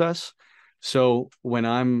awaits us. So when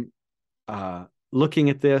I'm looking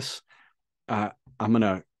at this, I'm going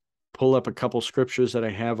to pull up a couple scriptures that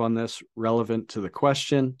I have on this relevant to the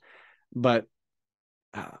question. But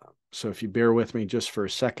so if you bear with me just for a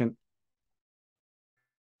second.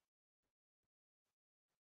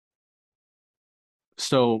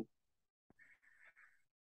 So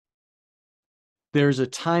there's a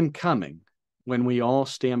time coming when we all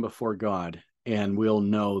stand before God and we'll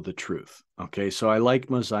know the truth. Okay, so I like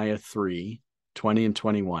Mosiah 3:20 and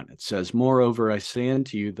 21. It says, "Moreover, I say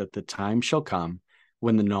unto you that the time shall come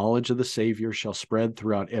when the knowledge of the Savior shall spread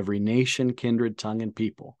throughout every nation, kindred, tongue, and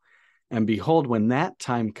people. And behold, when that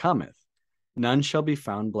time cometh, none shall be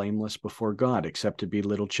found blameless before God, except to be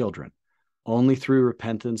little children, only through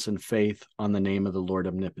repentance and faith on the name of the Lord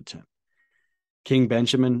Omnipotent." King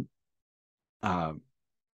Benjamin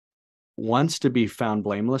wants to be found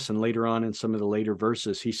blameless, and later on in some of the later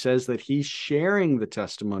verses, he says that he's sharing the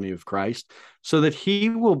testimony of Christ so that he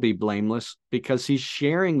will be blameless, because he's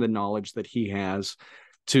sharing the knowledge that he has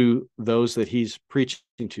to those that he's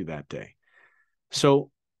preaching to that day.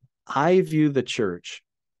 So I view the church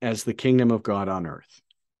as the kingdom of God on earth,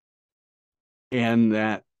 and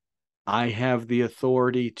that I have the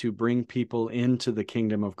authority to bring people into the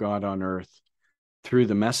kingdom of God on earth through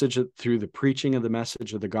the preaching of the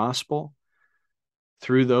message of the gospel,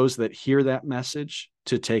 through those that hear that message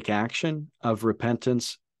to take action of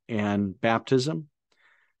repentance and baptism,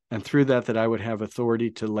 and through that I would have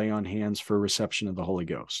authority to lay on hands for reception of the Holy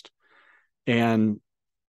Ghost. And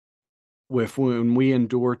when we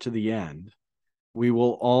endure to the end, we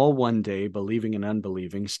will all one day, believing and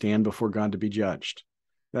unbelieving, stand before God to be judged.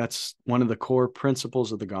 That's one of the core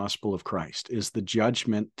principles of the gospel of Christ, is the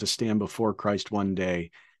judgment to stand before Christ one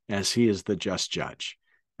day as he is the just judge,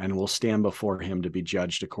 and we'll stand before him to be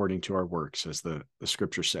judged according to our works, as the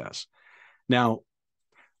scripture says. Now,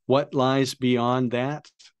 what lies beyond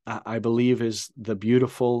that, I believe, is the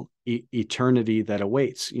beautiful eternity that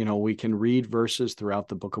awaits. We can read verses throughout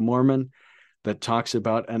the Book of Mormon that talks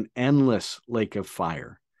about an endless lake of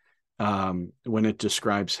fire when it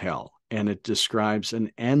describes hell, and it describes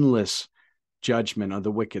an endless judgment of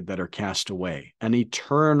the wicked that are cast away, an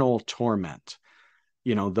eternal torment.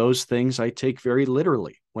 Those things I take very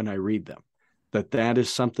literally when I read them, that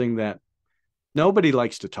is something that nobody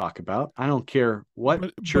likes to talk about. I don't care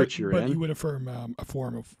what church you're in. But you would affirm a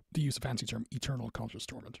form of, to use a fancy term, eternal conscious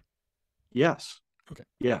torment. Yes. Okay.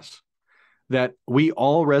 Yes. That we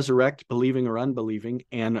all resurrect, believing or unbelieving,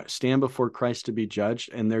 and stand before Christ to be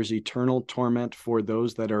judged. And there's eternal torment for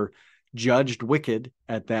those that are judged wicked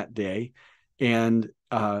at that day. And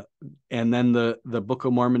then the Book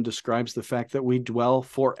of Mormon describes the fact that we dwell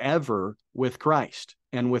forever with Christ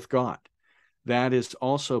and with God. That is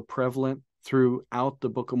also prevalent throughout the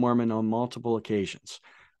Book of Mormon on multiple occasions,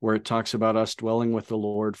 where it talks about us dwelling with the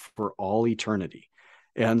Lord for all eternity.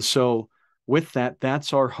 And so with that,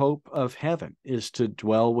 that's our hope of heaven, is to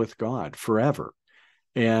dwell with God forever.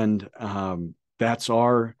 And that's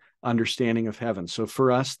our understanding of heaven. So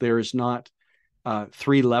for us, there is not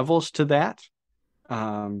 3 levels to that.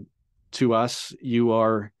 To us, you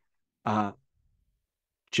are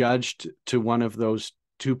judged to one of those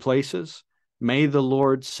 2 places. May the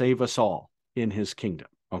Lord save us all in his kingdom.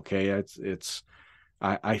 Okay.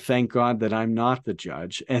 I thank God that I'm not the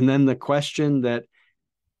judge. And then the question that,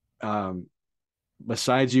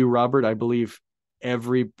 besides you, Robert, I believe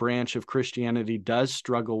every branch of Christianity does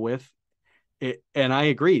struggle with it. And I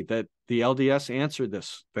agree that the LDS answered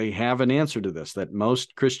this. They have an answer to this, that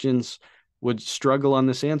most Christians would struggle on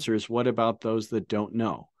this answer, is what about those that don't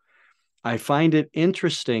know? I find it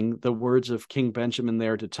interesting, the words of King Benjamin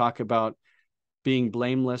there, to talk about being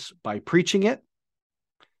blameless by preaching it,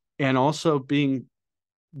 and also being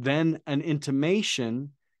then an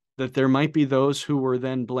intimation that there might be those who were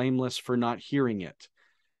then blameless for not hearing it.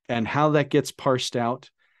 And how that gets parsed out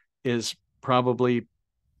is probably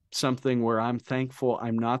something where I'm thankful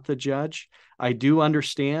I'm not the judge. I do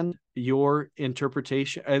understand your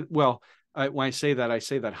interpretation. When I say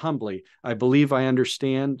that humbly. I believe I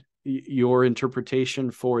understand your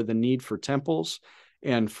interpretation for the need for temples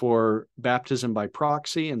and for baptism by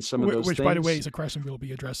proxy and some of those things. Which, by the way, is a question we'll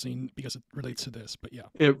be addressing because it relates to this, but yeah.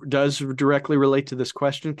 It does directly relate to this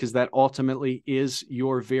question, because that ultimately is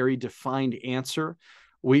your very defined answer.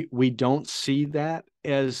 We don't see that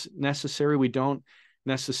as necessary. We don't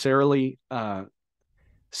necessarily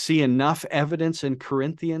see enough evidence in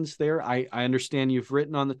Corinthians there. I understand you've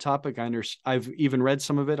written on the topic. I've even read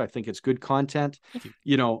some of it. I think it's good content. Thank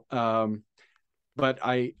you. But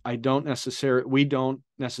we don't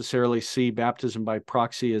necessarily see baptism by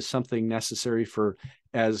proxy as something necessary for,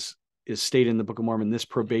 as is stated in the Book of Mormon, this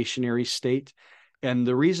probationary state. And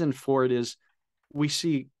the reason for it is we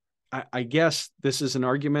see, I guess this is an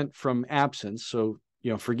argument from absence, so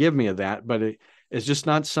forgive me of that, but it is just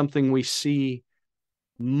not something we see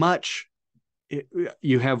much.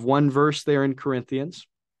 You have one verse there in Corinthians.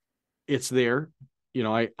 It's there.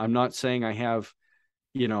 I'm not saying I have,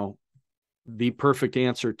 the perfect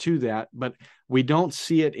answer to that, but we don't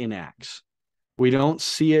see it in Acts. We don't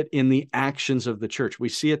see it in the actions of the church. We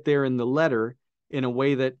see it there in the letter in a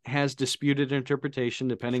way that has disputed interpretation,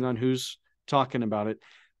 depending on who's talking about it.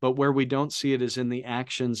 But where we don't see it is in the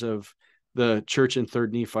actions of the church in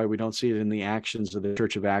 3rd Nephi. We don't see it in the actions of the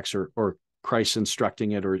Church of Acts or Christ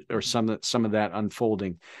instructing it, or some of that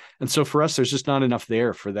unfolding. And so for us, there's just not enough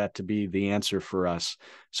there for that to be the answer for us.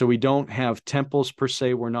 So we don't have temples per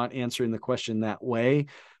se. We're not answering the question that way.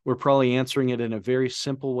 We're probably answering it in a very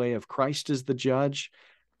simple way of Christ is the judge.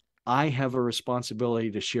 I have a responsibility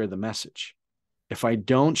to share the message. If I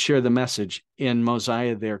don't share the message in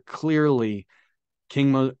Mosiah there, clearly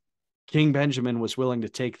King Benjamin was willing to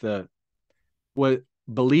take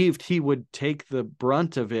believed he would take the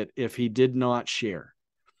brunt of it if he did not share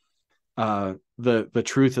the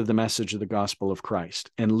truth of the message of the gospel of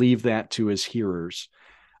Christ and leave that to his hearers.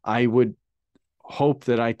 I would hope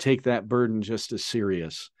that I take that burden just as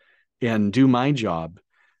serious and do my job.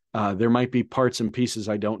 There might be parts and pieces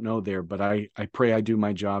I don't know there, but I pray I do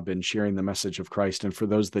my job in sharing the message of Christ. And for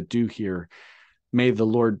those that do hear, may the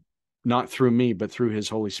Lord, not through me, but through his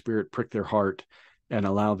Holy Spirit, prick their heart and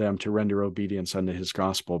allow them to render obedience unto his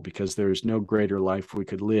gospel, because there is no greater life we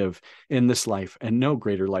could live in this life, and no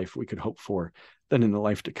greater life we could hope for than in the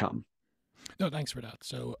life to come. No, thanks for that.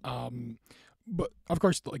 So But of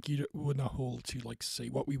course, like you would not hold to like say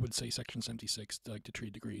what we would say Section 76, like the 3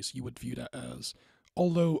 degrees. You would view that as,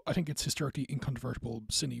 although I think it's historically incontrovertible,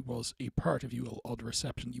 Cine was a part, if you will, of the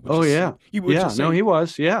reception. You would Oh just say yeah, yeah. No, he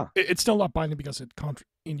was. Yeah, it's still not binding because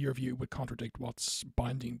in your view, would contradict what's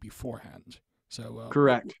binding beforehand. So,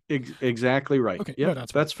 correct. Exactly right. okay, no, Yep,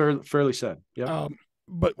 that's fine. that's fairly said. Yep.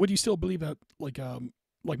 But would you still believe that, like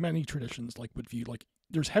many traditions, like would view like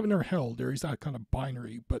there's heaven or hell, there is that kind of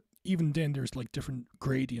binary, but even then there's like different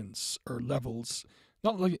gradients or levels,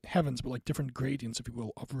 not like heavens, but like different gradients, if you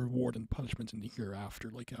will, of reward and punishment in the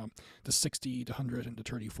hereafter, like the 60, the 100, and the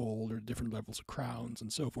 30-fold, or different levels of crowns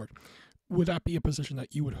and so forth. Would that be a position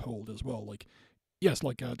that you would hold as well? Like, yes,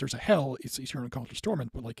 like there's a hell, it's eternal conscious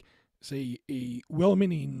torment, but like say a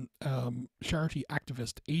well-meaning charity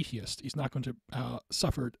activist atheist is not going to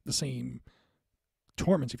suffer the same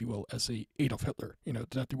torments, if you will, as say Adolf Hitler. You know,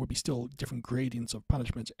 that there would be still different gradients of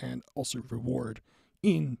punishment and also reward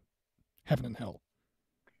in heaven and hell.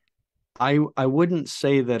 I wouldn't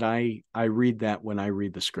say that I read that when I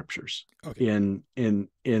read the scriptures Okay. in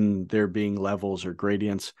there being levels or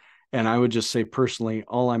gradients, and I would just say personally,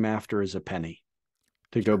 all I'm after is a penny.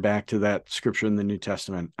 To go back to that scripture in the New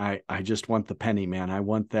Testament, I just want the penny, man. I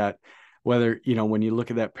want that. Whether, when you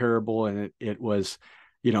look at that parable and it was,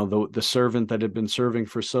 the servant that had been serving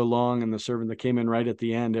for so long and the servant that came in right at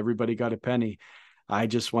the end, everybody got a penny. I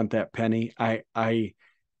just want that penny.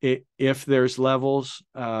 If there's levels,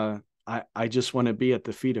 I just want to be at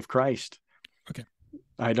the feet of Christ. Okay.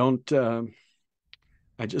 I don't.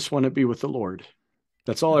 I just want to be with the Lord.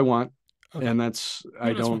 That's all I want, Okay. and that's No, I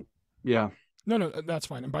that's don't. fine. Yeah. No, that's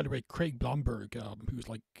fine. And by the way, Craig Blomberg, who's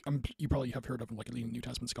like, you probably have heard of him, like a leading New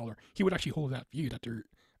Testament scholar, he would actually hold that view that there,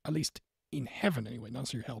 at least in heaven anyway, not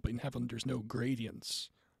necessarily hell, but in heaven, there's no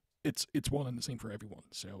gradients. It's one and the same for everyone.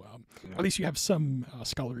 So at least you have some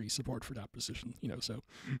scholarly support for that position, So,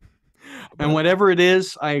 and whatever it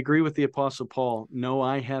is, I agree with the Apostle Paul. No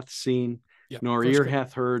eye hath seen, yeah, nor ear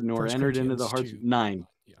hath heard, nor entered into the hearts. 9.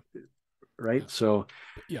 Yeah. Right. Yeah. So,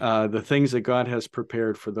 yeah. The things that God has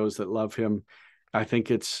prepared for those that love Him, I think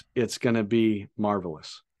it's going to be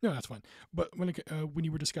marvelous. No, that's fine. But when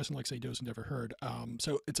you were discussing, like, say, those who never heard,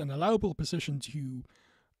 so it's an allowable position to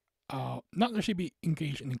not necessarily be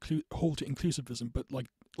engaged in hold to inclusivism, but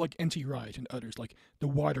like N.T. Wright and others, like the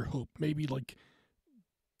wider hope. Maybe like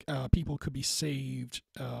people could be saved,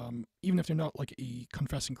 even if they're not like a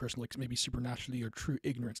confessing Christian, like maybe supernaturally or true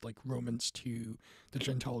ignorance, like Romans 2, the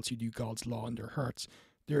Gentiles who do God's law in their hearts.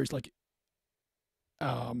 There's like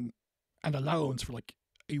an allowance for like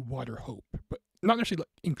a wider hope, but not necessarily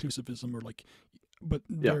like inclusivism or like, but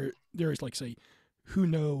there is like, say, who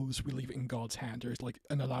knows, we leave it in God's hand. There's like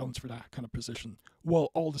an allowance for that kind of position, while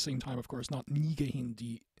all at the same time, of course, not negating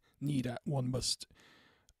the need that one must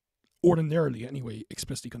ordinarily anyway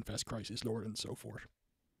explicitly confess Christ is Lord and so forth.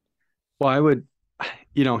 Well, I would,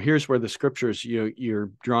 here's where the scriptures,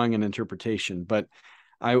 you're drawing an interpretation, but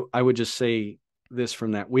I would just say this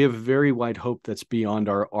from that. We have a very wide hope that's beyond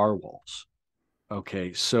our walls.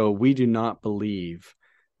 Okay, so we do not believe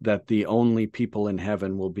that the only people in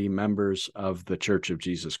heaven will be members of the Church of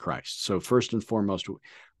Jesus Christ. So first and foremost,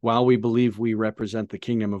 while we believe we represent the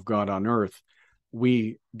kingdom of God on earth,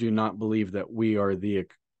 we do not believe that we are the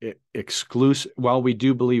exclusive. While we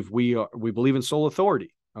do believe we believe in sole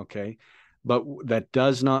authority, okay, but that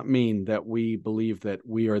does not mean that we believe that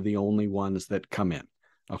we are the only ones that come in.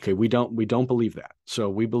 Okay, we don't believe that. So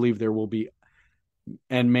we believe there will be,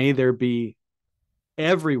 and may there be,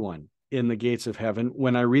 everyone in the gates of heaven.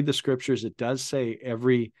 When I read the scriptures, it does say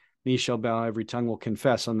every knee shall bow, every tongue will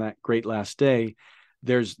confess on that great last day.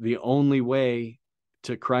 There's the only way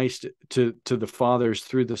to Christ, to the Father's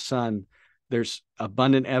through the Son. There's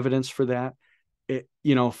abundant evidence for that.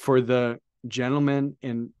 For the gentleman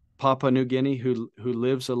in Papua New Guinea who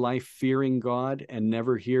lives a life fearing God and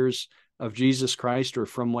never hears of Jesus Christ, or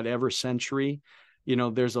from whatever century,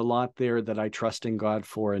 there's a lot there that I trust in God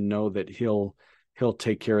for and know that He'll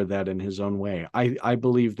take care of that in His own way. I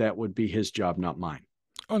believe that would be His job, not mine.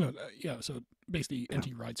 Oh no, yeah. So basically,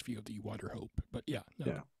 N.T. Wright's view of the wider hope, but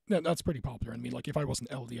that's pretty popular. I mean, like if I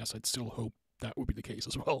wasn't LDS, I'd still hope that would be the case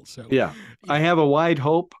as well. So yeah. I have a wide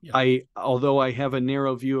hope. Yeah. Although I have a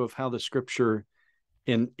narrow view of how the Scripture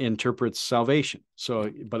interprets salvation.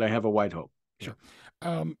 So, but I have a wide hope. Sure.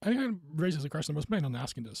 I think it raises a question. I was planning on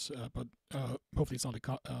asking this, but hopefully it's not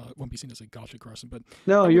won't be seen as a gotcha question. But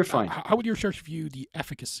no, you're fine. How would your church view the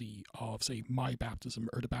efficacy of, say, my baptism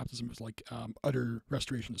or the baptism of like other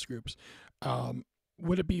restorationist groups?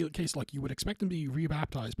 Would it be a case like you would expect them to be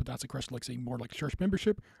rebaptized, but that's a question like, say, more like church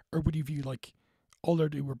membership, or would you view like although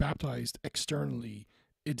they were baptized externally,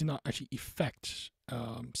 it did not actually affect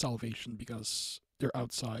salvation because they're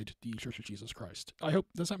outside the Church of Jesus Christ. I hope,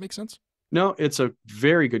 does that make sense? No, it's a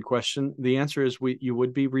very good question. The answer is you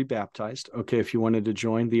would be rebaptized. Okay, if you wanted to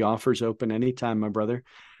join, the offer's open anytime, my brother.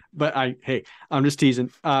 But I'm just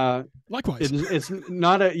teasing. Likewise. It's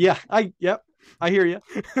not a, yep, I hear you.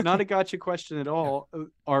 Not a gotcha question at all. Yeah.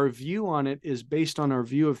 Our view on it is based on our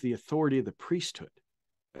view of the authority of the priesthood.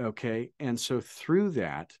 Okay. And so through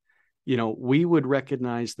that, we would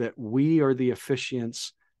recognize that we are the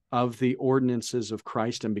officiants of the ordinances of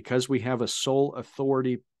Christ. And because we have a sole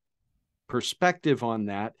authority perspective on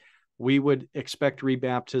that, we would expect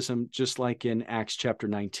rebaptism, just like in Acts chapter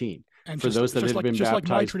 19. And for those that had been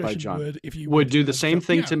baptized by John, would do the same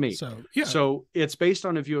thing to me. So it's based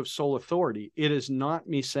on a view of sole authority. It is not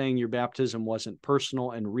me saying your baptism wasn't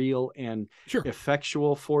personal and real and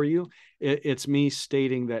effectual for you. It's me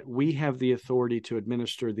stating that we have the authority to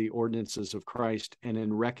administer the ordinances of Christ, and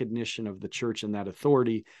in recognition of the church and that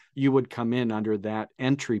authority, you would come in under that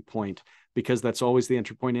entry point, because that's always the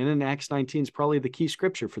entry point. And in Acts 19 is probably the key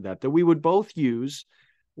scripture for that we would both use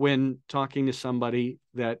when talking to somebody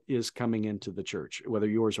that is coming into the church, whether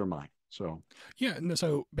yours or mine. So yeah,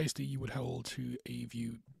 so basically you would hold to a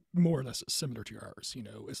view more or less similar to ours.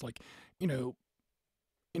 It's like,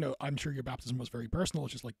 I'm sure your baptism was very personal.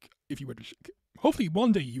 It's just like, if you were to, hopefully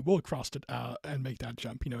one day you will cross it and make that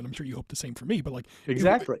jump, and I'm sure you hope the same for me. But like,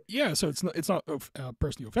 exactly, so it's not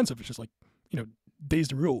personally offensive. It's just like, days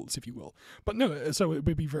the rules, if you will. But no, so it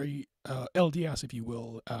would be very LDS, if you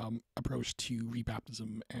will, approach to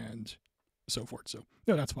rebaptism and so forth. So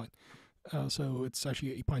no, that's fine. So it's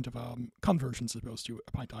actually a point of conversion as opposed to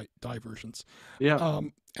a point of diversions. Yeah.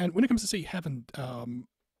 And when it comes to, say, heaven,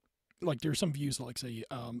 like there are some views that, like, say,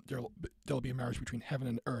 there'll be a marriage between heaven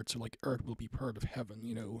and earth, so like earth will be part of heaven.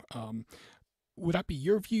 Would that be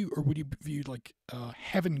your view, or would you view like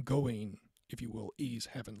heaven going, if you will, is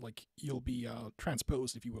heaven? Like you'll be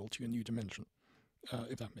transposed, if you will, to a new dimension,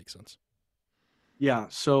 if that makes sense. Yeah.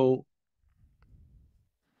 So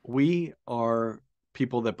we are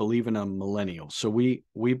people that believe in a millennial. So we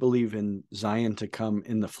believe in Zion to come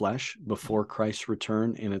in the flesh before Christ's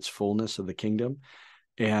return in its fullness of the kingdom.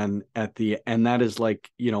 And that is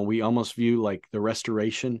like, we almost view like the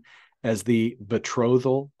restoration as the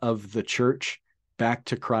betrothal of the church back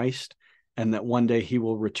to Christ, and that one day he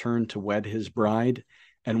will return to wed his bride.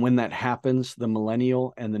 And when that happens, the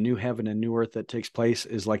millennial and the new heaven and new earth that takes place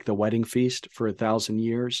is like the wedding feast for 1,000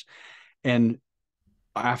 years. And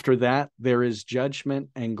after that, there is judgment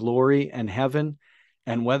and glory and heaven.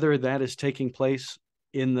 And whether that is taking place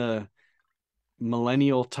in the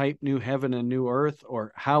millennial type new heaven and new earth,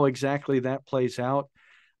 or how exactly that plays out,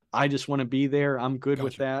 I just want to be there. I'm good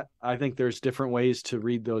with that. I think there's different ways to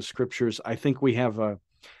read those scriptures. I think we have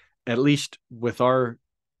at least with our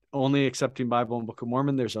only accepting Bible and Book of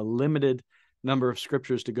Mormon, there's a limited number of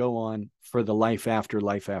scriptures to go on for the life after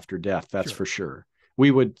death. That's for sure.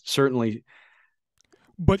 We would certainly,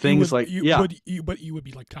 but things but you would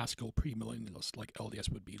be like classical premillennialist, like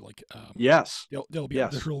LDS would be like. Yes. There'll be a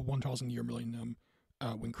literal 1,000 year millennium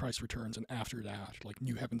when Christ returns, and after that, like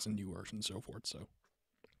new heavens and new earth and so forth. So.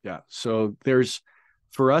 Yeah. So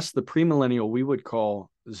for us, the premillennial we would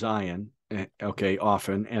call Zion. Okay,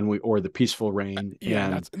 often, or the peaceful reign.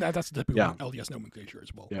 And that's the typical LDS nomenclature as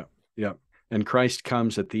well. Yeah, yeah. And Christ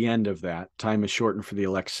comes at the end of that. Time is shortened for the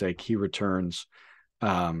elect's sake. He returns.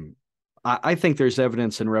 I think there's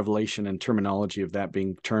evidence in Revelation and terminology of that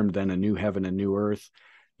being termed then a new heaven and new earth.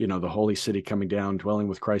 The holy city coming down, dwelling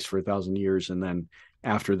with Christ for 1,000 years, and then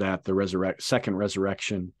after that, the second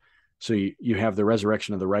resurrection. So you have the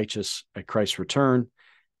resurrection of the righteous at Christ's return,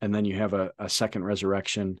 and then you have a second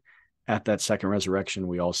resurrection. At that second resurrection,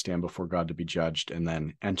 we all stand before God to be judged and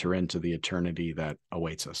then enter into the eternity that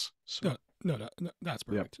awaits us. So. No, that's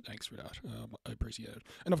perfect. Yep. Thanks for that. I appreciate it.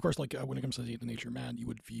 And of course, like when it comes to the nature of man, you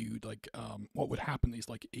would view like what would happen is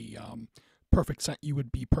like a you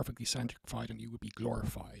would be perfectly sanctified and you would be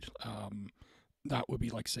glorified. That would be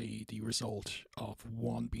like, say, the result of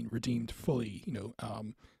one being redeemed fully.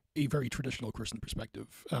 A very traditional Christian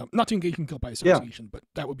perspective, not to engage in guilt by association, but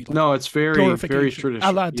that would be like it's very traditional.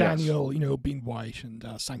 A la Daniel, being white and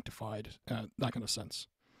sanctified, that kind of sense.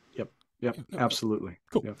 Yep, absolutely.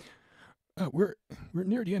 Cool. Yep. we're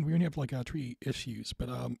near the end. We only have like three issues, but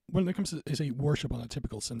when it comes to say worship on a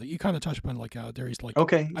typical Sunday, you kind of touch upon like there is like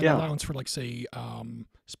Okay, an yeah. allowance for like say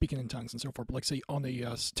speaking in tongues and so forth. But like say on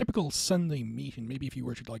a typical Sunday meeting, maybe if you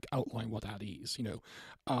were to like outline what that is,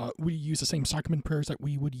 we use the same sacrament prayers that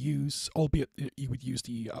we would use, albeit you would use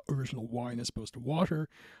the original wine as opposed to water.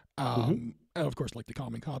 Hmm. And of course, like the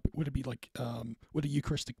common cup, would it be like would the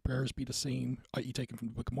Eucharistic prayers be the same, i.e., taken from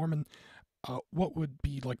the Book of Mormon? What would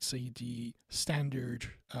be like say the standard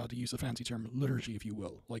to use a fancy term liturgy if you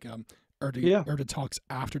will like Yeah. are the talks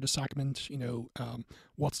after the sacrament,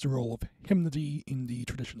 what's the role of hymnody in the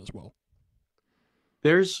tradition as well?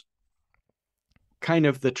 There's kind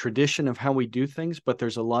of the tradition of how we do things, but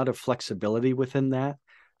there's a lot of flexibility within that.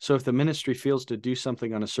 So if the ministry feels to do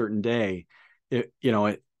something on a certain day, it, you know,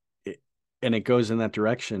 it and it goes in that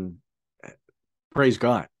direction, praise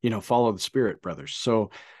God, follow the Spirit, brothers. So,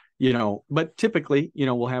 but typically,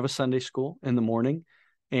 we'll have a Sunday school in the morning.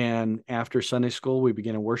 And after Sunday school, we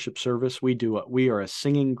begin a worship service. We are a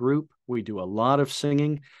singing group. We do a lot of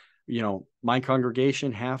singing. My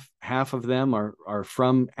congregation, half of them are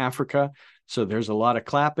from Africa. So there's a lot of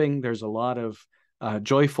clapping. There's a lot of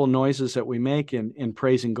joyful noises that we make in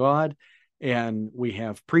praising God. And we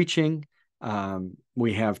have preaching.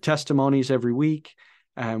 We have testimonies every week.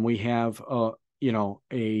 And we have a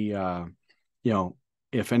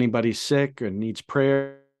if anybody's sick and needs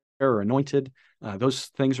prayer or anointed, those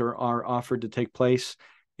things are offered to take place.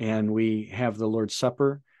 And we have the Lord's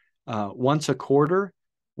Supper. Once a quarter,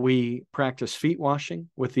 we practice feet washing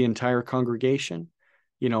with the entire congregation.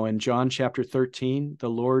 In John chapter 13, the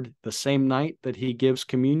Lord, the same night that he gives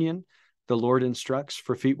communion, the Lord instructs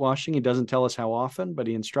for feet washing. He doesn't tell us how often, but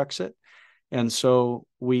he instructs it. And so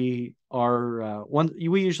we are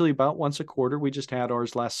we usually about once a quarter. We just had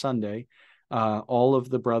ours last Sunday. All of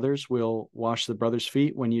the brothers will wash the brother's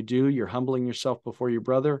feet. When you do, you're humbling yourself before your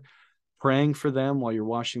brother, praying for them while you're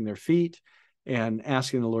washing their feet, and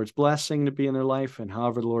asking the Lord's blessing to be in their life, and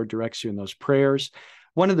however the Lord directs you in those prayers.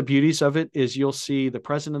 One of the beauties of it is you'll see the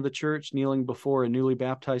president of the church kneeling before a newly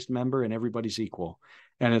baptized member, and everybody's equal.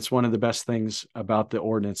 And it's one of the best things about the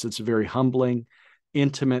ordinance. It's a very humbling,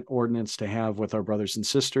 intimate ordinance to have with our brothers and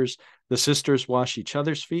sisters. The sisters wash each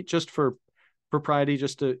other's feet just for propriety,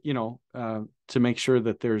 just to make sure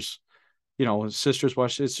that there's, sisters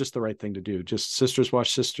wash. It's just the right thing to do. Just sisters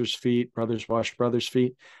wash sisters' feet, brothers wash brothers'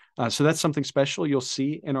 feet. So that's something special you'll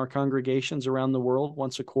see in our congregations around the world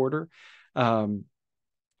once a quarter.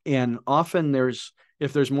 And often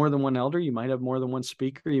if there's more than one elder, you might have more than one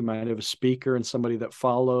speaker. You might have a speaker and somebody that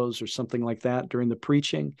follows or something like that during the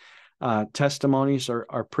preaching. Testimonies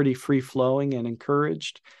are pretty free flowing and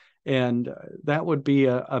encouraged. And that would be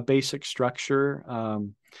a basic structure.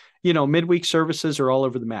 Midweek services are all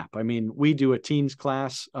over the map. I mean, we do a teens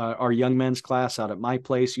class, our young men's class out at my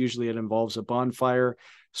place. Usually it involves a bonfire,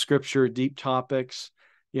 scripture, deep topics,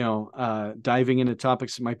 diving into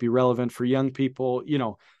topics that might be relevant for young people.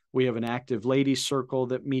 We have an active ladies circle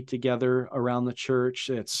that meet together around the church.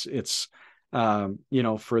 It's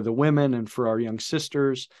for the women and for our young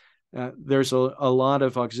sisters. There's a lot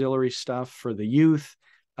of auxiliary stuff for the youth,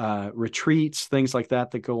 retreats, things like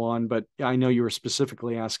that go on. But I know you were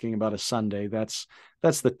specifically asking about a Sunday. That's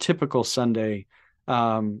the typical Sunday.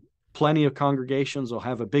 Plenty of congregations will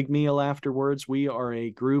have a big meal afterwards. We are a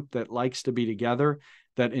group that likes to be together,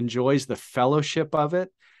 that enjoys the fellowship of it.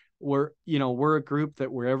 We're a group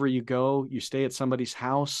that wherever you go, you stay at somebody's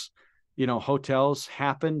house. Hotels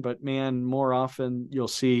happen, but man, more often you'll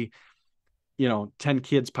see 10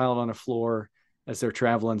 kids piled on a floor as they're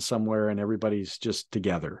traveling somewhere, and everybody's just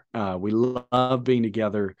together. We love being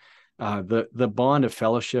together. The bond of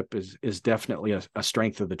fellowship is definitely a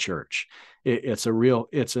strength of the church. It's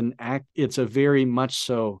a very much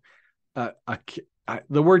so.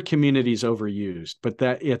 The word community is overused, but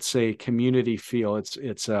that it's a community feel.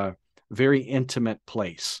 It's a very intimate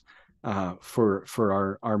place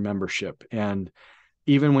for our membership. And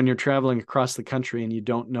even when you're traveling across the country and you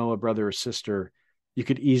don't know a brother or sister, you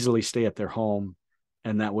could easily stay at their home,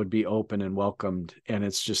 and that would be open and welcomed. And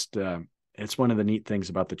it's just it's one of the neat things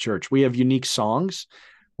about the church. We have unique songs.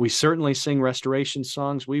 We certainly sing restoration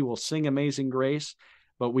songs. We will sing Amazing Grace,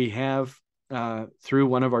 but we have through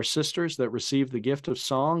one of our sisters that received the gift of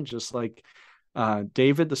song, just like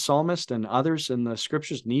David the psalmist and others in the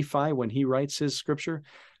scriptures, Nephi, when he writes his scripture,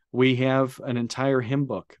 we have an entire hymn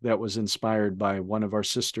book that was inspired by one of our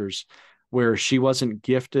sisters, where she wasn't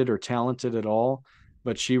gifted or talented at all,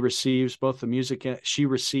 but she receives both the music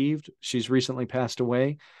she's recently passed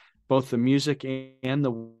away, both the music and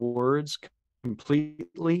the words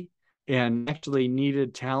completely. and actually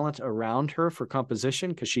needed talent around her for composition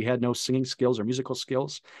because she had no singing skills or musical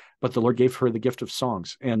skills, but the Lord gave her the gift of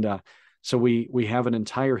songs. And so we have an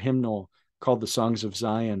entire hymnal called the Songs of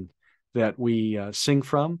Zion that we sing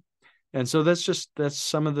from. And so that's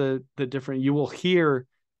some of the different, you will hear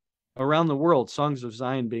around the world songs of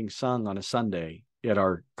Zion being sung on a Sunday at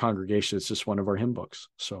our congregation. It's just one of our hymn books.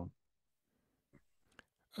 So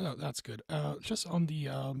Oh, that's good. Just on the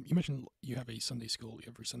you mentioned you have a Sunday school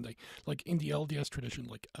every Sunday. Like in the LDS tradition,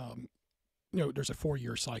 like there's a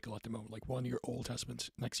 4-year cycle at the moment. Like 1 year Old Testament,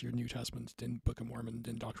 next year New Testament, then Book of Mormon,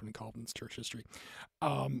 then Doctrine and Covenants, Church History,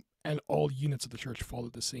 and all units of the church follow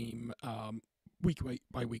the same week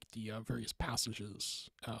by week the various passages.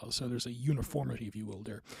 So there's a uniformity, if you will.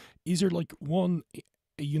 There is there like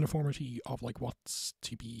a uniformity of like what's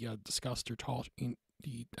to be discussed or taught in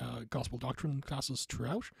the gospel doctrine classes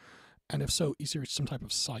throughout? And if so, is there some type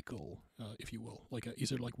of cycle, if you will? Like, is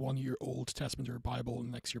there like 1 year Old Testament or Bible,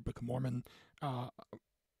 and next year Book of Mormon? Uh,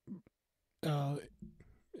 uh,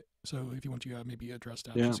 so if you want to maybe address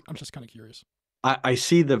that, yeah, I'm just kind of curious. I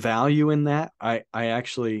see the value in that. I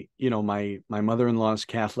actually, my mother-in-law is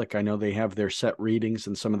Catholic. I know they have their set readings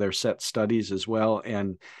and some of their set studies as well.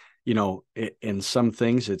 And, in some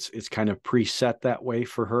things it's kind of preset that way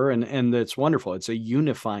for her. And it's wonderful. It's a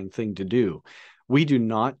unifying thing to do. We do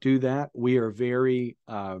not do that. We are very,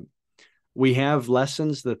 we have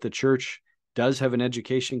lessons that the church does have an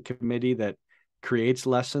education committee that creates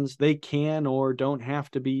lessons. They can or don't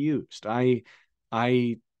have to be used. I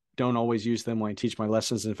don't always use them when I teach my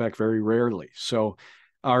lessons. In fact, very rarely. So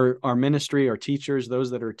our ministry, our teachers,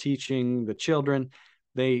 those that are teaching the children,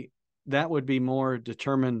 that would be more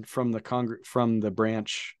determined from the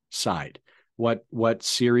branch side. What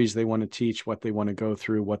series they want to teach, what they want to go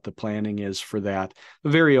through, what the planning is for that.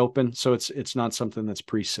 Very open. So it's not something that's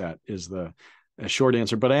preset is the short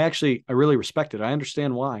answer. But I really respect it. I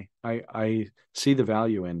understand why. I see the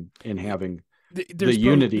value in having the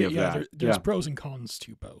unity of that. There's pros and cons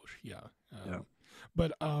to both. Yeah. Yeah.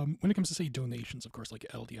 But when it comes to say donations, of course, like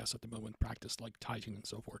LDS at the moment practice like tithing and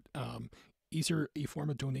so forth. Is there a form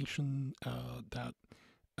of donation that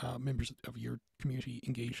members of your community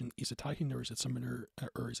engage in? Is it tithing, or is it similar,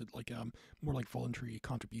 or is it like more like voluntary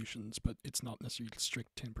contributions, but it's not necessarily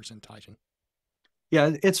strict 10% tithing?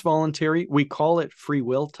 Yeah, it's voluntary. We call it free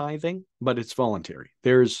will tithing, but it's voluntary.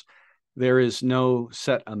 There is no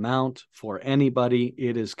set amount for anybody.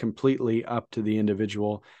 It is completely up to the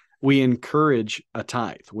individual. We encourage a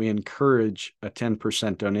tithe. We encourage a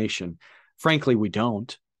 10% donation. Frankly, we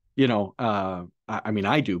don't. I mean,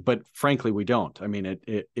 I do, but frankly, we don't. I mean,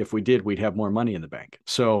 if we did, we'd have more money in the bank.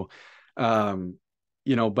 So,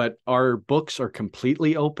 but our books are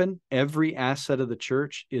completely open. Every asset of the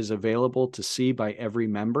church is available to see by every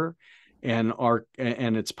member, and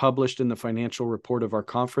it's published in the financial report of our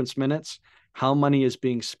conference minutes. How money is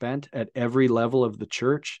being spent at every level of the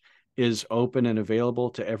church is open and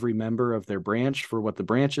available to every member of their branch for what the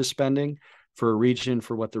branch is spending, for a region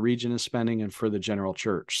for what the region is spending, and for the general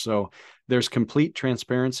church. So there's complete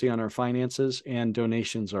transparency on our finances, and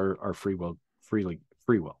donations are free will.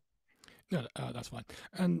 Yeah, that's fine.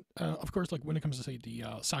 And of course, like when it comes to say the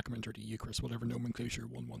sacrament or the Eucharist, whatever nomenclature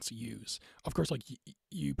one wants to use, of course, like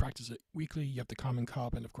you practice it weekly. You have the common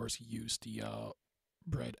cup, and of course, you use the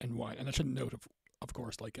bread and wine. And I should note, of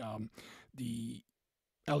course, like the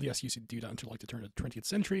LDS used to do that until like the turn of the 20th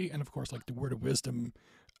century, and of course, like the word of wisdom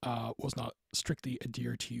was not strictly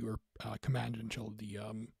adhered to or commanded until the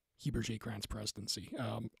Heber J. Grant's presidency.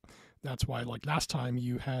 That's why, like last time,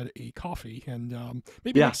 you had a coffee, and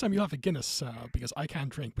maybe next time you'll have a Guinness because I can't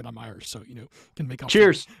drink, but I'm Irish, so can make up.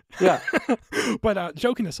 Cheers. Yeah. But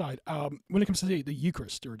joking aside, when it comes to the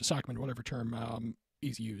Eucharist or the sacrament, whatever term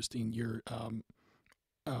is used in your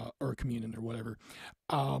or communion or whatever,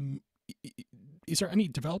 is there any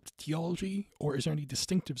developed theology, or is there any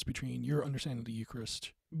distinctives between your understanding of the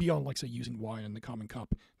Eucharist beyond, like, say, using wine and the common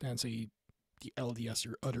cup than, say, the LDS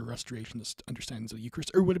or other restorationist understandings of the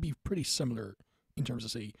Eucharist? Or would it be pretty similar in terms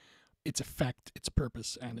of, say, its effect, its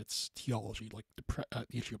purpose, and its theology, like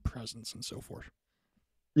the issue of presence and so forth?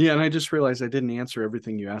 Yeah, and I just realized I didn't answer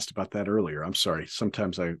everything you asked about that earlier. I'm sorry.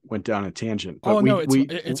 Sometimes I went down a tangent. But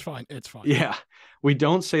it's fine. It's fine. Yeah, we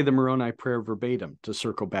don't say the Moroni prayer verbatim, to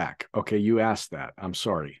circle back. Okay, you asked that. I'm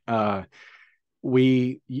sorry. It's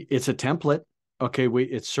a template. Okay,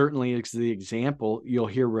 it certainly is the example. You'll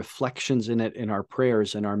hear reflections in it in our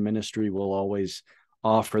prayers, and our ministry will always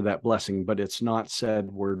offer that blessing, but it's not said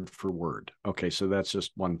word for word. Okay, so that's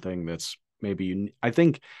just one thing that's maybe, I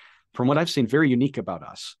think, from what I've seen, very unique about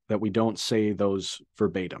us, that we don't say those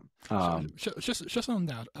verbatim. Just on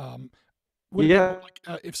that, would it be more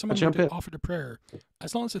Yeah, like if someone were jump to in. offer the prayer,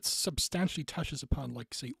 as long as it substantially touches upon,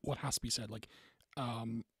 like, say, what has to be said, like,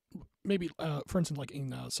 um, maybe, for instance, like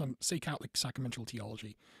in some, say, Catholic sacramental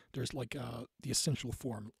theology, there's like the essential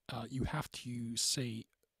form. You have to say,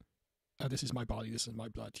 "This is my body, this is my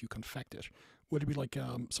blood," to confect it. Would it be like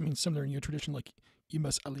something similar in your tradition? Like, you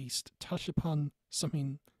must at least touch upon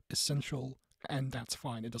something essential, and that's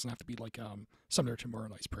fine. It doesn't have to be like similar to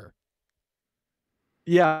Moroni's prayer.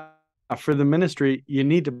 Yeah, for the ministry, you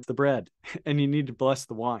need to bless the bread and you need to bless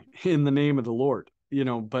the wine in the name of the Lord.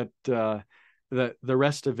 But the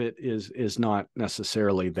rest of it is not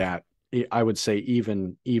necessarily that. I would say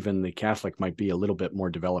even the Catholic might be a little bit more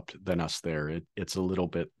developed than us there. It's a little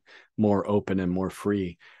bit more open and more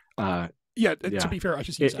free. Yeah, to Yeah, be fair, I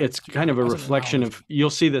just use that it's kind of a as an reflection of, analogy. you'll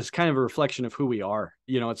see this kind of a reflection of who we are.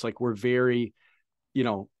 It's like we're very, you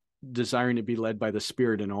know, desiring to be led by the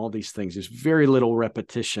Spirit and all these things. There's very little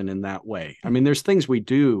repetition in that way. I mean, there's things we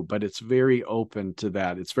do, but it's very open to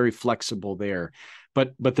that. It's very flexible there.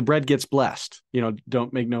 But the bread gets blessed.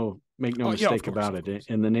 Don't make no Oh yeah, of mistake course, about of it, course.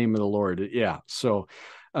 in the name of the Lord. Yeah. So,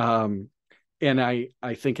 and I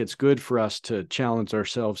think it's good for us to challenge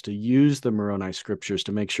ourselves to use the Moroni scriptures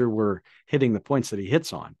to make sure we're hitting the points that he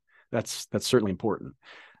hits on. That's certainly important.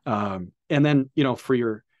 And then, for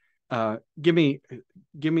your give me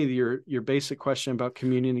your basic question about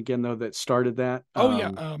communion again, though, that started that. Oh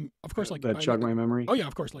yeah, of course. Like That jogged my memory. oh yeah,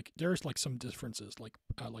 of course. Like there's like some differences, like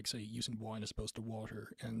say using wine as opposed to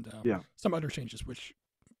water, and Yeah. some other changes which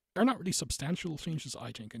are not really substantial changes,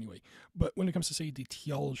 I think, anyway. But when it comes to, say, the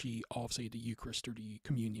theology of, say, the Eucharist or the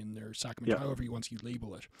communion or sacrament, Yeah. however you want to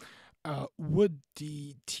label it, would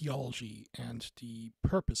the theology and the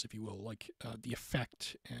purpose, if you will, like the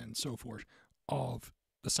effect and so forth of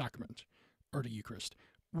the sacrament or the Eucharist,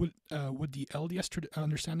 would the LDS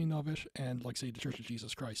understanding of it and, like, say, the Church of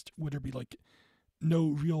Jesus Christ, would there be like no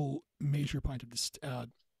real major point of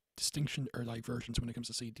distinction or divergence when it comes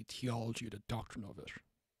to, say, the theology or the doctrine of it?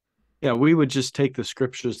 Yeah, we would just take the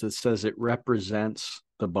scriptures that says it represents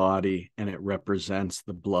the body and it represents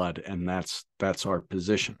the blood, and that's our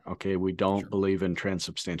position. Okay, we don't Sure. believe in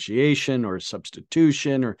transubstantiation or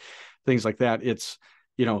substitution or things like that. It's,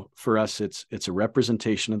 for us, it's a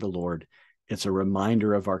representation of the Lord. It's a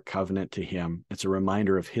reminder of our covenant to him. It's a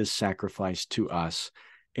reminder of his sacrifice to us,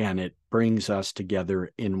 and it brings us together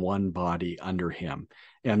in one body under him.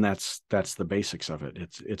 And that's the basics of it.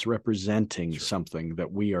 It's representing Sure. something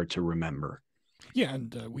that we are to remember. Yeah,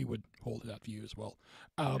 and we would hold that view as well.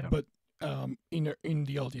 Yeah. But in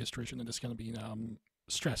the LDS tradition, and it's kind of been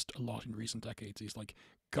stressed a lot in recent decades, is like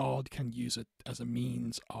God can use it as a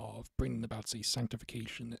means of bringing about, say,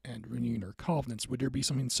 sanctification and renewing our covenants. Would there be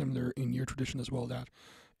something similar in your tradition as well, that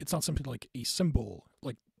it's not simply like a symbol,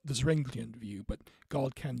 like the Zwinglian view, but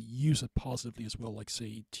God can use it positively as well, like,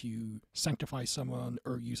 say, to sanctify someone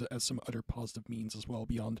or use it as some other positive means as well,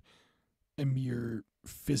 beyond a mere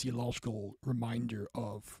physiological reminder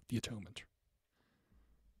of the atonement?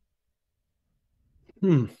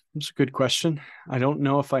 That's a good question. I don't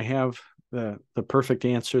know if I have the perfect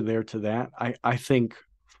answer there to that. I think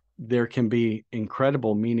there can be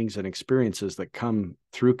incredible meanings and experiences that come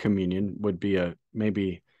through communion. Would be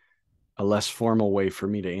maybe a less formal way for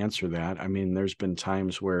me to answer that. I mean, there's been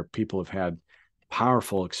times where people have had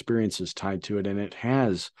powerful experiences tied to it, and it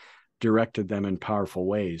has directed them in powerful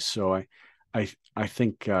ways. So I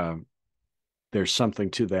think there's something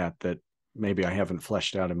to that maybe I haven't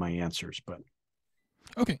fleshed out in my answers, but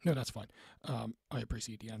Okay, no, that's fine. I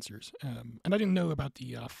appreciate the answers. And I didn't know about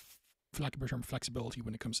the, for lack of a better term, flexibility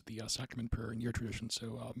when it comes to the sacrament prayer in your tradition.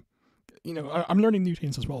 So, I'm learning new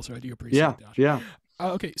things as well, so I do appreciate that. yeah.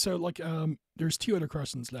 Okay, so like, there's two other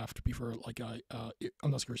questions left before, like,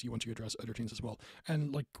 unless, of course, you want to address other things as well.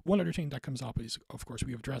 And like, one other thing that comes up is, of course,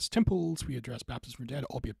 we have addressed temples, we addressed baptism for the dead,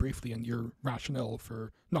 albeit briefly, and your rationale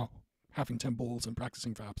for not having temples and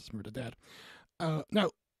practicing baptism for the dead. Now,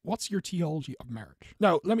 what's your theology of marriage?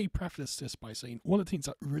 Now, let me preface this by saying one of the things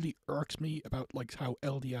that really irks me about, like, how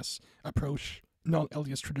LDS approach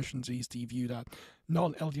non-LDS traditions is the view that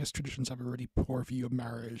non-LDS traditions have a really poor view of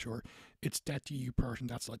marriage, or it's dead to you person,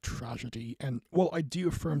 that's a tragedy. And while I do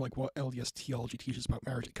affirm like what LDS theology teaches about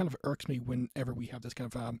marriage, it kind of irks me whenever we have this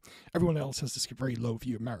kind of everyone else has this very low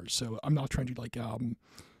view of marriage. So I'm not trying to like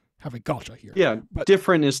have a gotcha here. Yeah, but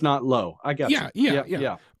different is not low. I got you.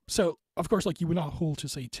 Yeah. So, of course, like, you would not hold to,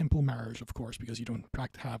 say, temple marriage, of course, because you don't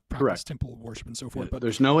practice temple worship and so forth. Yeah, but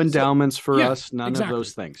there's no endowments for us, none exactly. of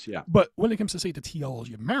those things. Yeah. But when it comes to, say, the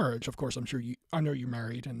theology of marriage, of course, I know you're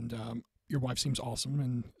married, and your wife seems awesome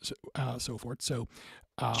and so forth. So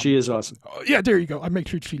She is awesome. yeah, there you go. I make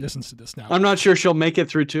sure she listens to this now. I'm not sure she'll make it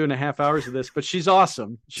through 2.5 hours of this, but she's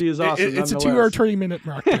awesome. She is awesome. It's a 2 hour 30-minute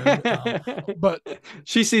mark there, but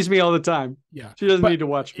she sees me all the time. Yeah, she doesn't need to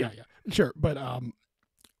watch me. Yeah, sure, but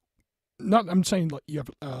not. I'm saying like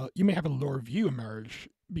you may have a lower view of marriage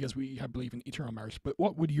because we believe in eternal marriage. But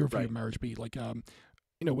what would your view of marriage be? Like,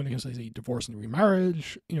 when it comes to say divorce and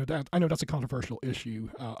remarriage, that I know that's a controversial issue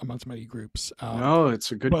amongst many groups. No,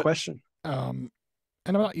 it's a good question.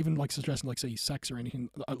 And I'm not even like suggesting like say sex or anything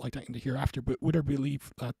like that in the hereafter, but would I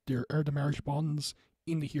believe that there are the marriage bonds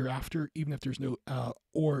in the hereafter, even if there's no,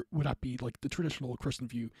 or would that be like the traditional Christian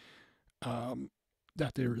view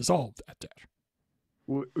that they're resolved at death?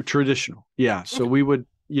 Traditional, yeah. So we would,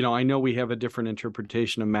 I know we have a different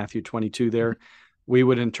interpretation of Matthew 22 there. We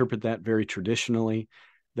would interpret that very traditionally,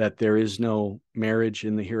 that there is no marriage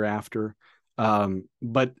in the hereafter.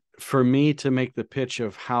 But for me to make the pitch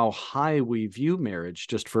of how high we view marriage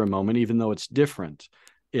just for a moment, even though it's different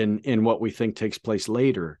in what we think takes place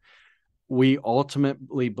later, we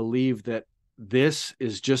ultimately believe that this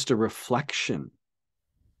is just a reflection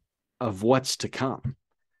of what's to come.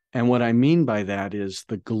 And what I mean by that is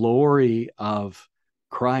the glory of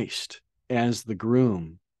Christ as the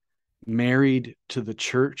groom, married to the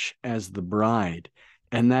church as the bride,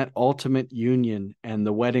 and that ultimate union and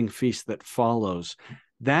the wedding feast that follows.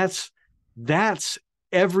 That's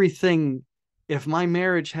everything. If my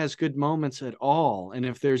marriage has good moments at all, and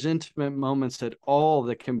if there's intimate moments at all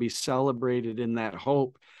that can be celebrated in that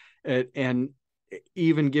hope, and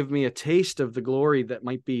even give me a taste of the glory that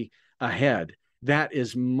might be ahead, that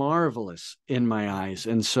is marvelous in my eyes.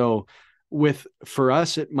 And so for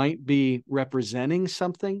us, it might be representing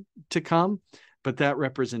something to come, but that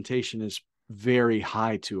representation is very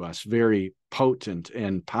high to us, very potent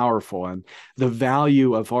and powerful. And the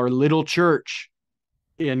value of our little church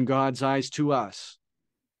in God's eyes to us,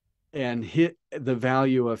 and the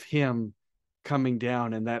value of him coming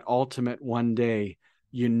down, and that ultimate one day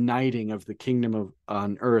uniting of the kingdom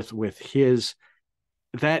on earth with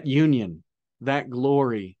that union, that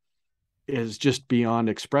glory is just beyond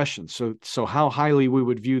expression. So how highly we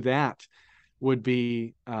would view that would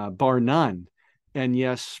be bar none. And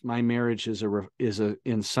yes, my marriage is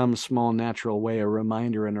in some small natural way a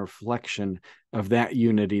reminder and a reflection of that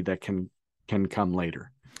unity that can come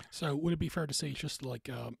later. So would it be fair to say, just like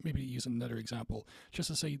maybe use another example, just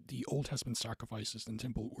to say the Old Testament sacrifices in the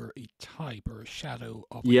temple were a type or a shadow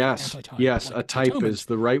of yes, anti-type? Yes, like a type atonement, is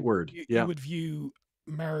the right word. You would view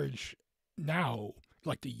marriage now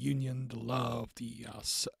like the union, the love, the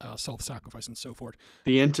self-sacrifice, and so forth.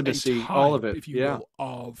 The intimacy, all of it, if you will,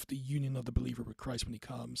 of the union of the believer with Christ when he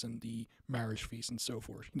comes, and the marriage feast and so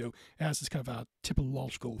forth. It has this kind of a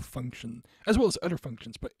typological function, as well as other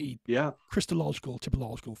functions, but a Christological,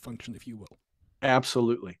 typological function, if you will.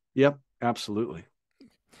 Absolutely. Yep, absolutely.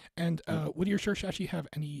 And would your church actually have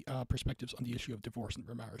any perspectives on the issue of divorce and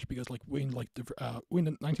remarriage? Because when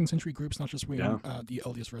the 19th century groups, not just when the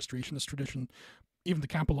LDS Restorationist tradition, even the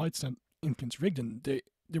Campbellites and infants Rigdon,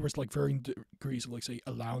 there was varying degrees of say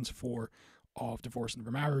allowance of divorce and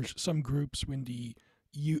remarriage. Some groups, when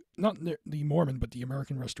not the Mormon but the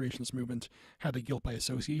American Restorationist movement, had a guilt by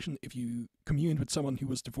association. If you communed with someone who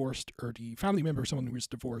was divorced, or the family member of someone who was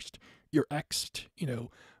divorced, you're exed.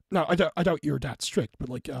 Now, I doubt you're that strict, but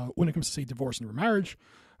when it comes to say divorce and remarriage,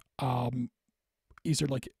 is there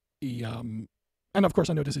and of course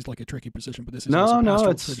I know this is a tricky position, but this is also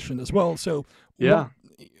pastoral tradition as well. So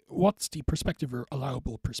what's the perspective, or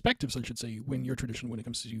allowable perspectives, I should say, when your tradition, when it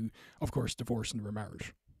comes to, of course, divorce and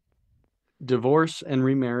remarriage? Divorce and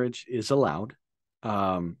remarriage is allowed.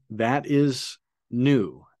 That is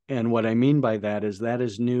new. And what I mean by that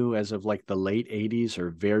is new as of the late 80s or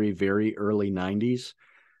very, very early 90s.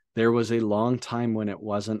 There was a long time when it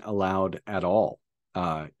wasn't allowed at all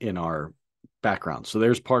in our background. So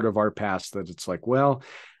there's part of our past that it's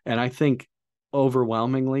and I think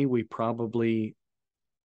overwhelmingly we probably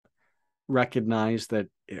recognize that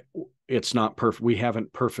it's not perfect. We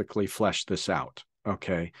haven't perfectly fleshed this out.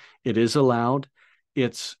 Okay. It is allowed.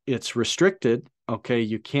 It's restricted. Okay.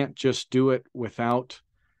 You can't just do it without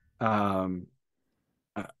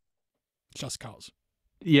just cause.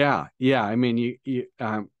 Yeah. I mean,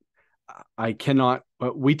 I cannot,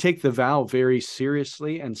 but we take the vow very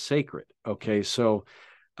seriously and sacred. Okay. So,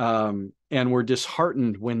 and we're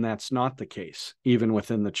disheartened when that's not the case, even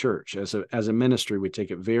within the church. As a ministry, we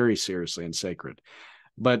take it very seriously and sacred,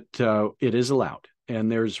 but it is allowed.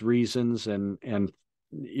 And there's reasons and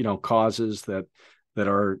causes that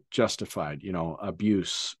are justified,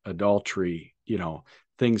 abuse, adultery,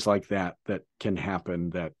 things like that can happen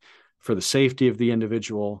that for the safety of the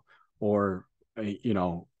individual, or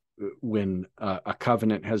when a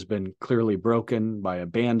covenant has been clearly broken by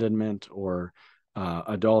abandonment or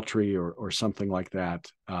adultery or something like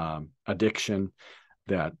that, addiction,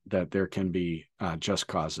 that there can be just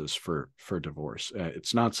causes for divorce.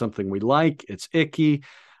 It's not something we like. It's icky.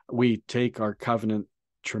 We take our covenant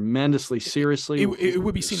tremendously seriously. It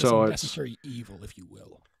would be seen as a necessary evil, if you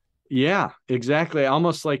will. Yeah, exactly.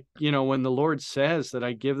 Almost like, when the Lord says that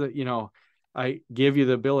I give you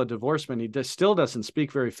the bill of divorcement, he still doesn't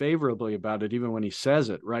speak very favorably about it, even when he says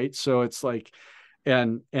it, right? So it's like,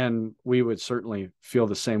 and we would certainly feel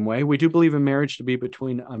the same way. We do believe in marriage to be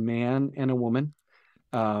between a man and a woman.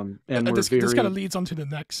 And this kind of leads on to the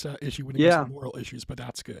next issue when it comes to moral issues, but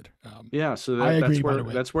that's good. So I agree,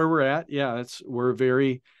 that's where we're at. Yeah, we're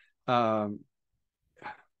very.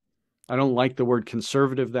 I don't like the word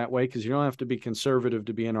conservative that way, because you don't have to be conservative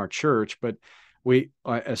to be in our church, but we,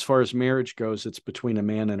 as far as marriage goes, it's between a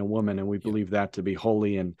man and a woman, and we believe that to be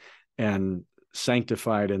holy and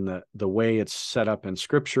sanctified in the way it's set up in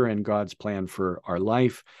Scripture and God's plan for our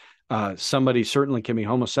life. Somebody certainly can be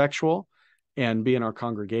homosexual and be in our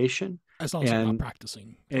congregation, as long as they're not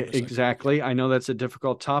practicing. Exactly. Yeah. I know that's a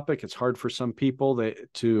difficult topic. It's hard for some people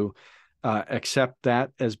to accept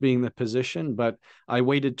that as being the position, but I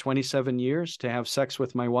waited 27 years to have sex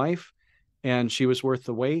with my wife, and she was worth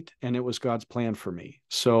the wait, and it was God's plan for me.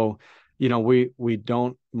 So, we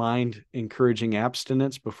don't mind encouraging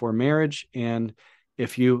abstinence before marriage. And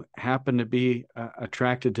if you happen to be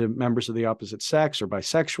attracted to members of the opposite sex or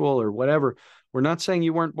bisexual or whatever, we're not saying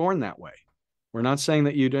you weren't born that way. We're not saying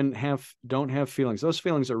that you don't have feelings. Those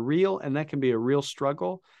feelings are real, and that can be a real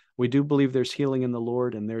struggle. We do believe there's healing in the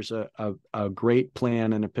Lord, and there's a great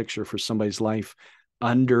plan and a picture for somebody's life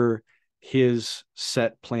under his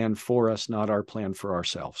set plan for us, not our plan for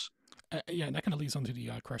ourselves. And that kind of leads on to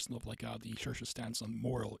the question of the church's stance on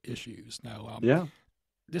moral issues. Now,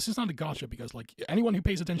 this is not a gotcha, because anyone who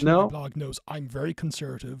pays attention to my blog knows I'm very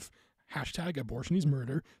conservative. #abortion is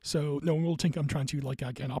murder. So no one will think I'm trying to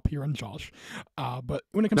get up here on Josh. But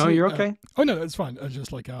when it comes to you're okay. Oh no, it's fine. It's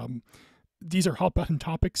just these are hot button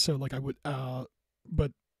topics, so I would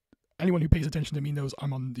but anyone who pays attention to me knows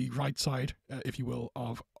I'm on the right side, if you will,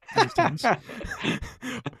 of these things.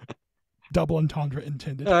 Double entendre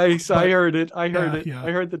intended. I heard it. I heard it. Yeah.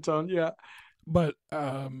 I heard the tone. Yeah. But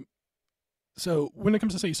so when it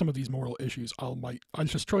comes to say some of these moral issues, I'll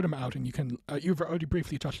just throw them out, and you can you've already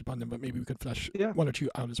briefly touched upon them, but maybe we could flesh one or two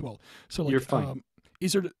out as well. So you're fine.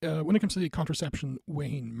 Is there when it comes to the contraception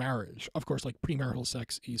weighing marriage, of course, premarital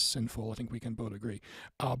sex is sinful. I think we can both agree.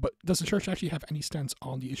 But does the church actually have any stance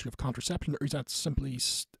on the issue of contraception, or is that simply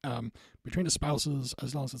between the spouses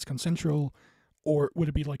as long as it's consensual? Or would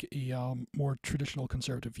it be a more traditional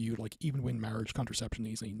conservative view, even when marriage, contraception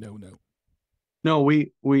is a no-no? No,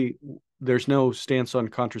 there's no stance on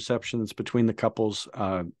contraceptions between the couples.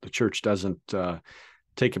 The church doesn't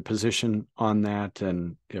take a position on that,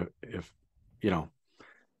 and if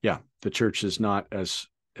the church is not as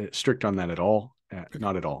strict on that at all. Okay.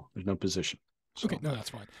 Not at all. There's no position. So, okay, no, that's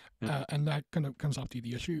fine. Yeah. And that kind of comes up to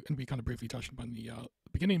the issue, and we kind of briefly touched upon the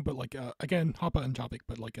beginning, but again, hop on topic,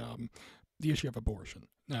 but the issue of abortion.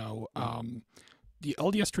 Now, the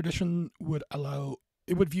LDS tradition would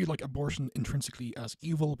view abortion intrinsically as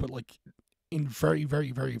evil, but in very,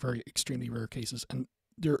 very, very, very extremely rare cases. And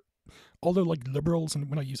although liberals, and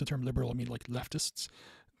when I use the term liberal, I mean leftists,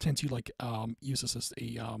 tend to use this as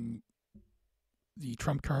the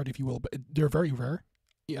trump card, if you will, but they're very rare.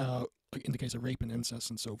 In the case of rape and incest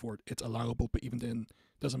and so forth, it's allowable, but even then,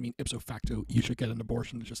 doesn't mean ipso facto you should get an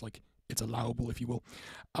abortion. It's just it's allowable, if you will.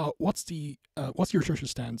 What's your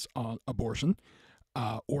church's stance on abortion,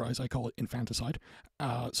 or as I call it, infanticide?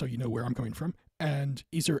 So you know where I'm coming from. And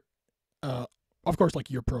is there, of course,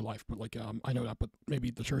 you're pro-life, but I know that, but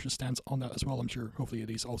maybe the church's stance on that as well. I'm sure, hopefully, it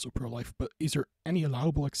is also pro-life. But is there any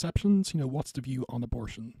allowable exceptions? What's the view on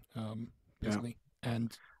abortion, basically? Yeah.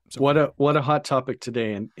 And so what a hot topic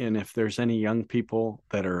today. And if there's any young people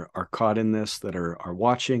that are caught in this, that are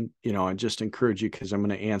watching, I just encourage you, because I'm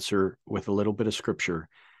going to answer with a little bit of scripture,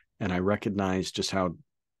 and I recognize just how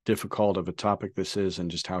difficult of a topic this is,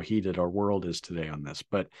 and just how heated our world is today on this.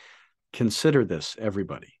 But consider this,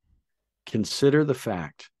 everybody. Consider the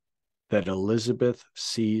fact that Elizabeth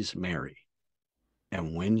sees Mary,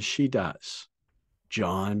 and when she does,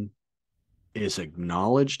 John is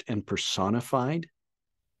acknowledged and personified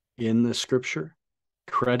in the scripture,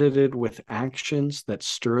 credited with actions that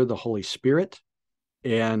stir the Holy Spirit,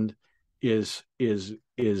 and is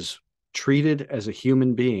treated as a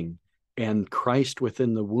human being. And Christ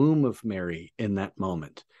within the womb of Mary in that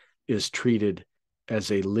moment is treated as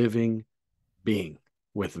a living being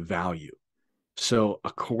with value. So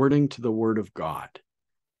according to the word of God,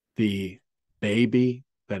 the baby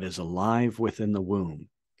that is alive within the womb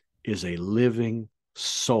is a living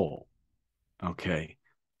soul. Okay.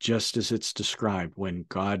 Just as it's described when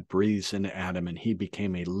God breathes into Adam and he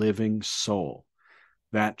became a living soul,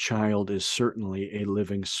 that child is certainly a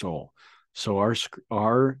living soul. So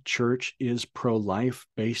our church is pro-life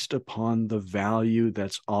based upon the value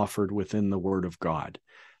that's offered within the Word of God,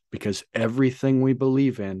 because everything we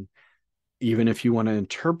believe in, even if you want to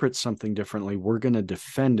interpret something differently, we're going to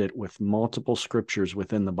defend it with multiple scriptures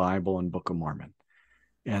within the Bible and Book of Mormon.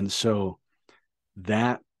 And so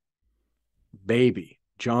that baby,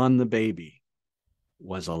 John the baby,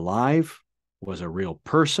 was alive, was a real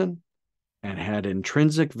person, and had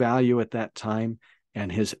intrinsic value at that time, and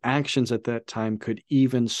his actions at that time could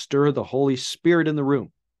even stir the Holy Spirit in the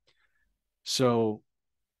room. So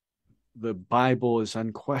the Bible is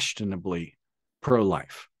unquestionably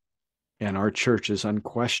pro-life, and our church is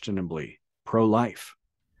unquestionably pro-life.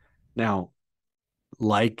 Now,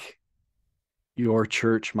 like your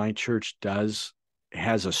church, my church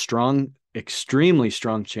has a strong, extremely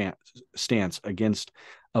strong stance against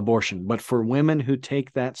abortion. But for women who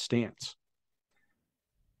take that stance,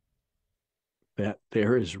 that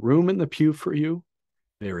there is room in the pew for you,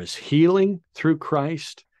 there is healing through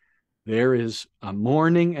Christ, there is a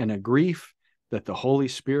mourning and a grief that the Holy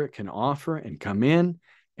Spirit can offer and come in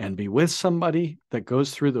and be with somebody that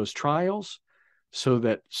goes through those trials.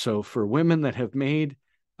 So for women that have made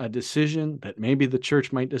a decision that maybe the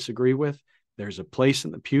church might disagree with, there's a place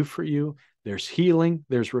in the pew for you. There's healing,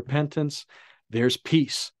 there's repentance, there's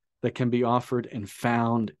peace that can be offered and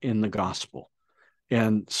found in the gospel.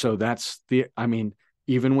 And so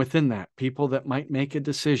even within that, people that might make a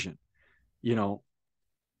decision,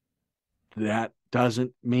 that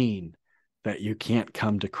doesn't mean that you can't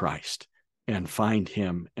come to Christ and find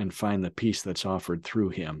him and find the peace that's offered through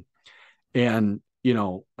him. And,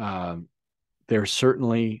 there's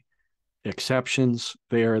certainly exceptions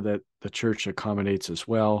there that the church accommodates as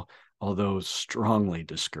well, although strongly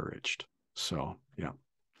discouraged. So, yeah.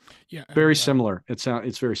 Yeah, very similar. It's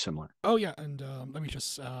very similar. Oh yeah, and let me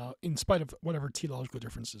just, in spite of whatever theological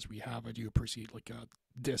differences we have, I do appreciate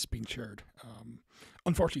this being shared.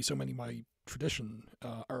 Unfortunately, so many of my tradition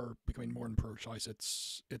are becoming more pro-choice.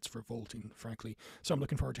 It's revolting, frankly. So I'm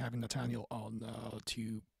looking forward to having Nathaniel on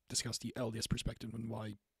to discuss the LDS perspective and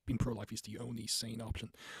why being pro-life is the only sane option.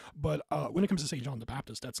 But when it comes to, say, John the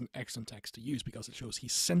Baptist, that's an excellent text to use because it shows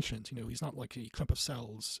he's sentient. He's not like a clump of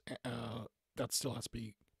cells that still has to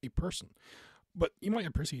be a person. But you might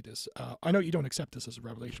appreciate this. I know you don't accept this as a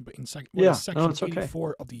revelation, but in section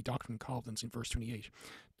 84 of the Doctrine and Covenants in verse 28,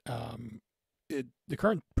 the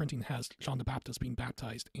current printing has John the Baptist being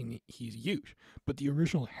baptized in his youth, but the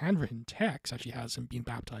original handwritten text actually has him being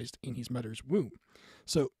baptized in his mother's womb.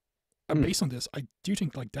 So based on this, I do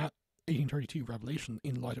think that 1832 revelation,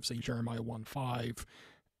 in light of, say, Jeremiah 1:5,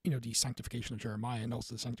 the sanctification of Jeremiah and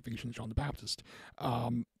also the sanctification of John the Baptist,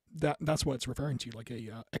 that's what it's referring to, like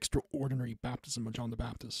a extraordinary baptism of John the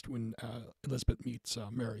Baptist when Elizabeth meets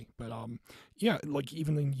Mary. But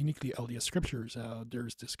even in uniquely LDS scriptures,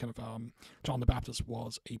 there's this kind of John the Baptist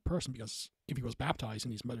was a person, because if he was baptized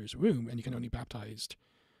in his mother's womb, and you can only baptize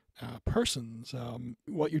persons,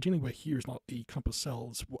 what you're dealing with here is not a clump of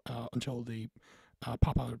cells until they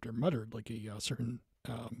pop out of their mother, like a certain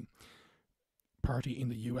party in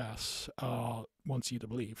the U.S. Wants you to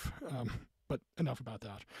believe. But enough about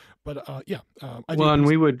that. But and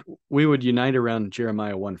we would unite around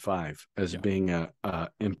Jeremiah 1:5 as being a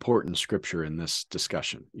important scripture in this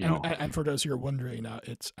discussion. And for those who are wondering,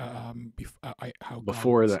 it's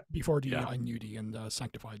before thee I knew thee and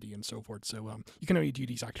sanctified thee and so forth. So you can only do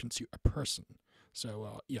these actions to a person.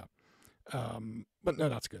 So but no,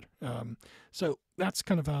 that's good. So that's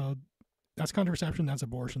kind of that's contraception, that's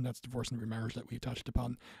abortion, that's divorce and remarriage that we've touched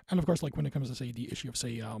upon. And of course, when it comes to, say, the issue of, say,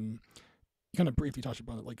 you kind of briefly touched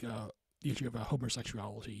upon it, the issue of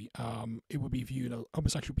homosexuality. It would be viewed as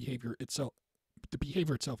homosexual behavior itself. The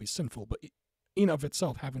behavior itself is sinful, but in of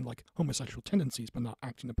itself, having homosexual tendencies but not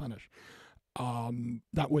acting upon it,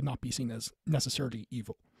 that would not be seen as necessarily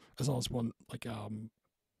evil, as long as one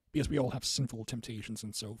because we all have sinful temptations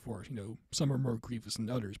and so forth. Some are more grievous than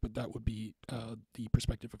others, but that would be the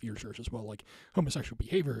perspective of your church as well. Homosexual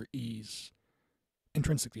behavior is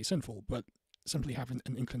intrinsically sinful, but simply having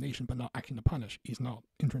an inclination but not acting upon it is not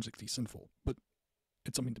intrinsically sinful, but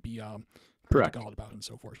it's something to be correct to God about and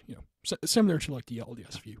so forth. Similar to the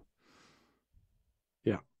LDS view.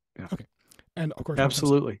 Yeah. Okay. And of course,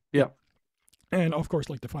 absolutely. Yeah. And of course,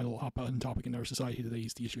 like the final hot button topic in our society today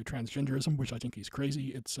is the issue of transgenderism, which I think is crazy.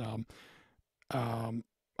 It's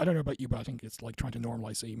I don't know about you, but I think it's like trying to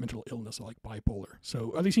normalize a mental illness like bipolar.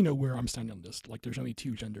 So at least you know where I'm standing on this. Like there's only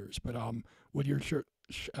two genders, but would your church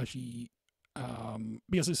actually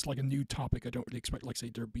because it's like a new topic, I don't really expect, like,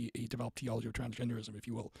 say, there be a developed theology of transgenderism, if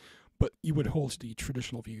you will, but you would hold to the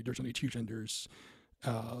traditional view. There's only two genders.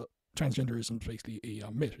 Transgenderism is basically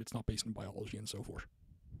a myth. It's not based in biology and so forth.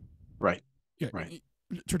 Right. Yeah. Right.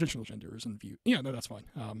 Traditional genderism view. Yeah. No, that's fine.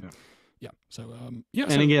 Yeah. So, yeah.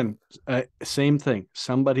 And again, same thing.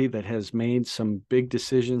 Somebody that has made some big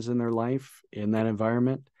decisions in their life in that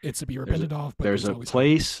environment. It's to be repented of, but there's a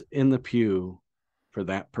place in the pew for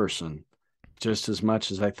that person. Just as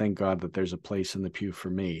much as I thank God that there's a place in the pew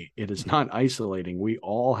for me. It is not isolating. We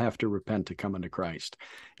all have to repent to come unto Christ.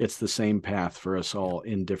 It's the same path for us all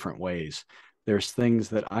in different ways. There's things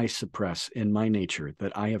that I suppress in my nature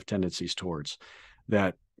that I have tendencies towards,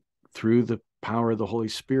 that through the power of the Holy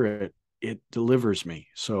Spirit, it delivers me.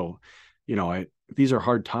 So, these are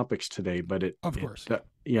hard topics today, but of course,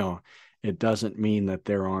 it doesn't mean that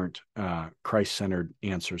there aren't Christ-centered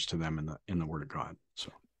answers to them in the Word of God.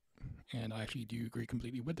 So. And I actually do agree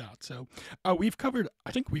completely with that. So I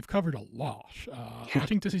think we've covered a lot. I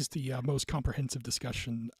think this is the most comprehensive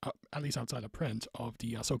discussion, at least outside of print, of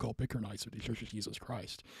the so-called Bickertonites of the Church of Jesus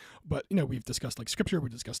Christ. But, we've discussed like scripture,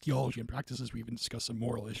 we've discussed theology and practices, we've even discussed some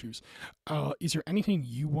moral issues. Is there anything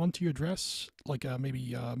you want to address? Like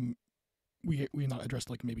maybe we not addressed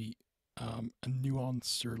like maybe a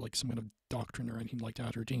nuance or like some kind of doctrine or anything like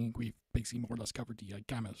that, or do you think we've basically more or less covered the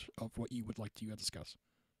gamut of what you would like to discuss?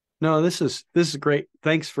 No, this is great.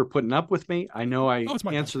 Thanks for putting up with me. I know I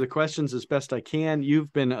answer the questions as best I can.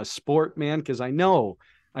 You've been a sport, man, because I know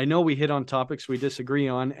we hit on topics we disagree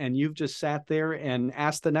on, and you've just sat there and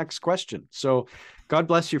asked the next question. So God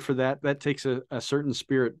bless you for that. That takes a certain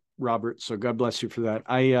spirit, Robert. So God bless you for that.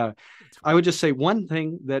 I would just say one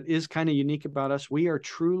thing that is kind of unique about us. We are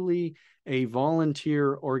truly a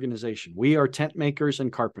volunteer organization. We are tent makers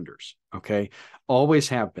and carpenters. Okay. Always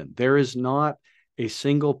have been. There is not a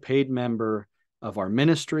single paid member of our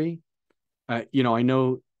ministry. I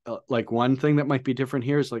know like one thing that might be different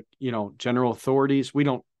here is like, general authorities. We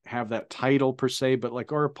don't have that title per se, but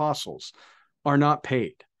like our apostles are not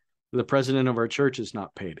paid. The president of our church is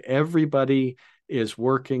not paid. Everybody is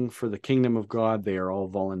working for the kingdom of God. They are all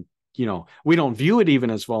volunteer. We don't view it even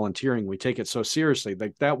as volunteering. We take it so seriously.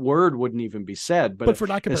 Like that word wouldn't even be said. But for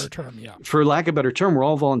lack of a better term, yeah. For lack of a better term, we're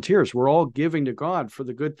all volunteers. We're all giving to God for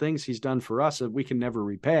the good things he's done for us that we can never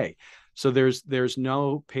repay. So there's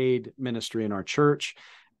no paid ministry in our church.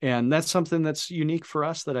 And that's something that's unique for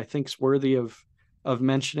us that I think is worthy of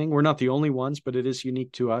mentioning. We're not the only ones, but it is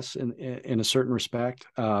unique to us in a certain respect.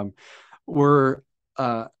 We're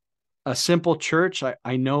a simple church.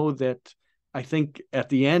 I know that I think at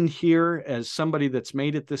the end here, as somebody that's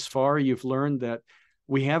made it this far, you've learned that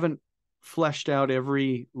we haven't fleshed out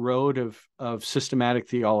every road of systematic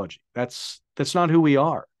theology. That's not who we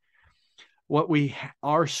are. What we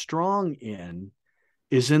are strong in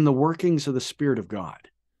is in the workings of the Spirit of God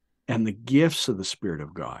and the gifts of the Spirit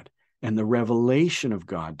of God and the revelation of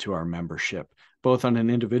God to our membership, both on an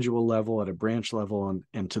individual level, at a branch level,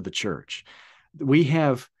 and to the church.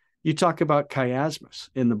 You talk about chiasmus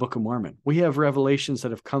in the Book of Mormon. We have revelations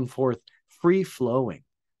that have come forth free-flowing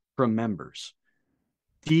from members,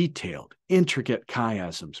 detailed, intricate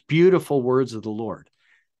chiasms, beautiful words of the Lord,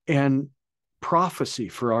 and prophecy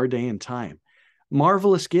for our day and time,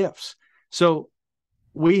 marvelous gifts. So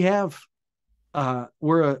we have,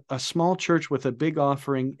 we're a small church with a big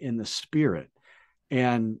offering in the Spirit,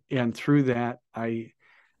 and through that,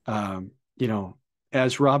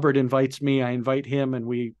 as Robert invites me, I invite him, and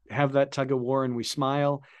we have that tug of war, and we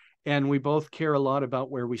smile, and we both care a lot about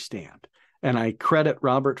where we stand. And I credit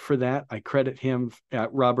Robert for that. I credit him.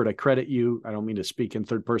 Robert, I credit you. I don't mean to speak in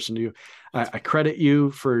third person to you. I credit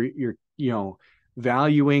you for your,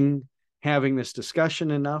 valuing having this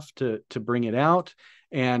discussion enough to bring it out.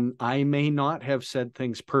 And I may not have said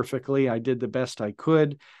things perfectly. I did the best I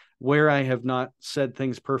could. Where I have not said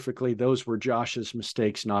things perfectly, those were Josh's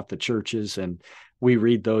mistakes, not the church's. And we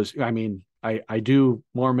read those. I mean, I do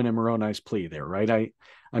Mormon and Moroni's plea there, right?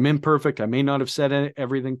 I'm imperfect. I may not have said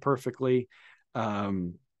everything perfectly.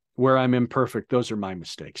 Where I'm imperfect, those are my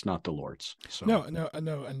mistakes, not the Lord's. So no,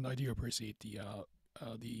 and I do appreciate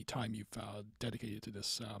the time you've dedicated to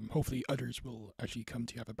this. Hopefully others will actually come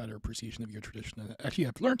to have a better appreciation of your tradition and actually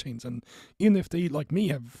have learned things. And even if they, like me,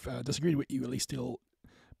 have disagreed with you, at least still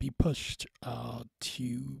be pushed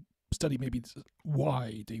to study maybe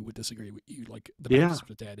why they would disagree with you, like the Yeah, Baptist of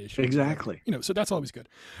the Dead issue. exactly. So that's always good.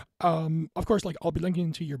 Of course, like I'll be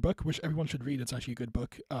linking to your book, which everyone should read. It's actually a good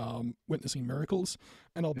book, Witnessing Miracles,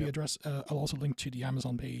 and I'll also link to the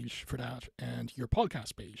Amazon page for that and your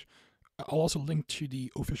podcast page. I'll also link to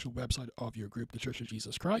the official website of your group, the Church of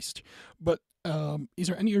Jesus Christ. But is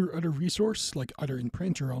there any other resource, like either in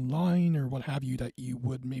print or online or what have you, that you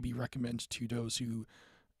would maybe recommend to those who,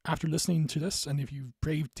 after listening to this, and if you've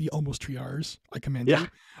braved the almost 3 hours, I commend you.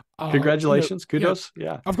 Congratulations. Kudos.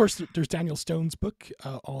 Yeah. Of course, there's Daniel Stone's book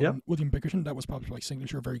on Yep. William Bickerton. That was published by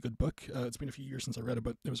Signature, a very good book. It's been a few years since I read it,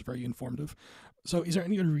 but it was very informative. So is there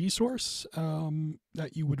any other resource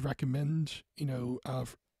that you would recommend,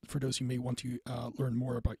 for those who may want to learn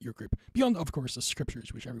more about your group? Beyond, of course, the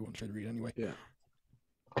scriptures, which everyone should read anyway. Yeah.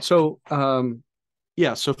 So,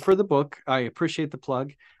 so for the book, I appreciate the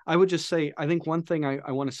plug. I would just say, I think one thing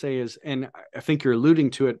I want to say is, and I think you're alluding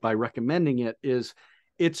to it by recommending it, is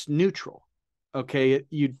it's neutral. Okay.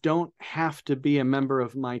 You don't have to be a member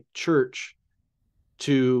of my church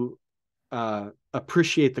to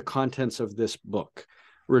appreciate the contents of this book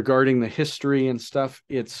regarding the history and stuff.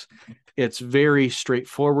 It's very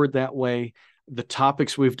straightforward that way. The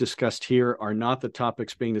topics we've discussed here are not the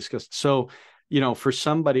topics being discussed. So, for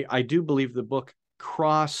somebody, I do believe the book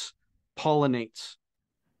cross-pollinates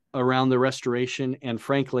around the Restoration, and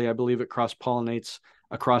frankly, I believe it cross-pollinates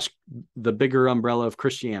across the bigger umbrella of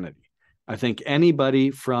Christianity. I think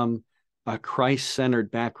anybody from a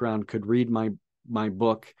Christ-centered background could read my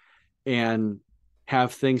book and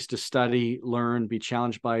have things to study, learn, be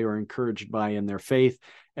challenged by, or encouraged by in their faith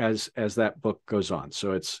as that book goes on.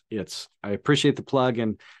 So I appreciate the plug,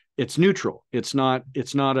 and it's neutral. It's not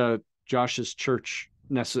a Josh's church.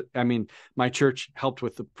 I mean, my church helped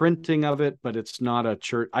with the printing of it, but it's not a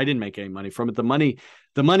church. I didn't make any money from it.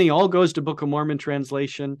 The money all goes to Book of Mormon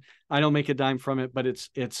translation. I don't make a dime from it, but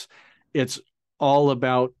it's all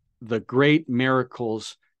about the great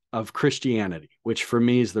miracles of Christianity, which for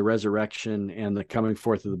me is the resurrection and the coming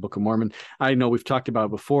forth of the Book of Mormon. I know we've talked about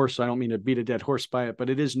it before, so I don't mean to beat a dead horse by it, but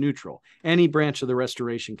it is neutral. Any branch of the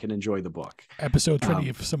Restoration can enjoy the book. Episode 20,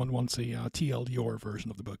 if someone wants a TLDR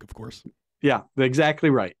version of the book, of course. Yeah, exactly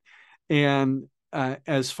right. And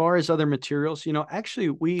as far as other materials, actually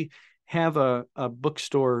we have a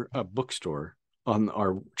bookstore on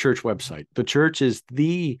our church website. The church is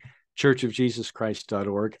the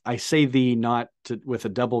churchofjesuschrist.org. I say the not with a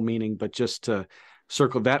double meaning, but just to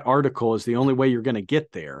circle that article is the only way you're going to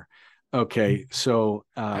get there. Okay, so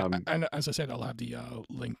and as I said, I'll have the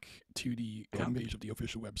link to the page of the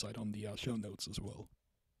official website on the show notes as well.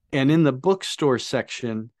 And in the bookstore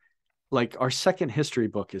section, like our second history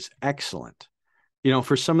book is excellent.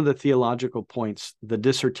 For some of the theological points, the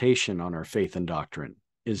dissertation on our faith and doctrine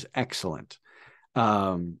is excellent.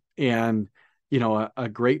 And a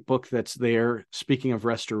great book that's there, speaking of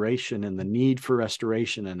restoration and the need for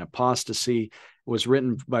restoration and apostasy, was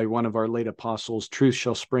written by one of our late apostles, Truth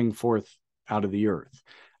Shall Spring Forth Out of the Earth.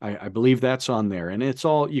 I believe that's on there. And it's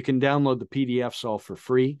all, you can download the PDFs all for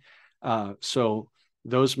free. So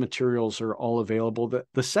those materials are all available.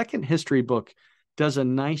 The second history book does a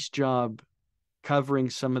nice job covering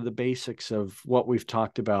some of the basics of what we've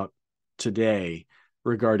talked about today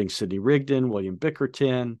regarding Sidney Rigdon, William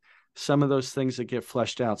Bickerton. Some of those things that get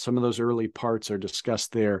fleshed out, some of those early parts are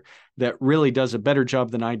discussed there. That really does a better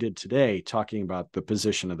job than I did today, talking about the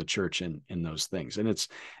position of the church in those things. And it's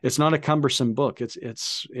not a cumbersome book.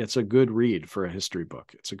 It's a good read for a history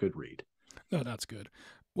book. It's a good read. No, that's good.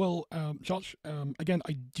 Well, Josh, again,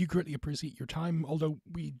 I do greatly appreciate your time. Although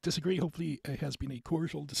we disagree, hopefully it has been a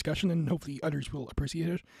cordial discussion, and hopefully others will appreciate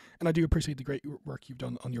it. And I do appreciate the great work you've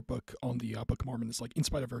done on your book, on the Book of Mormon. It's like, in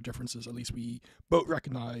spite of our differences, at least we both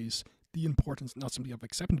recognize the importance, not simply of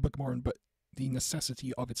accepting the Book of Mormon, but the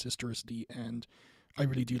necessity of its historicity. And I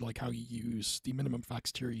really do like how you use the minimum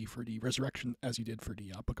facts theory for the resurrection as you did for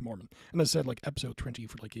the Book of Mormon. And as I said, like episode 20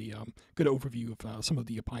 for like a good overview of some of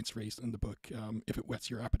the points raised in the book, if it whets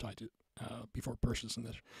your appetite before purchasing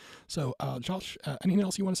it. So, Josh, anything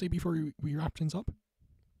else you want to say before we wrap things up?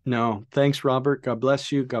 No, thanks, Robert. God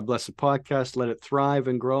bless you. God bless the podcast. Let it thrive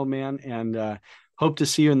and grow, man. And hope to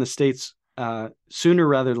see you in the States sooner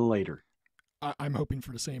rather than later. I'm hoping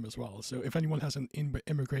for the same as well. So if anyone has an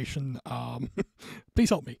immigration,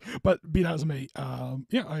 please help me. But be that as it may,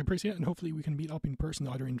 I appreciate it. And hopefully we can meet up in person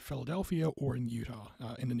either in Philadelphia or in Utah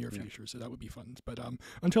in the near future. So that would be fun. But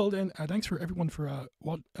until then, thanks for everyone for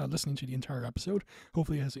listening to the entire episode.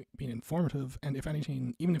 Hopefully it has been informative. And if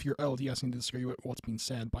anything, even if you're LDS and disagree with what's been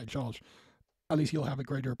said by Josh, at least you'll have a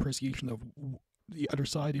greater appreciation of the other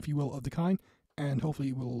side, if you will, of the kind. and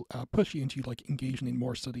hopefully will push you into like engaging in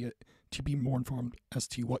more study to be more informed as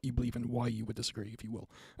to what you believe and why you would disagree, if you will,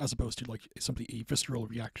 as opposed to like simply a visceral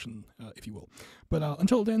reaction, if you will. But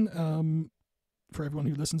until then, for everyone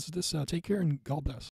who listens to this, take care and God bless.